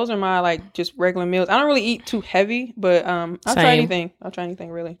 Yeah. So those are my like just regular meals. I don't really eat too heavy, but I'll try Same. anything. I'll try anything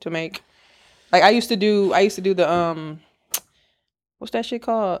really to make. Like I used to do the what's that shit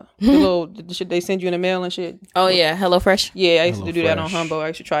called? The shit they send you in the mail and shit. Oh yeah, HelloFresh. Yeah, I used to do that on HelloFresh. Humble. I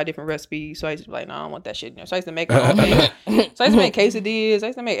used to try different recipes. So I used to be like, no, I don't want that shit in there. So I used to make my own thing. So I used to make quesadillas. I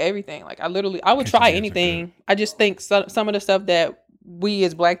used to make everything. Like I would try Quesadillas are anything. I just think some of the stuff that we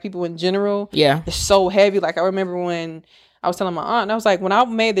as Black people in general Yeah. is so heavy. Like I remember when I was telling my aunt, and I was like, when I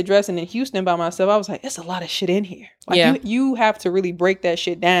made the dressing in Houston by myself, I was like, it's a lot of shit in here. Like Yeah. you have to really break that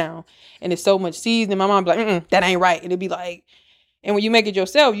shit down. And it's so much seasoning. My mom be like, that ain't right. And it'd be like, and when you make it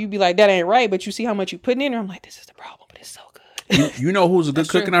yourself, you be like, that ain't right. But you see how much you putting in there. I'm like, this is the problem, but it's so good. You know who's a good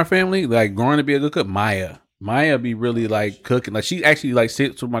cook in our family? Like growing to be a good cook? Maya be really like cooking. Like she actually like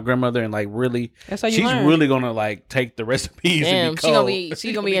sits with my grandmother and like really That's how you she's learn. really gonna like take the recipes. Damn, and be she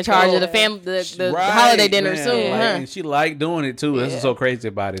gonna cold. be in charge of the family the Right, holiday dinner man. soon, Like, huh? and she like doing it too. That's Yeah. what's so crazy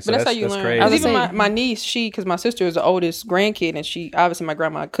about it. So But that's how you learn. crazy. I was Even saying- my niece, because my sister is the oldest grandkid, and she obviously my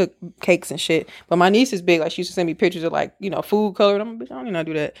grandma cooked cakes and shit. But my niece is big. Like she used to send me pictures of like food colored. I'm like, bitch, I don't even know how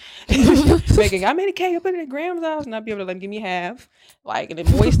to do that. Making, I made a cake. I put it in Graham's house, and I'd be able to let him give me half, like and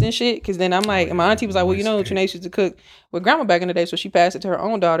then moist and shit. Because then I'm like, and my auntie was like, well, Trinace used to cook with grandma back in the day, so she passed it to her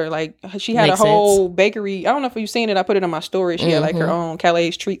own daughter. Like she had Makes a whole bakery. I don't know if you've seen it. I put it on my story. She had like her Mm-hmm. own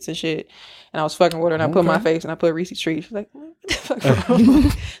Calais treats and shit. And I was fucking with her, and I put my face and I put Reese's treats. She's like, what the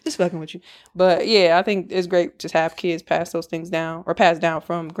fuck? Just fucking with you. But yeah, I think it's great to have kids pass those things down or pass down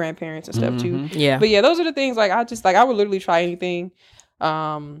from grandparents and stuff too. Yeah. But yeah, those are the things like I would literally try anything.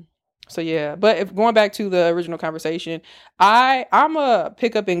 So yeah, but if going back to the original conversation, I'm a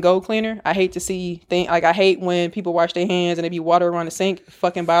pick up and go cleaner. I hate to see things like I hate when people wash their hands and there be water around the sink. It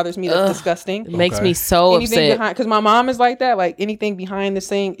fucking bothers me. That's disgusting. It makes Okay. me so Anything upset. behind, because my mom is like that. Like anything behind the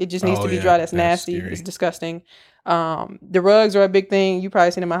sink, it just needs Oh, to be yeah. dry. That's That's nasty. scary. It's disgusting. The rugs are a big thing. You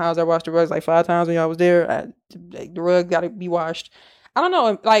probably seen in my house. I washed the rugs like 5 times when y'all was there. The rug got to be washed. I don't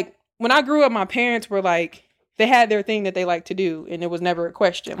know. Like when I grew up, my parents were like, they had their thing that they like to do, and it was never a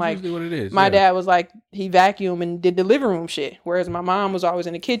question. Like Usually what it is. my yeah. dad was like, he vacuumed and did the living room shit, whereas my mom was always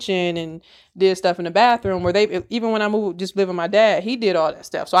in the kitchen and did stuff in the bathroom. Where they, even when I moved, just live with my dad, he did all that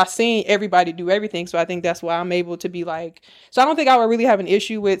stuff. So I seen everybody do everything. So I think that's why I'm able to be like. So I don't think I would really have an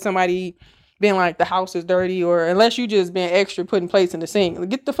issue with somebody being like the house is dirty, or unless you just being extra putting plates in the sink. Like,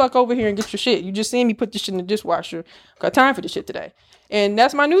 get the fuck over here and get your shit. You just seen me put this shit in the dishwasher. Got time for this shit today. And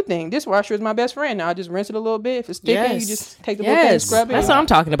that's my new thing. Dishwasher is my best friend now. I just rinse it a little bit. If it's sticking, you just take the little thing, scrub it. That's what I'm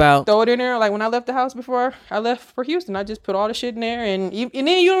talking about. Throw it in there. Like when I left the house before I left for Houston, I just put all the shit in there, and then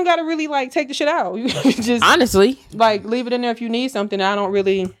you don't gotta really like take the shit out. You just Honestly, like leave it in there if you need something. I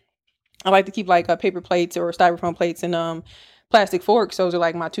like to keep like paper plates or styrofoam plates and plastic forks. Those are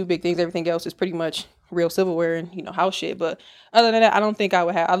like my 2 big things. Everything else is pretty much real silverware and house shit. But other than that, I don't think I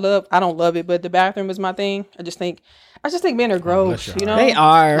would have. I don't love it, but the bathroom is my thing. I just think men are gross. bless your they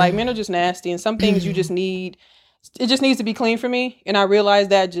are. Like men are just nasty, and some things you just need. It just needs to be clean for me, and I realize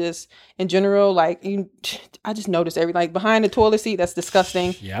that just in general, like I just notice like behind the toilet seat, that's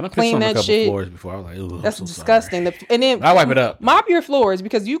disgusting. Yeah, I done pissed Clean on a that couple shit. floors before. I was like, ooh, That's I'm so disgusting. sorry. And then I wipe it up. Mop your floors,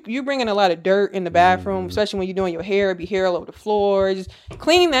 because you bring in a lot of dirt in the bathroom, especially when you're doing your hair. It be hair all over the floor. Just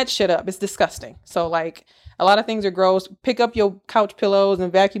clean that shit up. It's disgusting. So like a lot of things are gross. Pick up your couch pillows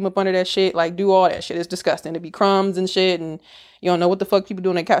and vacuum up under that shit. Like do all that shit. It's disgusting. It be crumbs and shit, and you don't know what the fuck people do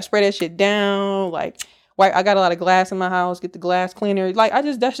on the couch. Spray that shit down. Like I got a lot of glass in my house. Get the glass cleaner. Like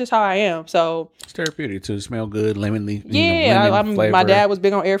that's just how I am. So It's therapeutic too. Smell good, lemonly. yeah, lemon flavor. my dad was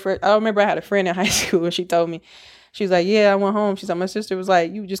big on air fresh. I remember I had a friend in high school, and she told me, she was like, yeah, I went home. She's like, my sister was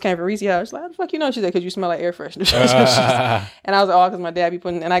like, you just came from Reese's house. She's like, how the fuck you know? She's like, because you smell like air freshener. And I was like, oh, because my dad be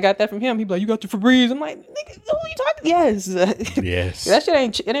putting, and I got that from him. He be like, you got the Febreze. I'm like, nigga, who you talking? Yes. Yes. That shit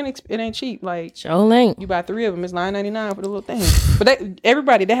ain't cheap. Like Joe ain't. you buy 3 of them, it's $9.99 for the little thing. But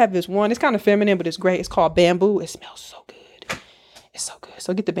everybody, they have this one. It's kind of feminine, but it's great. It's called Bamboo. It smells so good. It's so good.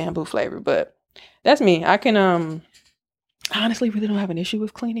 So get the bamboo flavor. But that's me. I can I honestly really don't have an issue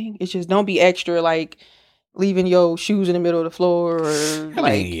with cleaning. It's just don't be extra like leaving your shoes in the middle of the floor, or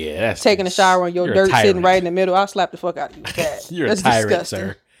that's taking a shower and your you're a dirt sitting tyrant. right in the middle. I'll slap the fuck out of you with that. You're That's a tyrant, disgusting.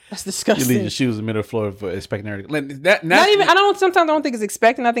 sir. That's You disgusting. leave your shoes in the middle of the floor for expecting her to. Not even. I don't. Sometimes I don't think it's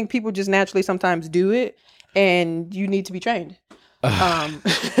expecting. I think people just naturally sometimes do it, and you need to be trained. Because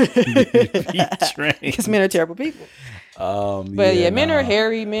men are terrible people. But men are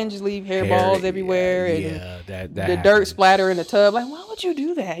hairy. Men just leave hairballs everywhere, and the dirt splatter in the tub. Like, why would you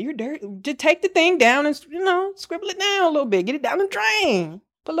do that? You're dirty. Just take the thing down and scribble it down a little bit. Get it down the drain.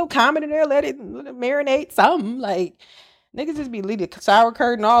 Put a little comment in there. Let it marinate. Something like niggas just be leaving the shower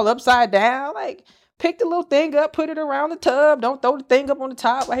curtain all upside down. Like, pick the little thing up, put it around the tub. Don't throw the thing up on the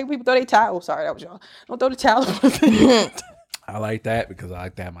top. I hate people throw their towel. Sorry, that was y'all. Don't throw the towel up on the thing. I like that because I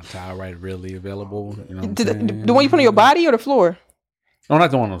like to have my towel right readily available. You know the one you put on your body or the floor? No,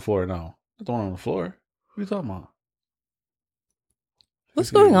 not the one on the floor. No, not the one on the floor. What are you talking about?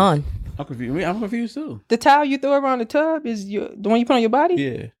 What's going on? I'm confused. I'm confused too. The towel you throw around the tub is the one you put on your body?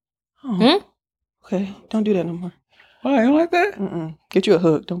 Yeah. Oh. Okay, don't do that no more. Why? You don't like that? Get you a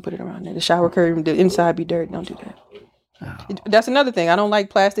hook. Don't put it around there. The shower curtain, the inside be dirty. Don't do that. Oh. That's another thing. I don't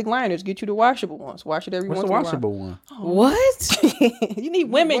like plastic liners. Get you the washable ones. Wash it every once in a while. What's the washable one? Oh. What? You need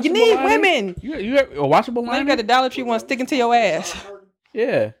women. You need women. You have a washable liner? You got the Dollar Tree one sticking to your ass.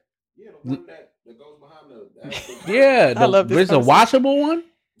 Yeah. Yeah, the one that goes behind the. Yeah. I love this. There's a washable one?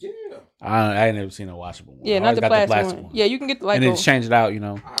 Yeah. I ain't never seen a washable one. Yeah, I not always the got plastic one. Yeah, you can get and then change it out,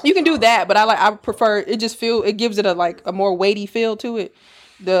 You can do that, but I prefer it. Just it gives it a more weighty feel to it.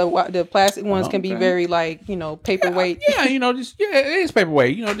 The plastic ones can be very paperweight. Yeah, it is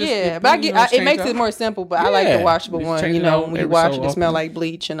paperweight. But it makes it more simple. But I like the washable one. When you wash it, it smell like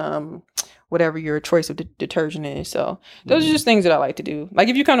bleach and whatever your choice of detergent is. So those are just things that I like to do. Like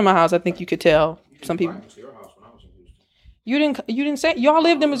if you come to my house, I think you could tell some people. You didn't say y'all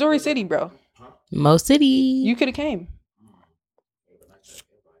lived in Missouri City, bro. Mo City. You could have came.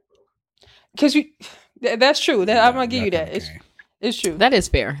 Cause that's true. I'm gonna give you that. It's true. That is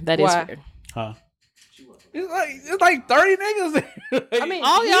fair. That is fair. Huh? It's like 30 niggas. I mean,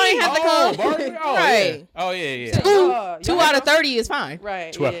 all y'all ain't have to come. Right. Yeah. Oh yeah. Two out of 30 is fine.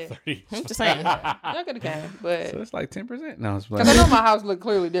 Right. 2 out of 30. I'm just saying. Y'all could have came, but so it's like 10%. No, it's because I know my house looked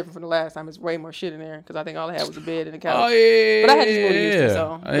clearly different from the last time. It's way more shit in there because I think all I had was a bed and a couch. Oh yeah. But I had just moved to Houston,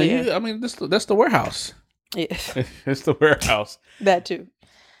 so I mean, that's the warehouse. Yeah. It's the warehouse. That too.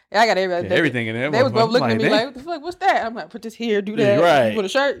 Yeah, I got everything in there. They was both looking at me like, "What the fuck? What's that?" I'm like, "Put this here, do that. Right. You want a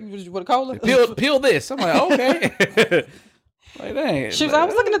shirt? You want a cola? Peel this." I'm like, okay. Like, dang. She was like, I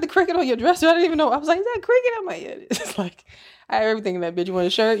was looking at the cricket on your dresser. I didn't even know. I was like, "Is that cricket?" I'm like, "Yeah." It's like I have everything in that bitch. You want a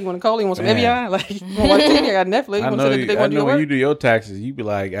shirt? You want a cola? You want some Evian? Like, you want to watch TV? I got Netflix. You I want know, to I know when you do your taxes, you be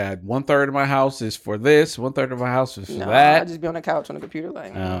like, 1/3 of my house is for this, 1/3 of my house is for that. I just be on the couch on the computer,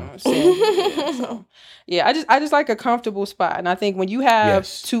 like, so yeah, I just like a comfortable spot, and I think when you have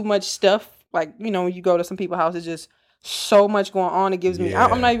too much stuff, like when you go to some people's house, it's just so much going on. It gives me.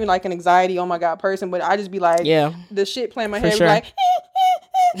 I'm not even like an anxiety, oh my god, person, but I just be like, the shit playing in my head, sure. like,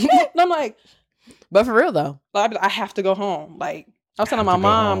 and I'm like, but for real though, I have to go home. Like I was telling my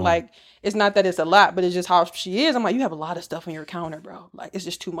mom, like it's not that it's a lot, but it's just how she is. I'm like, you have a lot of stuff on your counter, bro. Like it's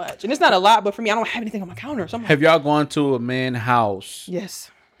just too much, and it's not a lot, but for me, I don't have anything on my counter. So I'm like, have y'all gone to a man's house?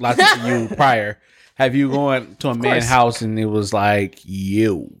 Yes. Lots of you prior. Have you gone to a man's house and it was like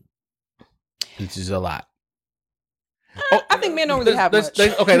This is a lot. I think men don't really have much.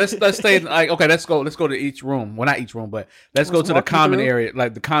 Let's stay. Let's go to each room. Well, not each room, but let's go to the common area,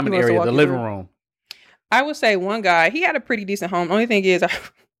 like the common area, the living room. I would say one guy, he had a pretty decent home. The only thing is, I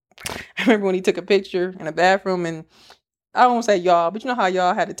remember when he took a picture in a bathroom, and I don't want to say y'all, but you know how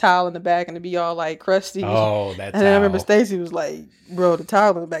y'all had the towel in the back and it'd be all like crusty. Oh, that. And then I remember Stacy was like, "Bro, the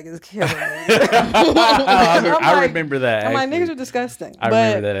towel in the back is killing me." I remember that. I'm like, niggas are disgusting. I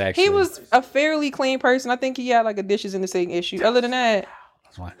remember that. Actually, he was a fairly clean person. I think he had like a dishes in the sink issue. Other than that,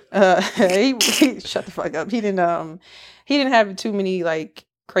 that's fine. He shut the fuck up. He didn't have too many like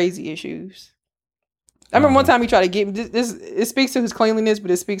crazy issues. I remember one time he tried to get me. It speaks to his cleanliness,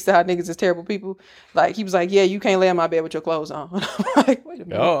 but it speaks to how niggas is terrible people. Like he was like, "Yeah, you can't lay in my bed with your clothes on." I'm like, wait a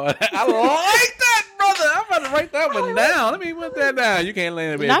minute. Oh, I like that, brother. I'm about to write that one down. Let me put that down. You can't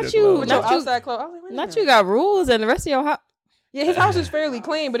lay in bed with your clothes. Outside clothes. I was like, not you got rules and the rest of your house. Yeah, his house is fairly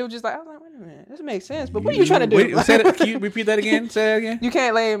clean, but it was just like, I was like, wait a minute, this makes sense. But what are you trying to do? Can you repeat that again? Say that again. You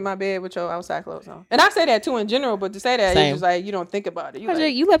can't lay in my bed with your outside clothes on. And I say that too in general, but to say that, it's just like, you don't think about it.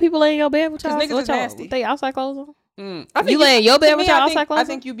 You let people lay in your bed with your outside clothes on? You lay in your bed with your outside clothes on? I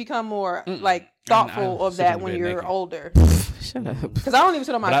think you become more like thoughtful of that when you're older. Shut up. Because I don't even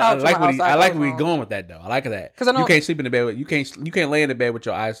sit on my But couch. I like where we going with that though. I like that. 'Cause I know- you can't sleep in the bed. You can't lay in the bed with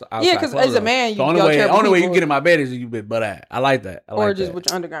your eyes outside. Yeah, because as a man, the you only way you people. get in my bed is you bit butt out. I like that. I like Or just that. with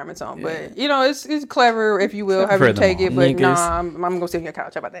your undergarments on. But, you know, it's clever, if you will, I however you prefer them take it. off. But, Niggas. nah, I'm going to sit on your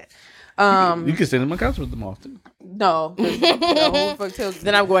couch. How about that? You can sit in my couch with them off too. No. 'Cause, you know, who the fuck tells you?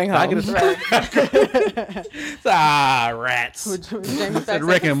 Then I'm going I get home. rats. Jamie Said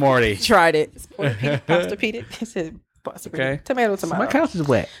Rick and Morty. Tried it. Posturepedic. He said posturepedic. Okay. Tomato. My couch is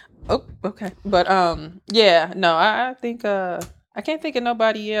wet. Oh, okay. But yeah, no, I think I can't think of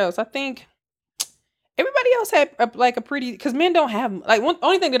nobody else. I think everybody else had a pretty, because men don't have like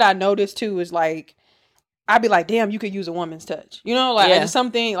only thing that I noticed too is like I'd be like, damn, you could use a woman's touch. You know, like Yeah.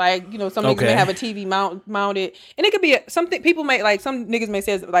 something like, you know, some niggas may Okay. have a TV mounted, and it could be something people may like. Some niggas may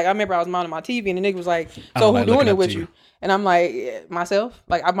say like, I remember I was mounting my TV, and the nigga was like, I so don't who like doing looking it up with to you? you. And I'm like, myself.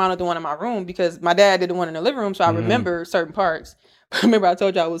 Like I mounted the one in my room because my dad did the one in the living room, so I remember certain parts. I remember I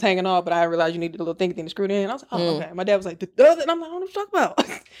told you I was hanging off, but I realized you needed a little thingy thing to screw it in. I was like, oh, okay. My dad was like, the other, and I'm like, I don't know what you're talking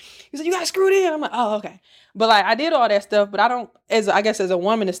about. He said, you got screwed in. I'm like, oh, okay. But like, I did all that stuff, but I don't, I guess as a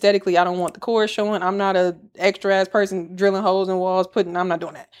woman, aesthetically, I don't want the cord showing. I'm not a extra ass person drilling holes in walls, I'm not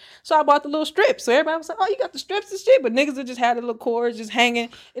doing that. So I bought the little strips. So everybody was like, oh, you got the strips and shit. But niggas would just had the little cords just hanging.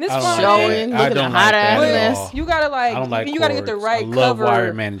 And it's I don't fine. like Showing, that. I looking don't hot like that ass at mess. all. You gotta like, I don't like you gotta get the cords. right I love cover.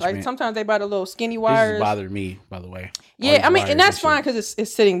 wire management. Like sometimes they buy the little skinny This wires. is bothering me, by the way. All Yeah, these I mean, wires and that's shit. fine because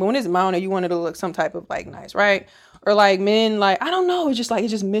it's sitting. But when it's mounted, you want it to look some type of like nice, right? Or like men, like I don't know, it's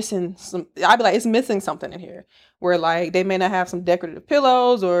just missing some. I'd be like, it's missing something in here. Where like they may not have some decorative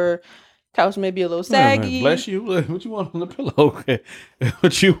pillows, or couch may be a little saggy. Bless you. What you want on the pillow?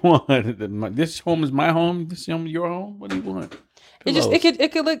 What you want? This home is my home. This home is your home. What do you want?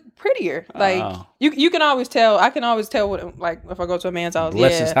 It could look prettier. Like Oh. you can always tell. I can always tell what, like if I go to a man's house.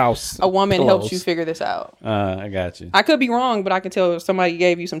 Bless yeah, his house. a woman pillows. helped you figure this out. I got you. I could be wrong, but I can tell if somebody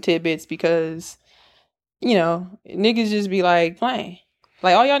gave you some tidbits because, you know, niggas just be like playing.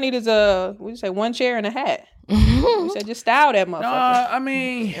 Like all y'all need is one chair and a hat. You said just style that motherfucker. I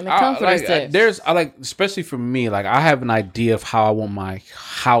mean, And the comforter sets. I like, especially for me, like I have an idea of how I want my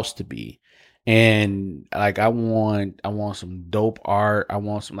house to be, and like I want some dope art. I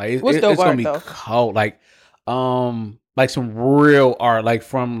want some like What's dope it's gonna art, be though? cold, like some real art, like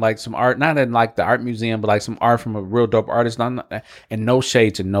from like some art, not in like the art museum, but like some art from a real dope artist. Not and no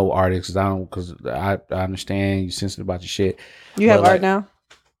shade to no artists, because I understand you sensitive about your shit. You have but, art like, now?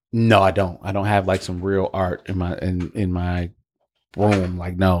 No, I don't. I don't have like some real art in my room.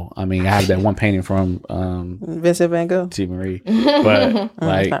 Like, no. I mean, I have that one painting from Vincent Van Gogh. T. Marie, but It's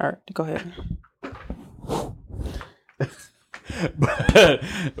like, not art. Go ahead.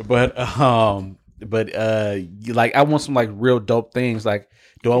 like I want some like real dope things. Like,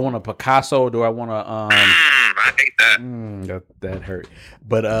 do I want a Picasso? Do I want a I hate that. that hurt.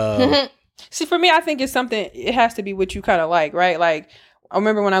 But See, for me, I think it's something. It has to be what you kind of like, right? Like, I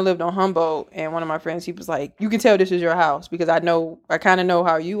remember when I lived on Humboldt, and one of my friends, he was like, "You can tell this is your house because I kind of know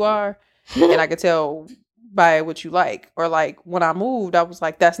how you are, and I could tell by what you like." Or like when I moved, I was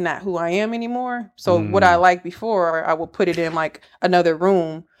like, "That's not who I am anymore." So what I liked before, I would put it in like another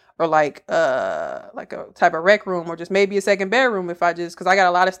room, or like a type of rec room, or just maybe a second bedroom because I got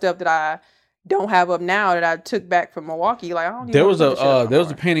a lot of stuff that I don't have up now that I took back from Milwaukee. Like I don't. Even there was put this shit up no there was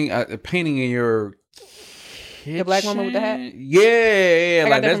more. a painting in your The black woman with the hat? Yeah, I got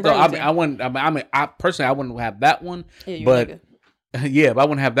like that that's from the. Burlington. I personally I wouldn't have that one, Yeah, you but nigga. yeah, but I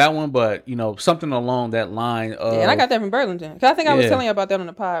wouldn't have that one. But you know, something along that line. Of, Yeah, and I got that from Burlington. Cause I think I was Yeah. telling you about that on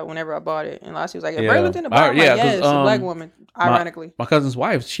the pod whenever I bought it. And she was like, Yeah. Burlington? I'm like, Yeah, 'cause, yes, a black woman, ironically. My cousin's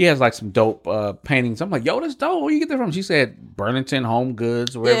wife, she has like some dope paintings. I'm like, yo, that's dope. Where you get that from? She said Burlington Home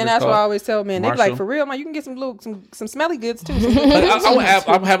Goods. Yeah, and that's why I always tell men, they be like, Marshall. for real, man, you can get some smelly goods too.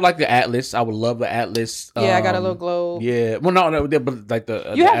 I would have like the Atlas. I would love the Atlas. Yeah, I got a little globe. Yeah, well, no, but like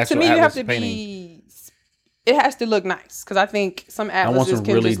the You the have to actual me, you have Atlas to painting. be. It has to look nice because I think some atlases some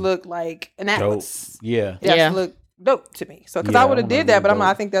can really just look like an dope. atlas. Yeah, It has Yeah. to look dope to me. So because Yeah, I I would have want did that, really but I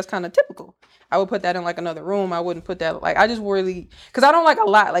dope. think that's kind of typical. I would put that in like another room. I wouldn't put that like I just really because I don't like a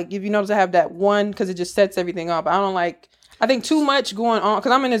lot. Like if you notice, I have that one because it just sets everything up. I don't like. I think too much going on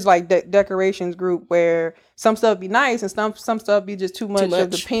because I'm in this like decorations group where some stuff be nice and some stuff be just too much of the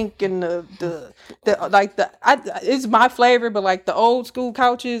much. pink and it's my flavor, but like the old school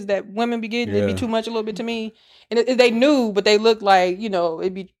couches that women be getting, it'd be Yeah. too much a little bit to me. And they new, but they look like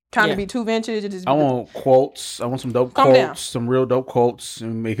it'd be trying to Yeah. be too vintage. It just I want quotes. I want some dope Calm quotes. down. Some real dope quotes.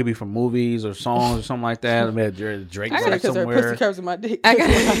 And it could be from movies or songs or something like that. I mean, Drake I got it like because her pussy somewhere. curves in my dick. I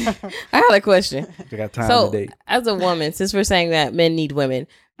got a question. I got time So, today. as a woman, since we're saying that men need women,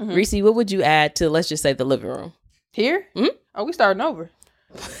 Mhm. Reese, what would you add to, let's just say, the living room? Here? Oh, we starting over.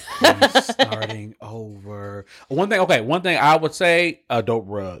 Starting over. One thing I would say, a dope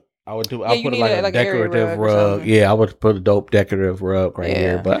rug. I would do. I'll you put need like a- a like an area decorative rug or rug. something. Yeah, I would put a dope decorative rug right Yeah.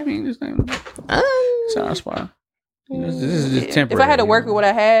 here. But I mean, this thing sounds fine. This is just Yeah. temporary. If I had to work you with know? what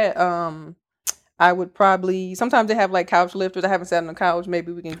I had, I would probably. Sometimes they have like couch lifters. I haven't sat on the couch.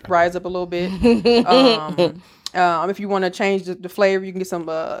 Maybe we can rise up a little bit. If you want to change the flavor, you can get some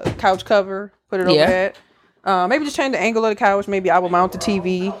couch cover. Put it over Yeah. that. Maybe just change the angle of the couch. Maybe I will mount the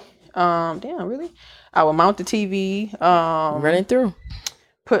TV. Damn, really? I will mount the TV. Running through.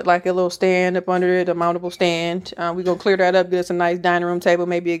 Put like a little stand up under it, a mountable stand. We gonna clear that up. Get us a nice dining room table,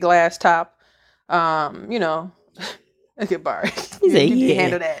 maybe a glass top. You know, a good bar. He said, You can "Yeah."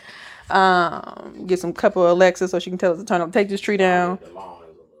 handle that. Get some cup of Alexa so she can tell us to turn up. Take this tree down. The lawn is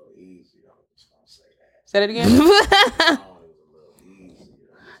a little easy. I'm just gonna say that. Say that again. The lawn is a little easier.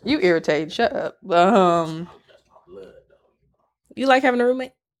 You irritated. Shut up. That's my blood, though. You like having a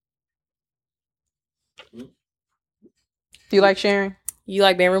roommate? Do you like sharing? You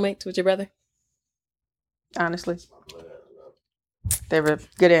like being roommates with your brother? Honestly, they were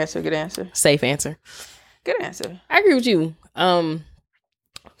good answer. Good answer. Safe answer. Good answer. I agree with you.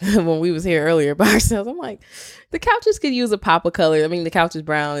 When we was here earlier by ourselves, I'm like, the couches could use a pop of color. I mean, the couch is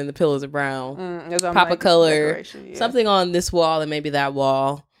brown and the pillows are brown. That's what I'm Pop like, of color, decoration, yeah. something on this wall and maybe that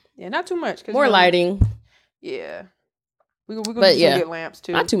wall. Yeah, not too much. 'Cause, More you know, lighting, Yeah. We gonna But yeah, get lamps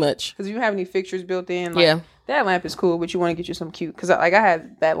too. not too much. Because if you have any fixtures built in, like, Yeah. that lamp is cool, but you want to get you some cute. Because like I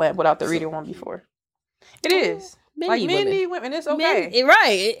had that lamp without the reading one before. It is. Men Like need men women. need women. It's okay. Men,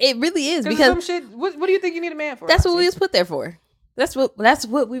 right. It really is Because because some shit. What do you think you need a man for? that's what we Roxy? was put there for. That's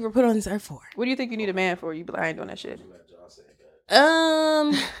what we were put on this earth for. What do you think you need a man for? You be like, I ain't doing that shit.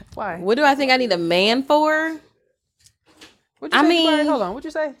 Why? What do I think I need a man for? What'd you I say, mean- Jabari? Hold on. What'd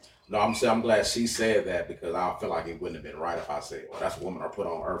you say? No, I'm glad she said that because I feel like it wouldn't have been right if I said, "Well, that's what women are put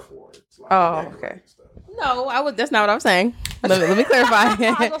on earth for." It's like Oh, decorating okay. stuff. No, that's not what I'm saying. Let me clarify. I was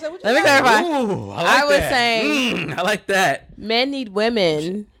gonna say, what you Let me say? clarify. Ooh, I was that. saying- I like that. Men need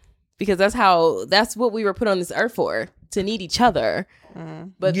women because that's what we were put on this earth for, to need each other.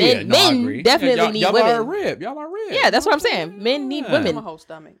 But Yeah, men, no, I men agree. definitely y'all, need y'all women. Are rib. Y'all are rib. Yeah, that's what I'm saying. Men need Yeah. I'm a women. whole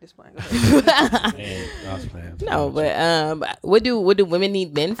stomach. This plan. Go ahead. Man, I was playing. No, but what do women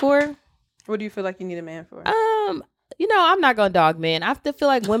need men for? What do you feel like you need a man for? I'm not gonna dog men. I feel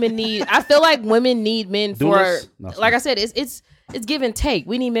like women need. I feel like women need men for. Doulas? No, Like I said, it's give and take.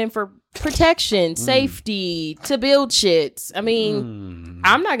 We need men for protection, safety, to build shit. I mean,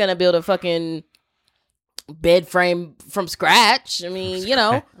 I'm not gonna build a fucking bed frame from scratch. I mean,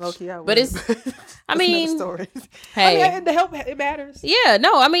 Low-key, I but would. it's. I That's mean, another story. hey. I mean, the help it matters. Yeah,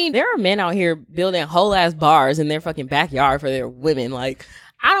 no, I mean, there are men out here building whole ass bars in their fucking backyard for their women. Like,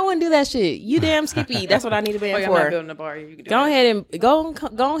 I don't want to do that shit. You damn skippy. That's what I need a Oh, man yeah, I'm not for. building a bar. You can do Go that. ahead and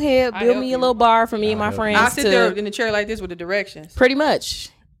go ahead, I build help me you. a little bar for me and my friends. I'll sit to- there in the chair like this with the directions. Pretty much,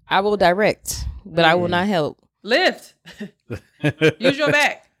 I will direct, but I will not help. Lift. Use your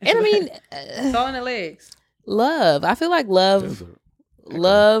back. And I mean, It's all in the legs. love. I feel like love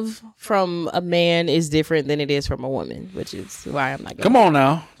from a man is different than it is from a woman, which is why I'm not going. Come on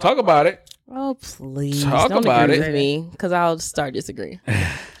now, talk about it. Oh please, Talk don't about agree it. with me because I'll start disagreeing. Oh,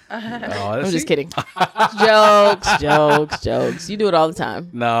 I'm just kidding. Jokes. You do it all the time.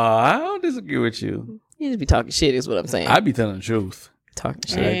 No, I don't disagree with you. You just be talking shit, is what I'm saying. I be telling the truth. Talking I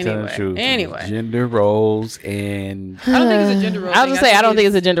shit. be telling the truth. Anyway. Gender roles and I don't think it's a gender role. I was gonna say I don't think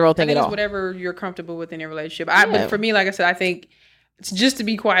it's a gender role I thing think at it's all. whatever you're comfortable with in your relationship. Yeah. But for me, like I said, I think it's just to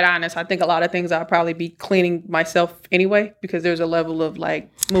be quite honest. I think a lot of things I'll probably be cleaning myself anyway because there's a level of like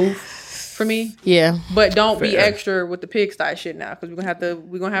move for me. Yeah. But don't be Fair. extra with the pigsty shit now because we're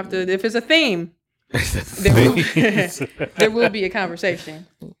gonna have to. If it's a theme, there will be a conversation.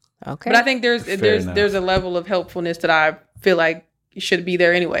 Okay. But I think there's enough. there's a level of helpfulness that I feel like should be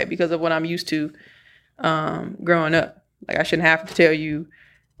there anyway because of what I'm used to growing up. Like I shouldn't have to tell you,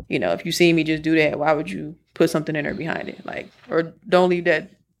 if you see me just do that, why would you put something in there behind it? Like, or don't leave that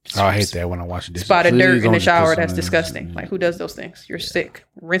Oh, I hate that when I watch this. spot of Please dirt in don't the just put shower. something That's in. disgusting. Like who does those things? You're sick.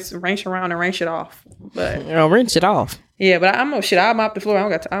 Rinse around and rinse it off. But rinse it off. yeah, but I'm I'll mop the floor. I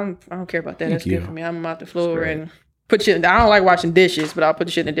don't care about that. Thank That's you. good for me. I'm mop the floor great. and put shit. I don't like washing dishes, but I'll put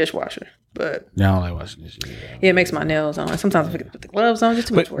the shit in the dishwasher. But Yeah, I don't like watching this shit. yeah, it makes my nails on. Sometimes I forget to put the gloves on. Just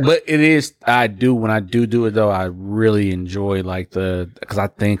too much work. But it is. I do when I do it though. I really enjoy like because I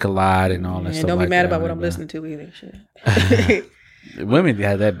think a lot and all that and stuff. don't be like mad that. about what I'm But listening to either. Shit. Women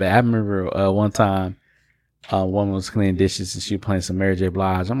had that bad. I remember one time One was cleaning dishes and she was playing some Mary J.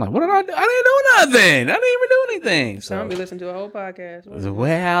 Blige. I'm like, what did I do? I didn't do nothing. I didn't even do anything. So I'm So, be listening to a whole podcast.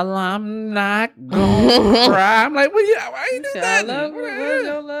 well, I'm not gonna cry. I'm like, well, yeah, why you do I that? love her, was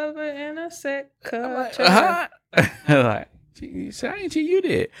your lover in a sec. Like, you said I ain't cheat, you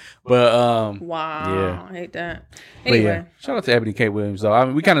did. But Wow, yeah. I hate that. But Anyway, yeah, shout out to Ebony K. Williams though. I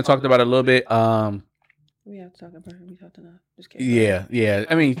mean, we kind of talked about it a little bit. we have to talk about her. We talked enough. Just kidding. Yeah.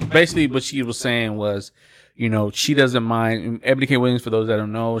 I mean, basically, what she was saying was, you know, she doesn't mind. Ebony K. Williams, for those that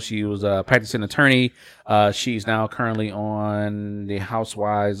don't know, she was a practicing attorney. She's now currently on the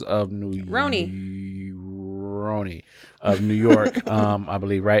Housewives of Roni of New York, I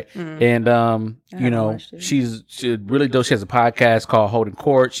believe, right? And you know, she's really dope. She has a podcast called Holding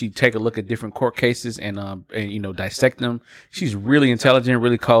Court. She take a look at different court cases and you know, dissect them. She's really intelligent,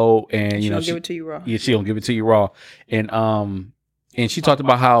 really cold, and you know, give it to you raw. Yeah, she don't give it to you raw. And she talked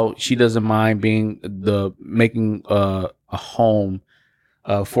about how she doesn't mind making a home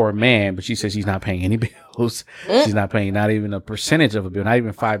for a man, but she says she's not paying any bills. She's not paying not even a percentage of a bill, not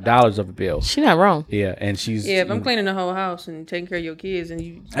even $5 of a bill. She not wrong. Yeah, and she's If I'm cleaning the whole house and taking care of your kids, and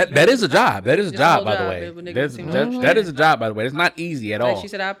you that is a job. That is a It's a job, whole by the job, way. if a nigga That's- seem that- like- that is a job, by the way. It's not easy at like all. she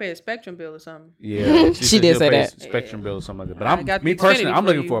said, I'll pay a Spectrum bill or something. Yeah, She did she'll say pay that. a Spectrum bill or something like that. But I got me the personally, Xfinity I'm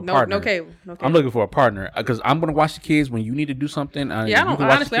looking you. for a partner. No cable. I'm looking for a partner because I'm gonna watch the kids when you need to do something. Yeah, I you don't can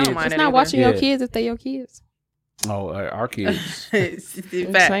watch honestly. the I don't kids. mind It's it not either. watching Yeah. your kids if they your kids. Oh, our kids. It's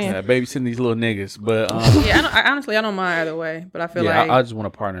saying. facts. Babysitting these little niggas, but Yeah, honestly, I don't mind either way. But I feel yeah, like I just want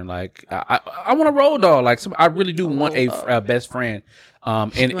a partner. Like I want a road dog. Like I really do want a best friend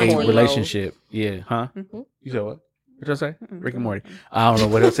in a Road. relationship. Yeah, huh? Mhm. You said what? What did I say? Rick and Morty. I don't know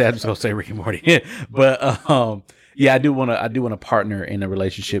what else. I'm just gonna say Rick and Morty. But yeah, I do want a partner in a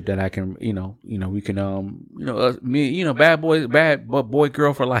relationship that I can, we can, bad boy,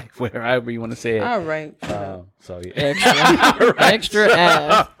 girl for life, whatever you want to say it. all right. So yeah, Extra, extra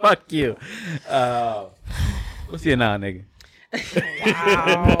ass. Fuck you. What's your now, nigga?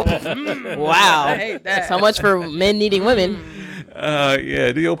 Wow. I hate that. So much for men needing women.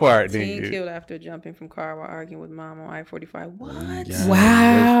 Yeah, do your part, Teen nigga. killed after jumping from car while arguing with mom on I-45. What? Yeah.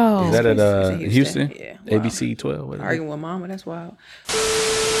 Wow. Is that at It's in Houston? Yeah. Wow. ABC 12. What is it? Arguing with mama. That's wild.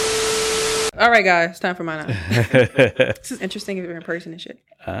 All right, guys. Time for mine. This is interesting if you're in person and shit.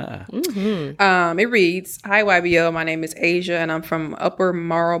 It reads, "Hi YBO, my name is Asia and I'm from Upper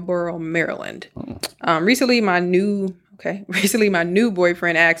Marlboro, Maryland. Recently my new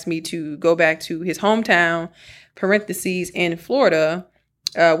boyfriend asked me to go back to his hometown, parentheses in Florida,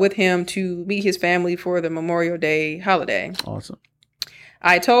 with him to meet his family for the Memorial Day holiday. Awesome.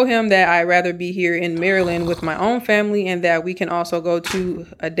 I told him that I'd rather be here in Maryland with my own family and that we can also go to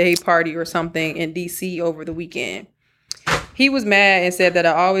a day party or something in DC over the weekend. He was mad and said that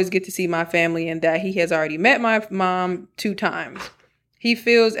I always get to see my family and that he has already met my mom 2 times. He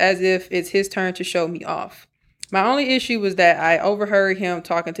feels as if it's his turn to show me off. My only issue was that I overheard him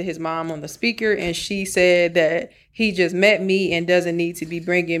talking to his mom on the speaker and she said that he just met me and doesn't need to be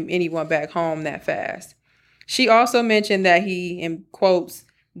bringing anyone back home that fast. She also mentioned that he, in quotes,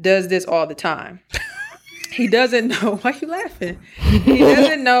 does this all the time. He doesn't know. Why are you laughing? He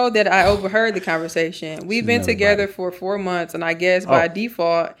doesn't know that I overheard the conversation. We've been together for 4 months, and I guess by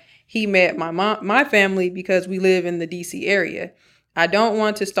default, he met my family because we live in the DC area. I don't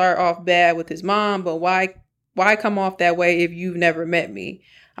want to start off bad with his mom, but why come off that way if you've never met me?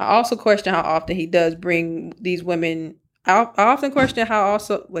 I also question how often he does bring these women. I often question how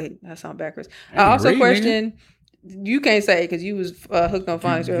also. Wait, that sounds backwards. I also question. You can't say because you was hooked on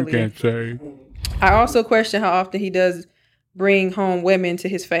phonics earlier. You can't say. I also question how often he does bring home women to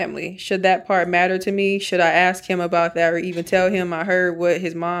his family. Should that part matter to me? Should I ask him about that or even tell him I heard what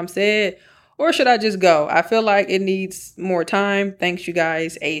his mom said? Or should I just go? I feel like it needs more time. Thanks, you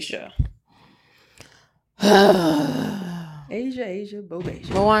guys. Asia. Asia, Bobasia.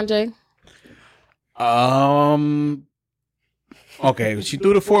 Mwanje. Okay, she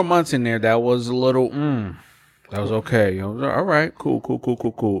threw the 4 months in there. That was a little. That was okay. All right,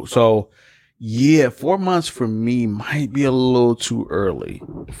 cool. So, yeah, 4 months for me might be a little too early.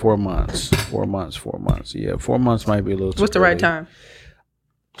 4 months. Yeah, 4 months might be a little too What's the right time?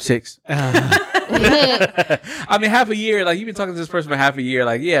 6. I mean, half a year. Like, you've been talking to this person for half a year.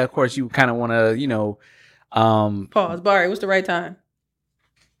 Like, yeah, of course, you kind of want to, Pause. Barry, what's the right time?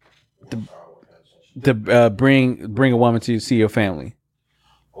 to bring a woman to see your family.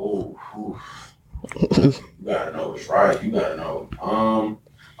 Oh, you gotta know it's right. You gotta know.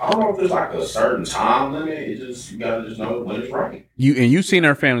 I don't know if there's like a certain time limit. It just you gotta just know when it's right. You've seen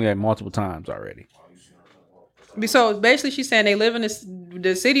her family like multiple times already. So basically, she's saying they live in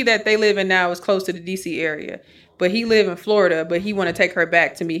the city that they live in now is close to the DC area, but he live in Florida. But he want to take her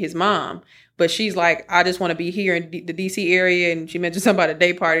back to meet his mom. But she's like, I just want to be here in the DC area. And she mentioned something about a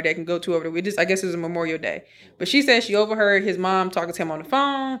day party they can go to over the weekend. I guess it was a Memorial Day. But she said she overheard his mom talking to him on the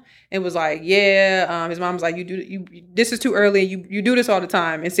phone and was like, yeah. His mom was like, this is too early. You do this all the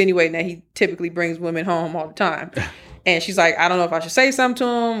time, insinuating that he typically brings women home all the time. And she's like, I don't know if I should say something to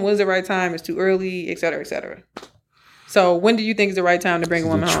him. When's the right time? It's too early, et cetera, et cetera. So when do you think is the right time to bring a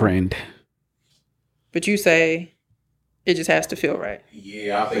woman home? Trend. But you say it just has to feel right.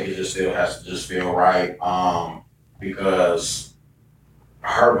 Yeah, I think it just still has to just feel right. Because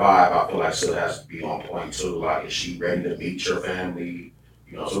her vibe, I feel like still has to be on point too. Like, is she ready to meet your family?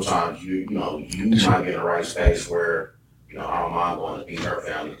 You know, sometimes you might get in the right space where, I don't mind going to meet her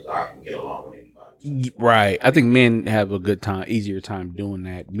family because I can get along with anybody. Right. I think men have a good time, easier time doing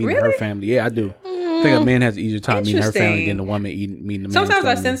that. Meeting her family. Yeah, I do. I think a man has an easier time meeting her family than a woman meeting the man's Sometimes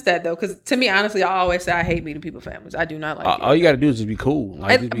family. I sense that though, because to me, honestly, I always say I hate meeting people's families. I do not like it. All you got to do is just be cool.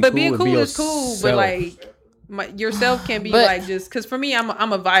 Being cool is cool, but like yourself can be like just because for me, I'm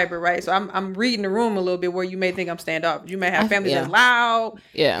a viber, right? So I'm reading the room a little bit where you may think I'm standoff. You may have families that's loud.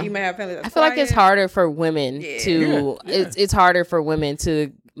 Yeah, you may have families. That's I feel quiet. like it's harder for women to. Yeah. It's harder for women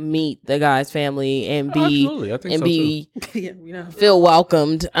to meet the guy's family and be absolutely. I think and so be yeah, feel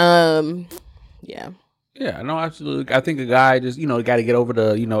welcomed. Yeah. Yeah, no, absolutely. I think a guy just, got to get over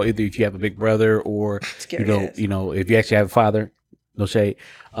the, either if you have a big brother or, Scary ass. If you actually have a father, no shade.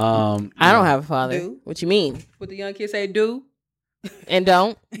 I don't have a father. Do? What you mean? What the young kids say, do. And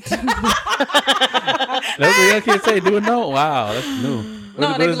don't? That's what the young kids say, do it no. Wow, that's new. No,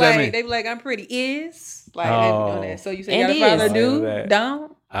 What they be does that like, mean? they be like, I'm pretty is. Like, they be doing that. So you say you And got a father, is. do, That.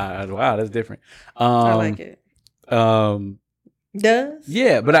 don't. Wow, that's different. I like it. Does?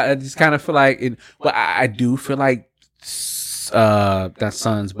 Yeah, but I just kind of feel like I do feel like not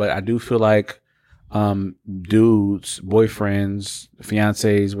sons, but I do feel like dudes, boyfriends,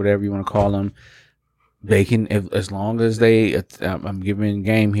 fiancés, whatever you want to call them, they can, as long as they, I'm giving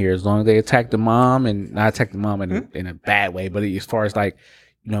game here, as long as they attack the mom and not attack the mom in a bad way, but as far as like,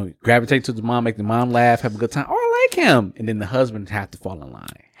 gravitate to the mom, make the mom laugh, have a good time. Oh, I like him, and then the husband have to fall in line.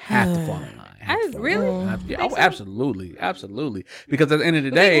 Really? Oh, absolutely. Because at the end of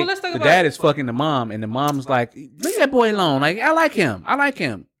the day, the dad is fucking the mom, and the mom's like, leave that boy alone. Like, I like him. I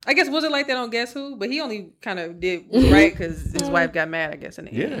guess was it like that on Guess Who? But he only kind of did right because his wife got mad, I guess, in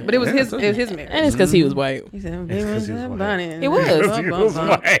the end. But it was his marriage. And it's because he was white. He said, It was.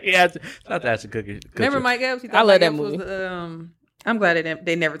 Yeah, not that's a cookie. Remember Mike Epps? I love that movie. I'm glad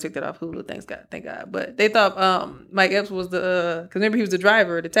they never took that off Hulu. Thank God. But they thought Mike Epps was the because remember he was the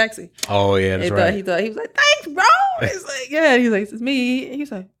driver of the taxi. Oh yeah, that's right. He was like, thanks, bro. It's like He's like, it's me.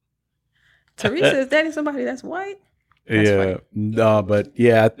 He's like, Teresa is dating somebody that's white. That's funny. No, but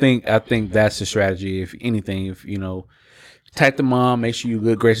yeah, I think that's the strategy. If anything, if attack the mom, make sure you're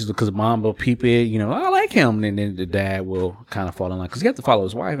good gracious because the mom will peep it. I like him, and then the dad will kind of fall in line because you have to follow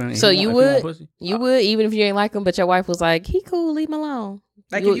his wife. So you would even if you ain't like him, but your wife was like, he cool, leave him alone.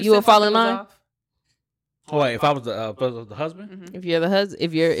 Like you would fall in line. Oh, wait, if I was the husband, mm-hmm. If you're the husband,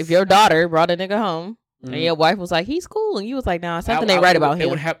 if your daughter brought a nigga home. Mm-hmm. And your wife was like, he's cool. And you was like, nah, something ain't right about him. It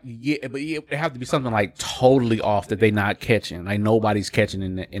would have, it would have to be something like totally off that they not catching. Like nobody's catching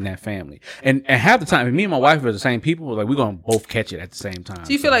in that family. And half the time, if me and my wife are the same people, like we're going to both catch it at the same time.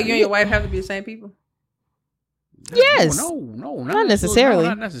 So you feel like you and your wife have to be the same people? Yes. No, not necessarily.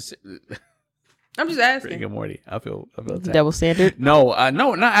 Not necessarily. I'm just asking. Rick and Morty. I feel double standard. No,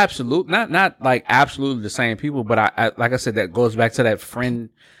 not absolute, not like absolutely the same people. But I like I said, that goes back to that friend.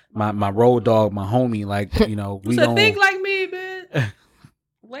 My road dog, my homie, like, we don't think like me, bitch.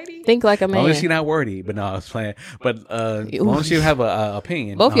 Lady. Think like a man. As long as she not wordy, but no, I was playing. But as long as she have a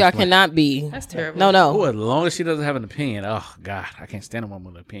opinion. Both y'all cannot be. That's terrible. No. Oh, as long as she doesn't have an opinion. Oh, God, I can't stand a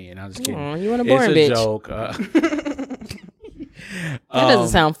woman with an opinion. I'm just kidding. You want a boring bitch. It's a joke. That doesn't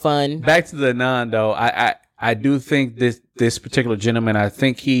sound fun. Back to the non, though. I do think this particular gentleman, I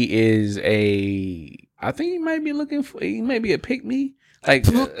think he is I think he might be a pick-me. Like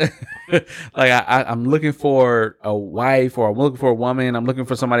I'm looking for a wife, or I'm looking for a woman. I'm looking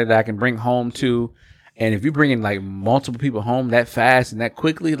for somebody that I can bring home to. And if you're bringing like multiple people home that fast and that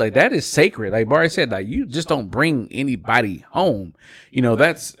quickly, like that is sacred. Like Barry said, like you just don't bring anybody home.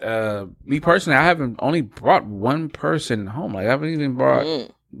 That's me personally. I haven't only brought one person home. Like I haven't even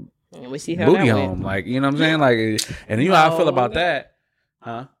brought we see how booty that home. went. Like you know what I'm saying. Like and how I feel about that,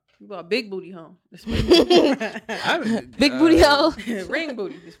 huh? You got a big booty home. Big booty home. Ring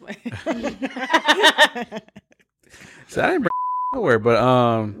booty display. So I didn't bring nowhere,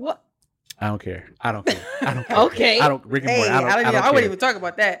 but what? I don't care. I don't care. Okay. I don't. Rick and Hey, Morty. I don't I care. wouldn't even talk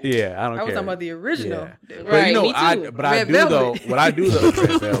about that. Yeah, I don't I was care. talking about the original. Yeah. Right, you know, me too. But I Red do though. Velvet. What I do though.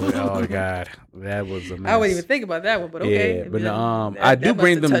 Red Velvet. Oh God, that was a mess. I wouldn't even think about that one, but okay. Yeah, but That- I do that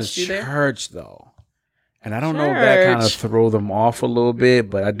bring must them have to touched you there. church though, and I don't know if that kind of Church. throw them off a little bit,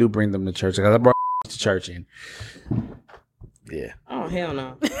 but I do bring them to church because I brought to church and yeah, Oh hell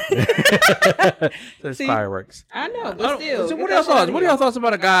no. there's See? fireworks. I know, I but don't- still. so what are y'all thoughts? What are y'all thoughts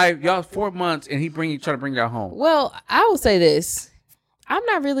about a guy y'all 4 months and he try to bring y'all home? Well, I will say this. I'm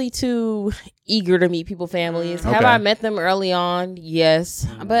not really too eager to meet people families. Have Okay. I met them early on? Yes.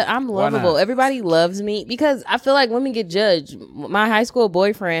 But I'm Why not? lovable. Everybody loves me because I feel like women get judged. My high school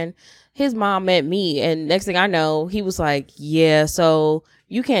boyfriend, his mom met me, and next thing I know, he was like, yeah, so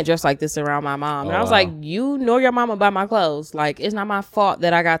you can't dress like this around my mom. And Oh, I was wow. like, you nor your mama buy my clothes. Like, it's not my fault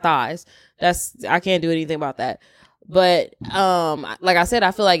that I got thighs. I can't do anything about that. But like I said,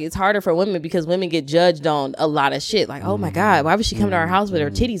 I feel like it's harder for women because women get judged on a lot of shit. Like, oh my God, why would she come to our house with her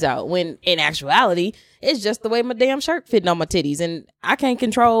titties out? When in actuality, it's just the way my damn shirt fitting on my titties. And I can't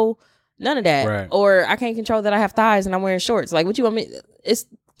control none of that. Right. Or I can't control that I have thighs and I'm wearing shorts. Like, what you want me? It's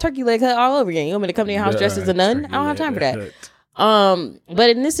turkey leg cut all over again. You want me to come to your house dressed as a nun? I don't have time for that. But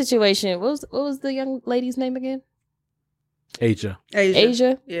in this situation, what was the young lady's name again? Asia,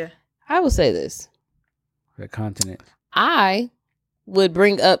 Asia. Yeah. I will say this. that continent. I would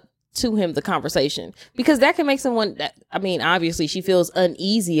bring up to him the conversation because that can make someone that, I mean, obviously she feels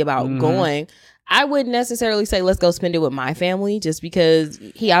uneasy about going. I wouldn't necessarily say, let's go spend it with my family just because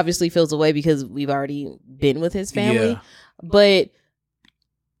he obviously feels away because we've already been with his family. Yeah. But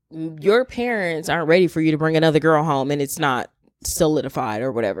your parents aren't ready for you to bring another girl home and it's not solidified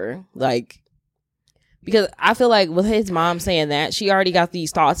or whatever. Like, because I feel like with his mom saying that, she already got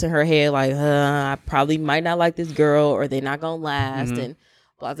these thoughts in her head, like, I probably might not like this girl, or they're not gonna last, and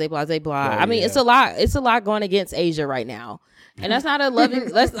blah, blah, blah, blah. I mean, it's a lot. It's a lot going against Asia right now, and that's not a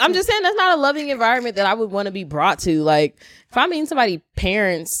loving. I'm just saying that's not a loving environment that I would want to be brought to. Like, if I meet somebody's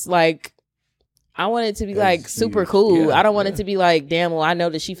parents, like, I want it to be like super cool. Yeah, I don't want it to be like, damn, well, I know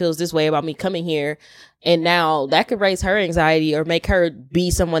that she feels this way about me coming here. And now that could raise her anxiety or make her be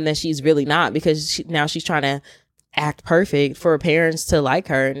someone that she's really not because now she's trying to act perfect for her parents to like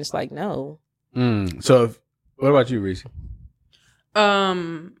her. And it's like, no. So, what about you, Reese?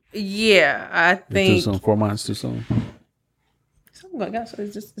 Yeah, I Too think soon. 4 months too soon. something like that. So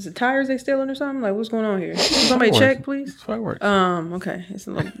is the tires they stealing or something? Like, what's going on here? Somebody check, please. It's fireworks. Okay. It's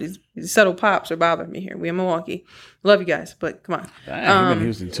a little, these subtle pops are bothering me here. We in Milwaukee. Love you guys, but come on. Dang, you've been in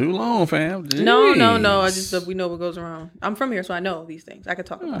Houston too long, fam. No. I Jeez. just we know what goes around. I'm from here, so I know these things. I could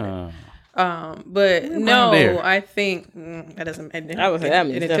talk about it. Oh. But around no, there. I think that doesn't. I would say that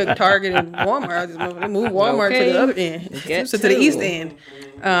means and it nothing. took Target and Walmart. I just moved Walmart to the other end, Get to the to. east end.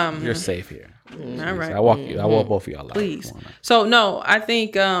 You're safe here. All right. I walk both of y'all out. Please. Come on now. So no, I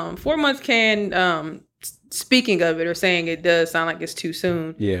think 4 months can. Speaking of it, or saying it does sound like it's too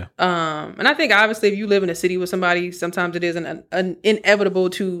soon. Yeah. And I think obviously if you live in a city with somebody, sometimes it is an inevitable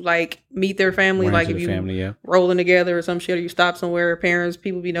to like meet their family. Run like into if the you family, yeah. rolling together or some shit, or you stop somewhere, parents,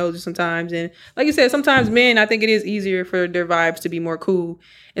 people be nosy sometimes. And like you said, sometimes men, I think it is easier for their vibes to be more cool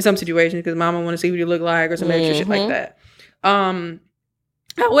in some situations because mama want to see what you look like or some extra shit like that.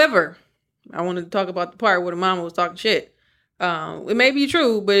 However, I wanted to talk about the part where the mama was talking shit. It may be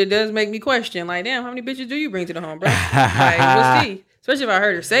true, but it does make me question, like, damn, how many bitches do you bring to the home, bro? Like, what's tea? Especially if I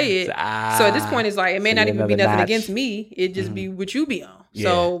heard her say it. So at this point, it's like, it may See not even be another nothing notch. against me. It just be what you be on. Yeah.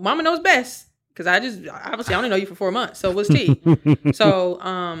 So mama knows best. Because obviously, I only know you for 4 months. So what's tea? So,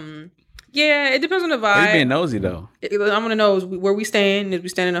 yeah, it depends on the Why you vibe. being nosy though? I'm going to know is where we staying. Is we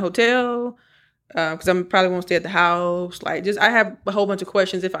staying in a hotel? Because I probably won't stay at the house. Like, I have a whole bunch of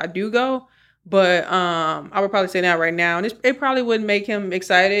questions if I do go. But I would probably say that right now. And it probably wouldn't make him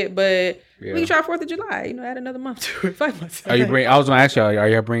excited, but we can try 4th of July. Add another month to it. 5 months. I was gonna ask y'all, are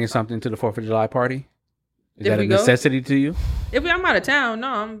y'all bringing something to the 4th of July party? Is If that a we go? necessity to you? If I'm out of town, no,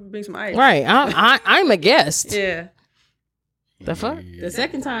 I'm gonna bring some ice. Right. I'm a guest. Yeah. The fuck? The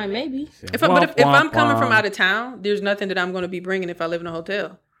second time, maybe. If I'm coming from out of town, there's nothing that I'm going to be bringing if I live in a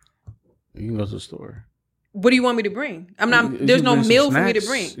hotel. You can go to the store. What do you want me to bring? I'm not. You There's can no bring some meal for me to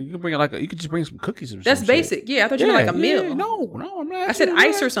snacks. bring. You can bring you could just bring some cookies or something. That's basic. Yeah, I thought you meant like a meal. No, I'm not. I said asking you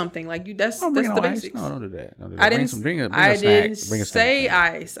ice that. or something. Like you. That's Don't that's bring the no ice. basics. No, don't do that. Don't do that. I Bring didn't. some, bring a I snack. didn't Bring a say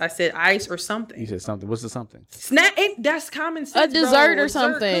snack. ice. I said ice or You something. said something. What's the something? Snack. That's common sense. A dessert bro. or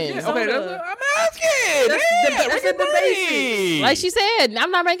something. cookies, Okay, soda. I'm asking. That's the basics. Like she said,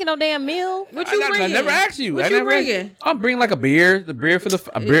 I'm not making no damn meal. What you I bringing? never asked you. What I you never asked- bringing? I'm bringing like a beer. The beer for the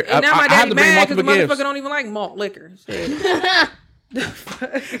beer. And now my I have daddy to bring mad because multiple the motherfucker gifts. don't even like malt liquor.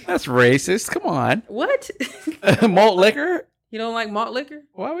 That's racist. Come on. What? Malt liquor? You don't like malt liquor?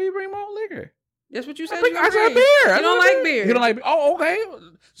 Why would you bring malt liquor? That's what you said. I said beer. You don't like beer. You don't like beer. Oh, okay.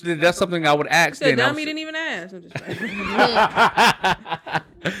 So then that's something I would You ask. said then. dummy didn't even ask. I'm just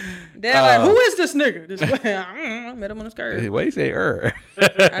They're like, who is this nigga? This I met him on the skirt. What do you say?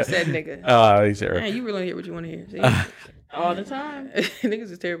 I said nigga. Oh, you said Man, you really hear what you want to hear. See? all the time.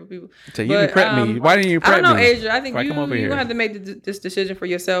 Niggas is terrible people. So you didn't prep me. Why didn't you prep me? I don't know, Asia. I think Come over you here. have to make this decision for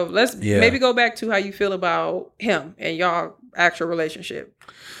yourself. Let's maybe go back to how you feel about him and y'all actual relationship.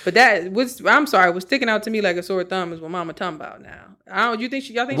 But that was, I'm sorry, was sticking out to me like a sore thumb is what Mama talking about now. You think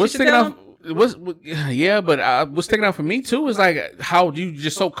y'all think What's she should tell him? Yeah, but what's sticking out for me too is like how you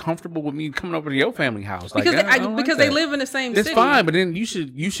just so comfortable with me coming over to your family house. Like, Because they live in the same it's city. fine, but then you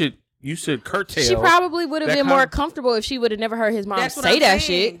should curtail. She probably would have that been kind more of- comfortable if she would have never heard his mom That's what say I'm that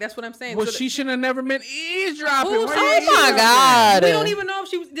saying. shit. That's what I'm saying. Well, So she should have never been eavesdropping. Who Why said you that? Oh my God. We don't even know if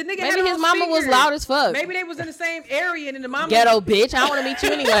she was. The nigga had Maybe it his on mama was speaker. loud as fuck. Maybe they was in the same area and then the mama. Ghetto bitch. I want to meet you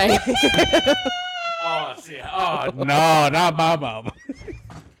anyway. Oh no, not my mama.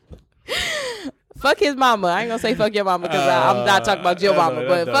 Fuck his mama. I ain't gonna say fuck your mama because I'm not talking about your mama,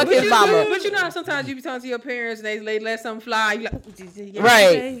 but fuck his mama. But you know how sometimes you be talking to your parents and they let something fly. You like, yeah, Right.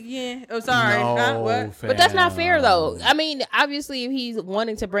 okay, yeah. Oh, sorry. No, Huh? What? But that's not fair though. I mean, obviously, if he's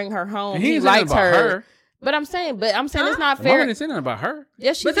wanting to bring her home, he ain't saying likes about her. But I'm saying it's not Mama fair. didn't say nothing about her.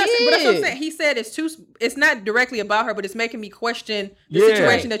 Yes, she But that's did. what I'm saying. He said it's not directly about her, but it's making me question the Yeah.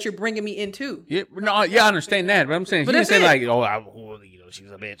 situation that you're bringing me into. Yeah, no, yeah, I understand that, but I'm saying But she didn't say that's like,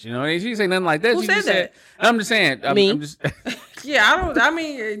 she's a bitch, you know. She didn't say nothing like that. Who She said just that? I'm just saying. Me. I'm just. Yeah, I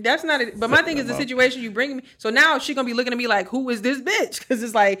mean, that's not it. But my thing is the situation you bring me. So now she going to be looking at me like, who is this bitch? Because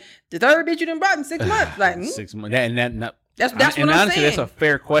it's like the third bitch you done brought in 6 months. Like, 6 months. That's what and I'm honestly, saying. that's a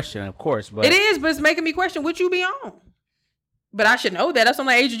fair question, of course. But it is, but it's making me question what you be on. But I should know that. That's on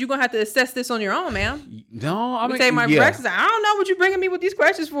my age. You're going to have to assess this on your own, man. no, I mean, Take my yeah. breakfast. I don't know what you bringing me with these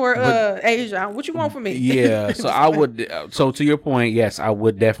questions for, Asia. What you want from me? Yeah, so I would. So to your point, yes, I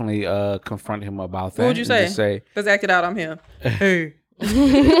would definitely confront him about that. What would you and say? just say, Let's act it out. I'm him. Hey.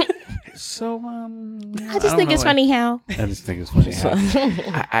 so I just think it's funny how. I just think it's funny.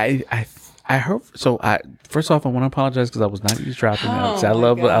 I heard. So first off, I want to apologize because I was not eavesdropping. Oh I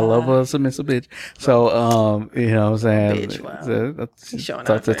love my I love a submissive bitch. So you know what I'm saying. Bitch, wow. So, He's showing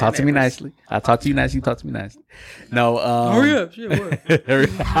talk out for to me neighbors. nicely. I talk to you nicely. You talk to me nicely. No. Hurry up. Shit, what? Hurry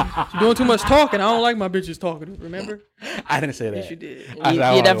You're doing too much talking. I don't like my bitches talking. Remember? I didn't say that. Yes, you did. I You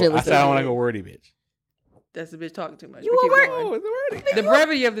said definitely I said I don't want to go wordy, bitch. That's the bitch talking too much. You We keep were going. Oh, it's a wordy. The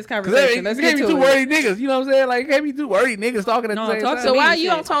brevity of this conversation. Let's get me to two it. wordy niggas. You know what I'm saying? Like, can't be two wordy niggas talking at No, the same talk time. to So me. why you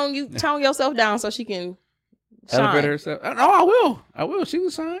shit. don't tone yourself down so she can Elevate shine? herself. No, I will. She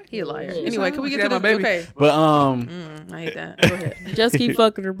was fine. He a liar. She Anyway, fine. can we She get to had this? my baby. Okay. But I hate that. Go ahead. Just keep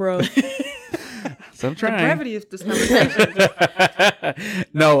fucking her, bro. so I'm The trying. brevity of this conversation.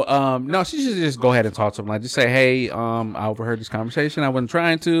 No, she should just go ahead and talk to him. Like, just say, hey, I overheard this conversation. I wasn't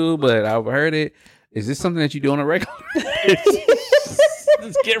trying to, but I overheard it. Is this something that you do on a regular?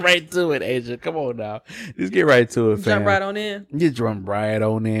 Just get right to it, Asia. Come on now. Just get right to it, fam. Jump right on in. Just jump right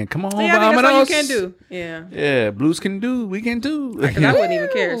on in. Come on, Yeah, I think that's all you Vamanos. can do. Yeah. Yeah, blues can do. We can do. Because I wouldn't even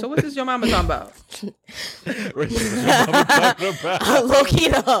care. So what's this your mama talking about? Low key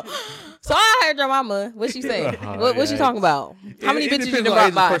though. So I heard your mama. What she say? What she yeah. talking about? How many It bitches you depends done on brought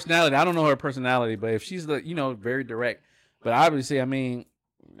Asia's by? personality. I don't know her personality, but if she's very direct. But obviously, I mean,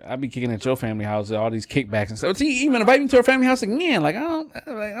 I be kicking at your family house, all these kickbacks and stuff. See, even invite me to her family house again. Like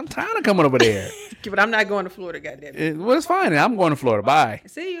I'm tired of coming over there. But I'm not going to Florida, goddamn. Well, it's fine. I'm going to Florida. Bye.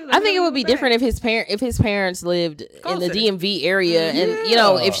 See you. I think it would be different if his parents lived in the Closer. DMV area, and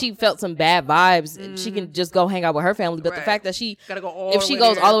if she felt some bad vibes, she can just go hang out with her family. But the Right. fact that she Gotta go all if the she way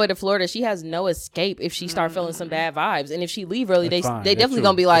goes there. all the way to Florida, she has no escape if she start feeling some bad vibes. And if she leave early, That's they fine. they That's definitely true.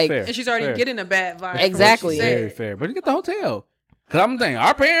 gonna be That's like, fair. And she's already Fair. getting a bad vibe. from what she Exactly. said. Very fair. But you get the hotel. Cause I'm thinking,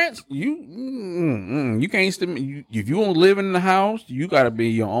 our parents, you can't. If you won't live in the house, you gotta be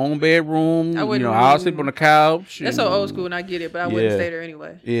in your own bedroom. I wouldn't- I'll sleep on the couch. That's so old school, and I get it, but I wouldn't stay there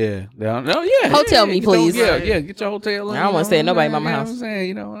anyway. Yeah. No, yeah. Hotel me, get your- please. Yeah, yeah. Get your hotel. I don't wanna stay at nobody's mama house. I'm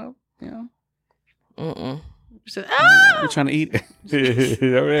saying, mm-mm. So, we're trying to eat. Over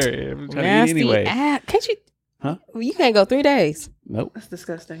there. We're trying to eat Nasty. anyway. Can't you? Huh? You can't go 3 days. Nope, that's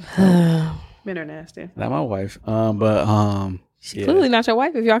disgusting. She's Men are nasty. not my wife. But yeah. clearly not your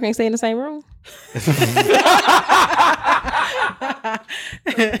wife if y'all can't stay in the same room.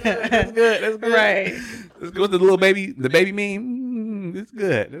 That's good. That's good. Right. Let's go with the little baby, the baby meme. It's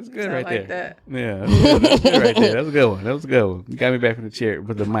good. That's good right like there. that. Yeah, that's good right there. That's a good one. That was a good one. You got me back from the chair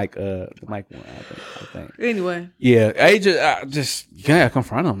with the mic one. I think. Anyway, Yeah, I just you gotta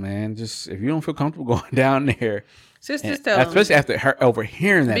confront him, man. Just if you don't feel comfortable going down there, sisters and, tell them. especially after her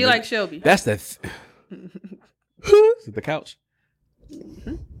overhearing that. Be like Shelby. That's the. Is it the couch?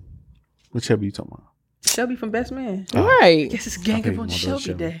 What Shelby you talking about? Shelby from Best Man. Right. Guess it's gang think up on one of those Shelby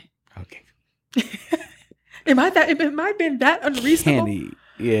Shelby. Day. Okay. It might have been that unreasonable. Candy.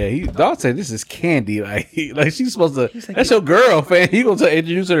 Yeah, dog said this is Candy. Like she's supposed to. He's like, That's your girl, fam. You gonna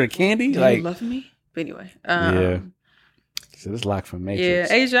introduce her to Candy? Do Like, you love me? But anyway. yeah. So this locked from Yeah,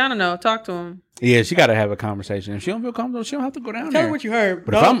 Matrix. Asia, I don't know. Talk to him. Yeah, she got to have a conversation. If she don't feel comfortable, she don't have to go down Tell there. her what you heard.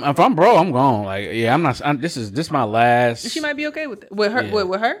 But if I'm bro, I'm gone. Like, yeah, I'm not. This is my last. She might be okay with it. With her? Yeah.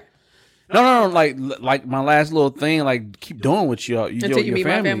 With her? No. Like my last little thing. Like, keep doing what you Until you your meet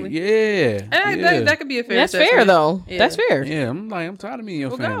my family. family? Yeah. And that could be a fair That's fair assessment. though. Yeah. That's fair. Yeah, I'm tired of meeting your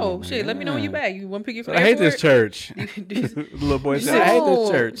Well, family. go. man. Shit, let me know when you're Yeah. back. You want to pick you up from I hate this airport? church. You- The little boy You said, I hate this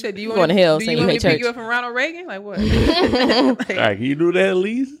You church. said, do you Going want to hell do saying you you want me hate to pick church. you up from Ronald Reagan? Like what? All right, can you do that at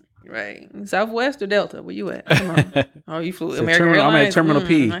least? Right. Southwest or Delta? Where you at? Come on. Oh, you flew So American I'm Airlines? at Terminal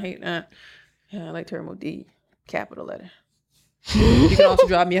P. I hate that. Yeah, I like Terminal D. Capital letter. You can also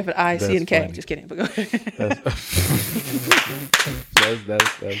drop me off at IC That's and K. funny. Just kidding. But go ahead.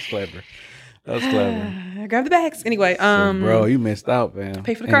 That's clever. That's clever. Grab the bags. Anyway, Bro, you missed out, man.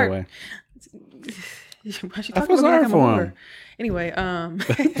 Pay for the cart. Anyway. Why she I talking feel about sorry me like I'm a for whore? him. Anyway,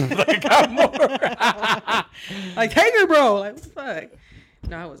 Like, I'm more. like take her, bro. Like what the fuck?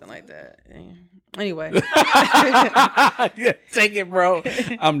 No, I wasn't like that. Anyway, Yeah, take it, bro.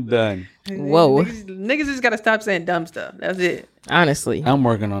 I'm done. Whoa. niggas just gotta stop saying dumb stuff. That's it. Honestly. I'm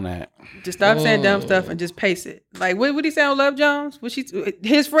working on that. Just stop saying dumb stuff and just pace it. Like what he say on Love Jones?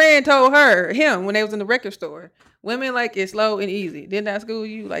 His friend told him when they was in the record store. Women like it slow and easy. Didn't I school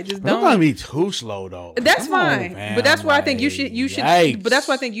you? Like just Don't don't. gonna be too slow though. That's Come on, fine, fam. but that's why I think you Like, should. yikes. But that's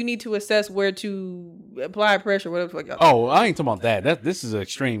why I think you need to assess where to apply pressure. Whatever. The fuck. Oh, I ain't talking about that. This is an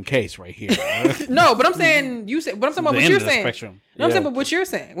extreme case right here. No, but I'm saying you said. But I'm talking about The what end you're of the saying. spectrum. No, I'm Yeah. saying, but what you're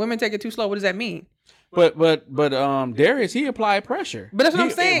saying. Women take it too slow. What does that mean? But Darius, he applied pressure. But that's what I'm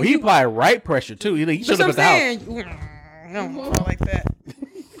saying. He applied right pressure too. He That's showed what up I'm at the house. saying. I don't like that.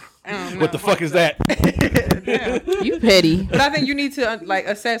 I don't know. What the fuck is that? Yeah. You petty. But I think you need to like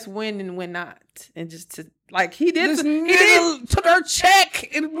assess when and when not, and just to like he did. This He did. nigga took her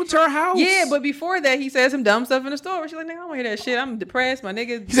check and went to her house. Yeah, but before that, he said some dumb stuff in the store. She's like, "Nigga, I don't want to hear that shit. I'm depressed. My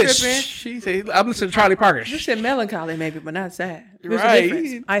nigga he said, tripping." shh. He said, I'm listening to Charlie Parker. You said melancholy, maybe, but not sad. There's a Right.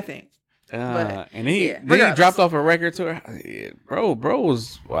 difference, I think. And he yeah, then he regardless. dropped off a record to her. Yeah, bro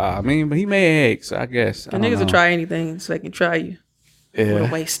was wow. I mean, but he made eggs, I guess. The niggas will try anything so they can try you. What Yeah.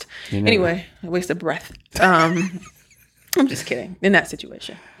 a waste. You know. Anyway, a waste of breath. I'm just kidding. In that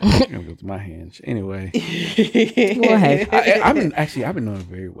situation. I'm gonna go to my hands. Anyway, Well, hey. I've been doing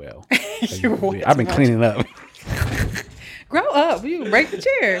very well. You're way I've been too cleaning up. Grow up. You break the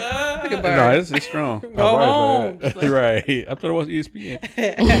chair. Look at No, it's strong. Go home. Right. I thought it was ESPN.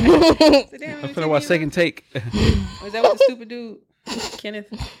 I thought it was Second Take. Was that what the stupid dude? Kenneth?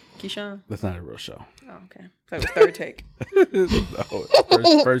 Keyshawn? That's not a real show. Oh, okay. So it was third take.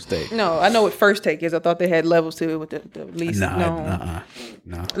 No, first take. No, I know what first take is. I thought they had levels to it with the least. No.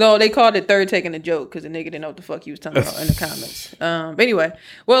 No, they called it third take in a joke because the nigga didn't know what the fuck he was talking about in the comments. But anyway,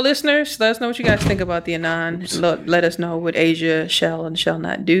 well, listeners, let us know what you guys think about the Anon. Let us know what Asia shall and shall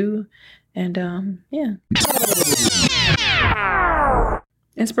not do. And yeah.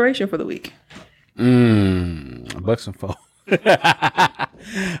 Inspiration for the week. Bucks and four. I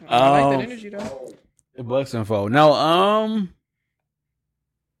like that energy though. Bucks and four. No,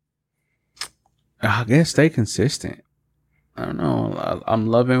 I guess stay consistent. I don't know. I'm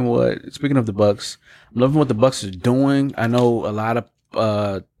loving speaking of the Bucks, I'm loving what the Bucks are doing. I know a lot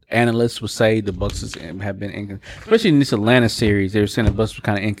of analysts would say the Bucks have been especially in this Atlanta series. They were saying the Bucks were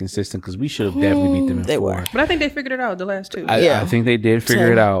kind of inconsistent because we should have definitely beat them in They 4. were. But I think they figured it out the last two. I think they did figure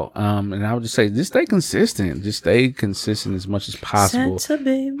Same. it out. And I would just say, just stay consistent. Just stay consistent as much as possible. Santa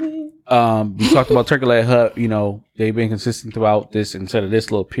baby. We talked about Turkey Leg Hut. You know, they've been consistent throughout this instead of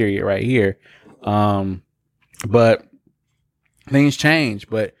this little period right here. But things change.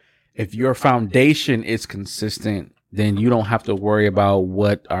 But if your foundation is consistent, then you don't have to worry about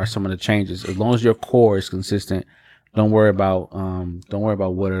what are some of the changes. As long as your core is consistent, don't worry about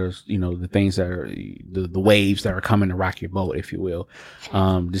what are, you know, the things that are the waves that are coming to rock your boat, if you will.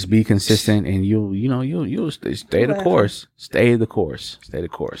 Just be consistent and you'll stay the course. Stay the course. Stay the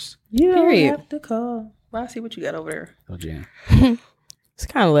course. You Period. don't have to call. Rossi, what you got over there? Oh, Jan. It's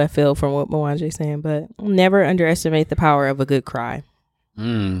kind of left field from what Mwanje saying, but never underestimate the power of a good cry.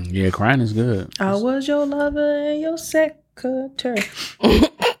 Yeah, crying is good. I was your lover and your secretary. I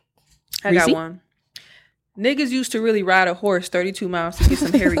got Reese? one. Niggas used to really ride a horse 32 miles to get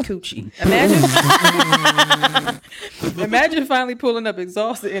some hairy coochie. Imagine finally pulling up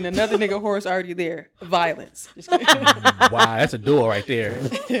exhausted and another nigga horse already there. Violence. Just kidding. Wow, that's a duel right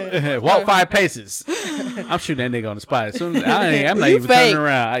there. Walk 5 paces. I'm shooting that nigga on the spot. As soon as I'm not You even fake. turning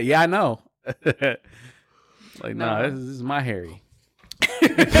around. Yeah, I know. Like, no, this is my Harry.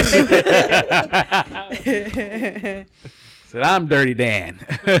 Said I'm Dirty Dan.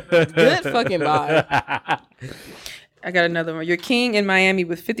 Good fucking vibe. I got another one. You're king in Miami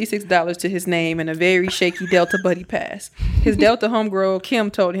with $56 to his name and a very shaky Delta buddy pass. His Delta homegirl,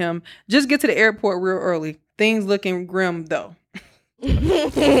 Kim, told him, just get to the airport real early. Things looking grim, though. And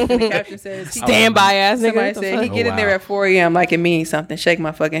the caption says, Standby ass nigga. somebody What the said, he fuck? get in there at 4 a.m. like it means something. Shake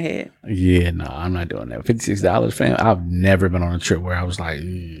my fucking head. Yeah, no, I'm not doing that. $56, fam. I've never been on a trip where I was like,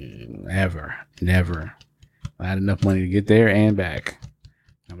 never. I had enough money to get there and back.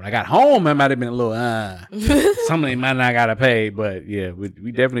 And when I got home, I might have been a little, somebody might not got to pay, but yeah, we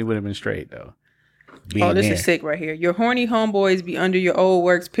definitely would have been straight though. Oh, this is sick right here. Your horny homeboys be under your old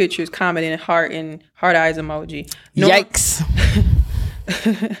works pictures, commenting heart and heart eyes emoji. Yikes.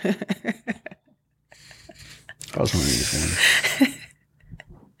 I was wondering this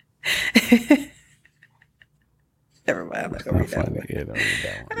one. Never mind. I'm not gonna read that one. Yeah, don't read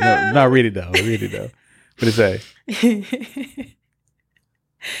that one. No, not read it though. Read it though. What it say?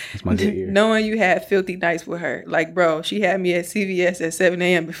 That's my good ear. Knowing you had filthy nights with her. Like, bro, she had me at CVS at 7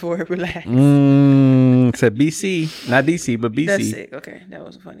 a.m. before it relaxed. It said BC, not DC, but BC. That's sick. Okay, that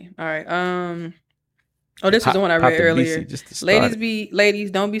was funny. All right. Oh, this was the one I read earlier. Ladies,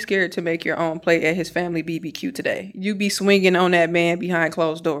 don't be scared to make your own plate at his family BBQ today. You be swinging on that man behind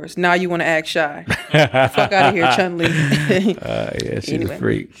closed doors. Now you want to act shy. Fuck out of here, Chun-Li. Yeah, she's Anyway. a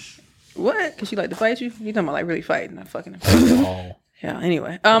freak. What? Cause she like to fight you? You talking about like really fighting, not fucking. Oh, Yeah.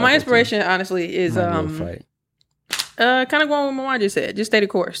 Anyway, my inspiration honestly is fight. kind of going with what Mawar just said. Just stay the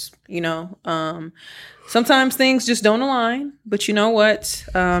course. You know, sometimes things just don't align, but you know what?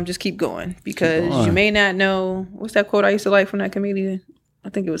 Just keep going because you may not know. What's that quote I used to like from that comedian? I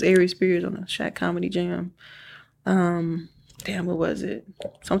think it was Ari Spears on the Shaq Comedy Jam. Damn, what was it?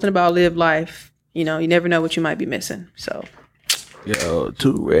 Something about live life. You know, you never know what you might be missing. So, Yo,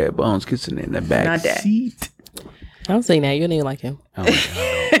 2 red bones kissing in the back Not that. seat. I don't think that. You don't even like him. Oh,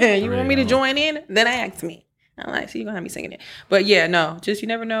 my God. you want me to join in? Then ask me. I'm like, see, you're gonna have me singing it. But yeah, no, just you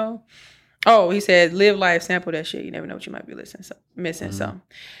never know. Oh, he said, live life, sample that shit. You never know what you might be missing. Mm-hmm. So,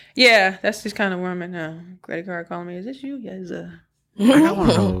 yeah, that's just kind of where I'm at now. Credit card calling me. Is this you? Yes. I got one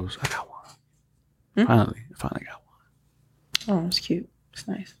of those. I got one. Finally got one. Oh, it's cute. It's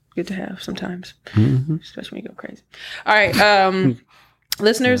nice. Good to have sometimes, Mm-hmm. especially when you go crazy. All right,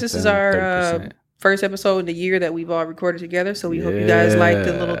 listeners, this is our 30%. first episode in the year that we've all recorded together. So we hope you guys like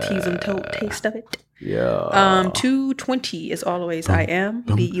the little tease and taste of it. Yeah. 220 as always. I am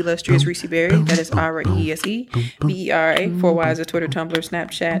the illustrious Reese Berry. That is RESE BERA. 4 Y's at Twitter, Tumblr,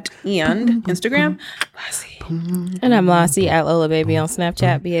 Snapchat, and Instagram. Lassie. And I'm Lassie at Lola Baby on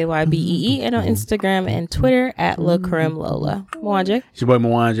Snapchat, BAYBEE, and on Instagram and Twitter at LaCreme Lola. Mwanje. It's your boy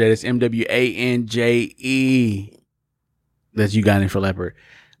Mwanje. That's MWANJE. That's Ugandan for Leopard.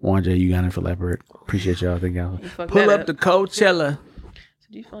 Mwanje, Ugandan for Leopard. Appreciate y'all. Thank y'all. You fucked Pull that up the Coachella.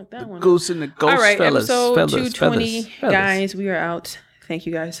 You fucked that one. Goose and the ghost All right, fellas. episode fellas, 220, fellas. guys. We are out. Thank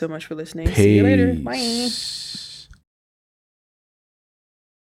you guys so much for listening. See you later. Bye. Peace.